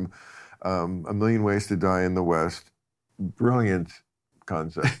card from A Million Ways to Die in the West. Brilliant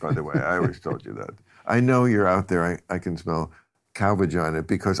concept, by the way. I always told you that. I know you're out there. I can smell cow vagina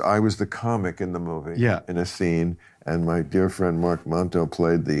because I was the comic in the movie in a scene. And my dear friend Mark Monto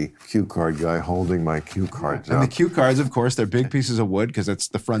played the cue card guy holding my cue cards and up. the cue cards, of course, they're big pieces of wood because it's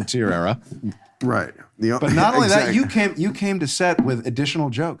the frontier era. Right. But not only that, you came to set with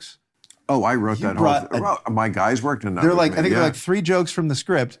additional jokes. Oh, I wrote that whole thing. My guys worked on that. They're like, I think they're like 3 jokes from the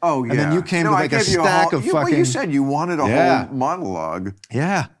script. Oh, yeah. And then you came with like a stack of fucking... Well, you said you wanted a whole monologue.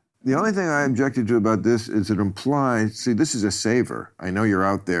 Yeah. The only thing I objected to about this is it implies, see, this is a savor. I know you're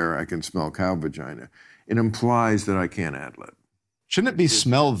out there. I can smell cow vagina. It implies that I can't ad-lib. Shouldn't it be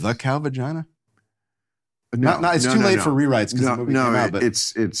smell the cow vagina? No, it's too late for rewrites because the movie came out. But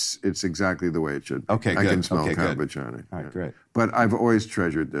it's exactly the way it should be. Okay, I good. can smell cow vagina. All right, great. But I've always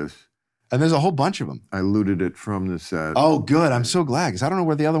treasured this. And there's a whole bunch of them. I looted it from the set. Oh, good. I'm so glad because I don't know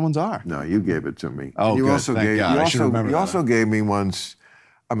where the other ones are. No, you gave it to me. Oh, you good. Also Thank gave, God. You I should remember you that. also gave me once.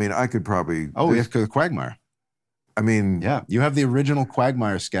 I mean, I could probably. Oh, yes, because of Quagmire. I mean, yeah, you have the original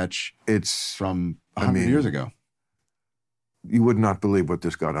Quagmire sketch. It's from 100 years ago. You would not believe what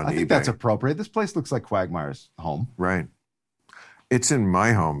this got on eBay. I think that's appropriate. This place looks like Quagmire's home. Right. It's in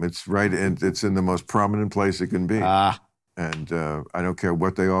my home. It's right. It's in the most prominent place it can be. And I don't care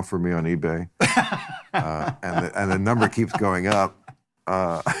what they offer me on eBay. And the number keeps going up.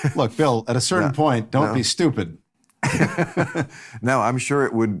 Look, Bill, at a certain point, don't be stupid. No, I'm sure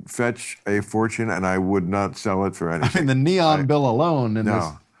it would fetch a fortune, and I would not sell it for anything. I mean, the neon bill alone.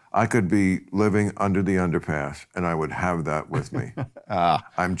 I could be living under the underpass, and I would have that with me.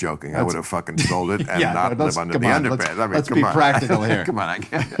 I'm joking. I would have fucking sold it and not live under the underpass. Let's be practical here. Come on, I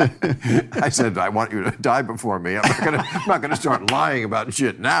can't. I said I want you to die before me. I'm not gonna start lying about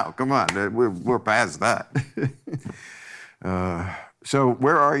shit now. Come on, we're past that. So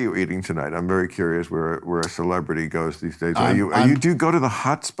where are you eating tonight? I'm very curious where a celebrity goes these days. Do you go to the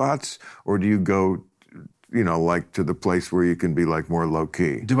hot spots or do you go, like to the place where you can be like more low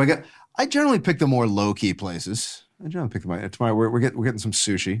key? I generally pick the more low key places. I generally pick them. Tomorrow we're getting some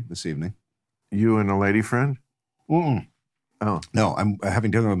sushi this evening. You and a lady friend? Mm-mm. Oh no, I'm having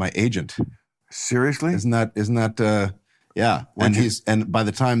dinner with my agent. Seriously? Isn't that yeah? And by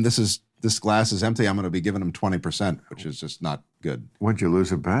the time this glass is empty, I'm going to be giving him 20%, which is just not good. Wouldn't you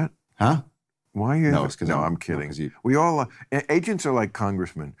lose a bet? Huh? Why are you? No, it's because I'm kidding. We all agents are like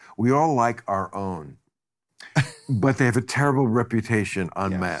congressmen. We all like our own, but they have a terrible reputation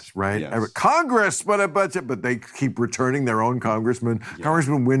unmatched, right? Yes. Congress, but they keep returning their own congressmen. Yeah.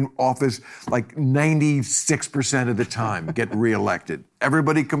 Congressmen win office like 96% of the time, get reelected.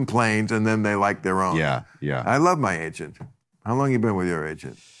 Everybody complains, and then they like their own. Yeah. I love my agent. How long you been with your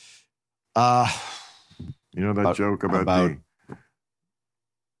agent? You know that joke about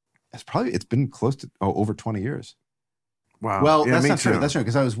it's been close to over 20 years. Wow. Well, that's not true. That's true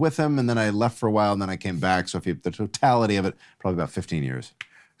because I was with him and then I left for a while and then I came back. So the totality of it, probably about 15 years.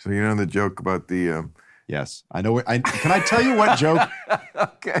 So you know the joke about the. Yes, I know. Can I tell you what joke?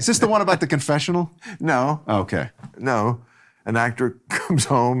 Okay. Is this the one about the confessional? No. Okay. No. An actor comes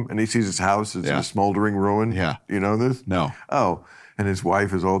home and he sees his house is a smoldering ruin. Yeah. You know this? No. Oh, and his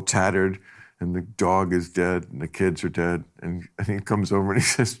wife is all tattered. And the dog is dead, and the kids are dead. And he comes over and he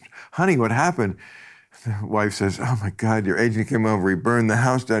says, "Honey, what happened?" The wife says, "Oh my God, your agent came over. He burned the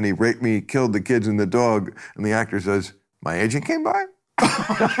house down. He raped me. He killed the kids and the dog." And the actor says, "My agent came by?"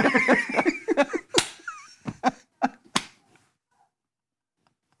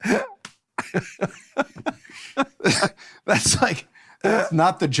 That's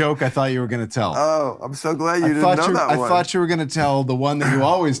not the joke I thought you were going to tell. Oh, I'm so glad you didn't know that one. I thought you were going to tell the one that you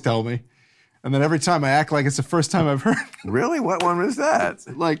always tell me. And then every time I act like it's the first time I've heard. Really? What one was that?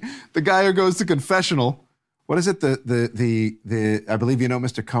 Like the guy who goes to confessional. What is it? The I believe you know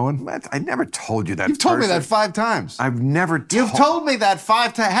Mr. Cohen? I never told you that. You've told me that 5 times. I've never told. You've told me that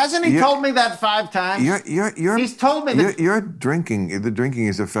 5 times. Hasn't he told me that 5 times? He's told me that. You're drinking. The drinking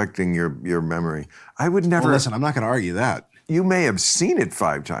is affecting your memory. I would never. Well, listen, I'm not going to argue that. You may have seen it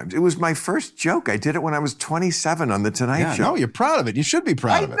 5 times. It was my first joke. I did it when I was 27 on The Tonight Show. No, you're proud of it. You should be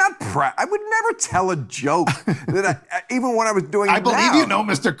proud of it. I'm not proud. I would never tell a joke that even when I was doing it I believe now. you know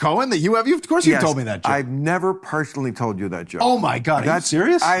Mr. Cohen, that you have. Of course you've told me that joke. I've never personally told you that joke. Oh, my God. Are you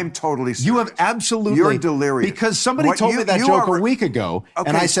serious? I am totally serious. You have absolutely. You're delirious. Because somebody told me that joke a week ago,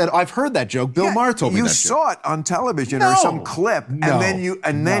 and I said, I've heard that joke. Bill Maher told me that joke. You saw it on television or some clip, and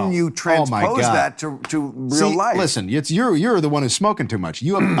then you transpose that to real life. Listen, you're the one who's smoking too much.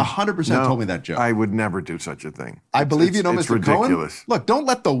 You have 100% told me that joke. I would never do such a thing. I believe you know it's Mr. ridiculous. Cohen. Look, don't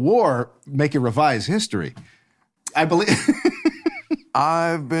let the war make you revise history. I believe.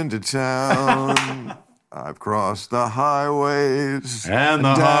 I've been to town. I've crossed the highways And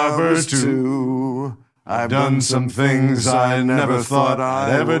the harbor too. I've done some things I never thought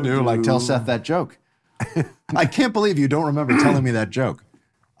I'd ever do. Like, tell Seth that joke. I can't believe you don't remember telling me that joke.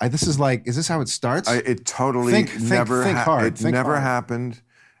 Is this how it starts? It totally never happened.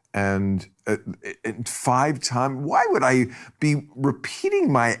 And 5 times, why would I be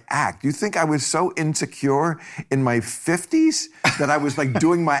repeating my act? You think I was so insecure in my 50s that I was like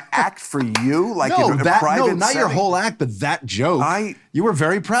doing my act for you? Like in a private No, not setting? your whole act, but that joke. You were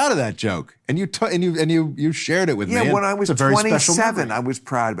very proud of that joke. And you shared it with me. Yeah, when I was it's a very 27, I was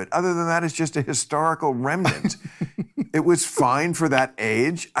proud of it. Other than that, it's just a historical remnant. It was fine for that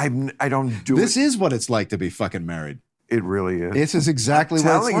age. I don't do it. This is what it's like to be fucking married. It really is. This is exactly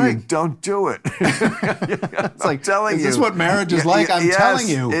what it's like. I'm telling you, don't do it. It's like, telling is this what marriage is like? I'm telling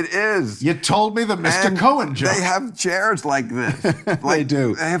you. It is. You told me the Mr. Cohen joke. They have chairs like this. They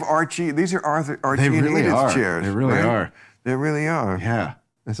do. They have Archie. These are Archie and really Edith are. chairs. They really right? are. They really are. Yeah.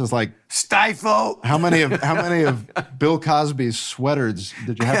 This is like Stifle. How many of Bill Cosby's sweaters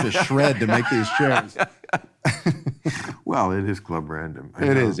did you have to shred to make these chairs? Well, it is Club Random.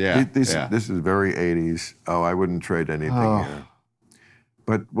 It is, yeah. This is very 80s. Oh, I wouldn't trade anything here.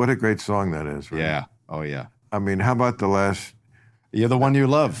 But what a great song that is, right? Yeah. Oh, yeah. I mean, how about the last... You're the one you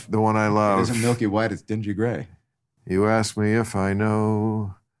love. The one I love. It isn't milky white, it's dingy gray. You ask me if I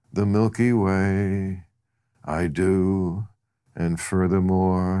know the Milky Way. I do. And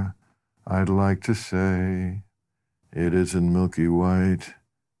furthermore, I'd like to say it isn't milky white,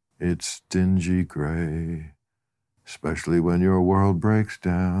 it's dingy gray. Especially when your world breaks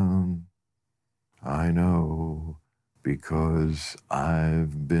down. I know, because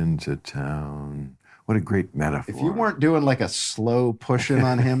I've been to town. What a great metaphor. If you weren't doing like a slow push-in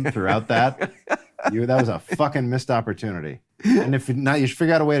on him throughout that, that was a fucking missed opportunity. And if not, you should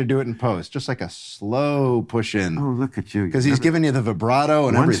figure out a way to do it in post. Just like a slow push-in. Oh, look at you. Because he's giving you the vibrato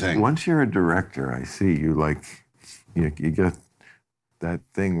and everything. Once you're a director, I see you like, you get that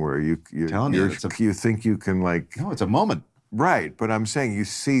thing where you think you can like... No, it's a moment. Right, but I'm saying you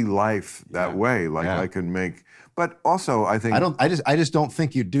see life that way. Like I can make... But also, I think... I just don't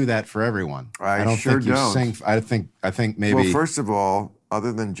think you do that for everyone. I don't sure think you don't. sing... I think maybe... Well, first of all,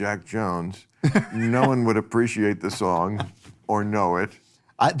 other than Jack Jones, no one would appreciate the song or know it.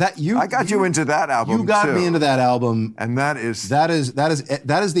 I got you into that album. You got me into that album, and that is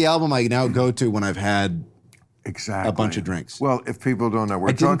the album I now go to when I've had a bunch of drinks. Well, if people don't know,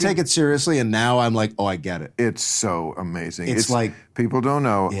 I didn't take it seriously, and now I'm like, oh, I get it. It's so amazing. It's like people don't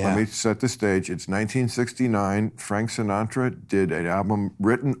know. Yeah. Let me set the stage. It's 1969. Frank Sinatra did an album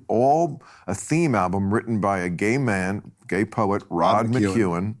a theme album written by a gay poet, Rod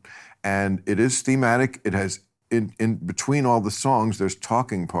McEwen, and it is thematic. It has. In between all the songs, there's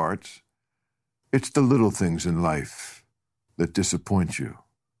talking parts. It's the little things in life that disappoint you,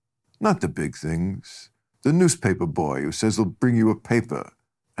 not the big things. The newspaper boy who says he'll bring you a paper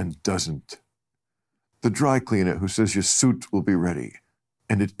and doesn't. The dry cleaner who says your suit will be ready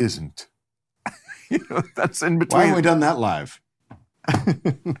and it isn't. That's in between. Why haven't we done that live?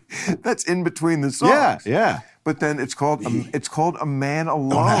 That's in between the songs. Yeah. But then it's called A Man Alone.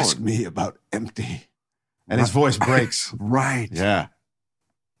 Don't ask me about empty. And his voice breaks. Right. Yeah.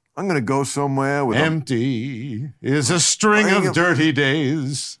 I'm going to go somewhere with Empty is a string of dirty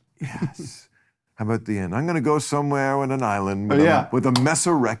days. Yes. How about the end? I'm going to go somewhere on an island with a mess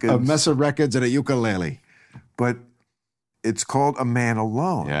of records. A mess of records and a ukulele. But it's called A Man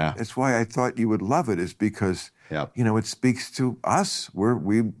Alone. Yeah. It's why I thought you would love it, is because, it speaks to us.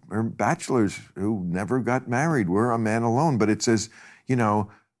 We're bachelors who never got married. We're a man alone. But it says, a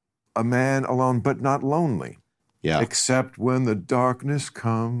man alone but not lonely. Yeah. Except when the darkness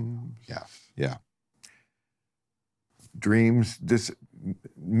comes. Yeah. Yeah. Dreams,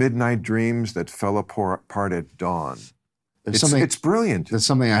 midnight dreams that fell apart at dawn. It's brilliant. There's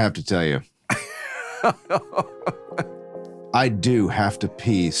something I have to tell you. I do have to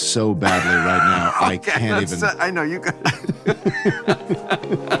pee so badly right now. I can't even. I know you got.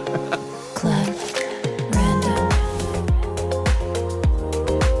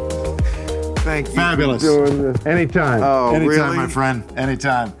 Thank you. Fabulous. For doing this. Anytime. Oh, Anytime, really? my friend.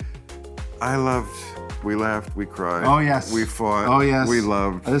 Anytime. We laughed, we cried. Oh, yes. We fought. Oh, yes. We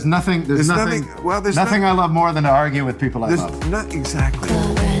loved. There's nothing I love more than to argue with people I love. Not exactly.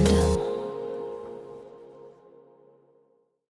 Random.